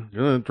taxes done.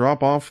 Gonna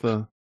drop off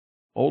the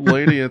old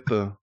lady at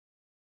the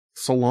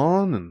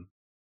salon and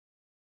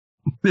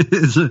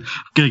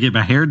gonna get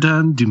my hair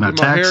done, do my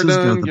taxes,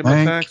 go to the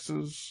bank. My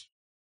taxes,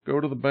 go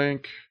to the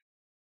bank.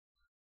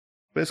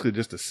 Basically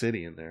just a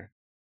city in there.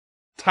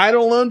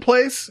 Title loan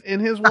place in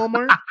his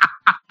Walmart?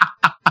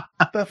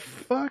 What the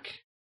fuck?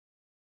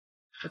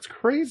 That's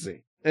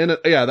crazy. And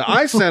the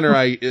eye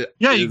center,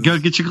 you go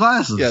get your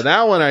glasses. Yeah,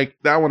 that one I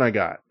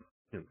got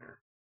in there.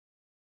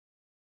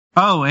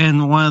 Oh,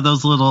 and one of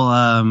those little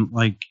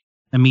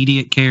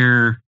immediate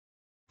care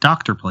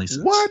doctor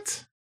places.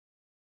 What?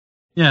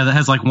 Yeah, that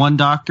has one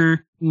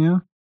doctor,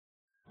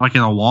 like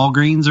in a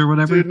Walgreens or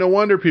whatever. Dude, no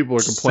wonder people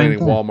are complaining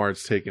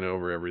Walmart's taking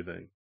over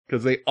everything.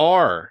 Because they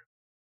are.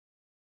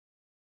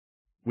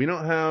 We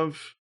don't have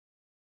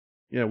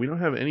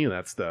any of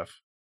that stuff.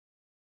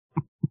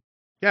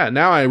 Yeah,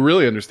 now I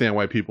really understand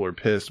why people are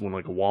pissed when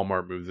like a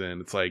Walmart moves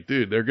in. It's like,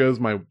 dude, there goes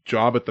my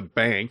job at the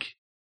bank.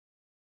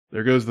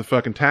 There goes the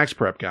fucking tax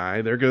prep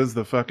guy. There goes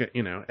the fucking,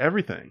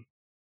 everything.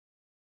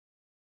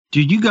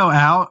 Dude, you go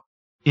out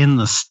in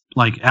the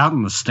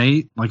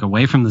state, like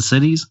away from the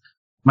cities.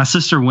 My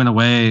sister went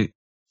away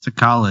to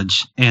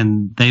college,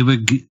 and they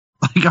would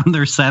like on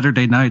their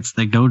Saturday nights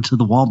they go to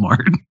the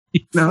Walmart.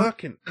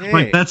 Fucking A.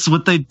 Like that's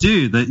what they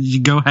do. That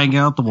you go hang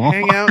out at the Walmart.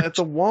 Hang out at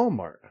the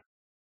Walmart.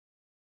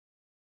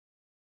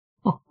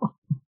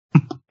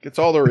 Gets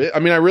all there. I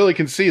mean, I really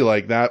can see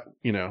like that.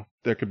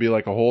 There could be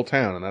like a whole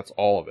town, and that's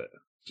all of it.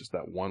 Just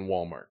that one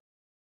Walmart.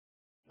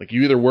 Like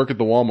you either work at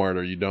the Walmart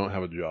or you don't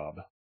have a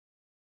job.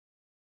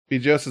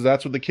 BJ says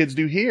that's what the kids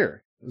do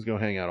here. Is go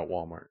hang out at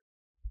Walmart.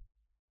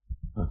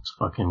 That's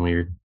fucking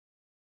weird.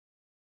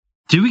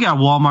 Dude, we got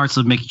Walmarts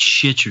that make you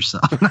shit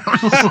yourself.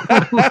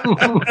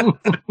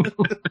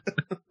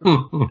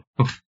 Well,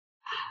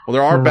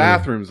 there are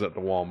bathrooms at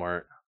the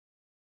Walmart.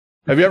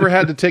 Have you ever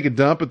had to take a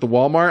dump at the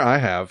Walmart? I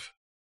have.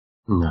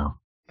 No.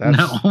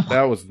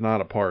 That was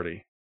not a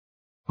party.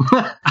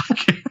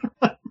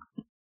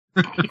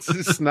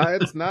 It's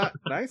not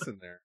nice in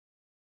there.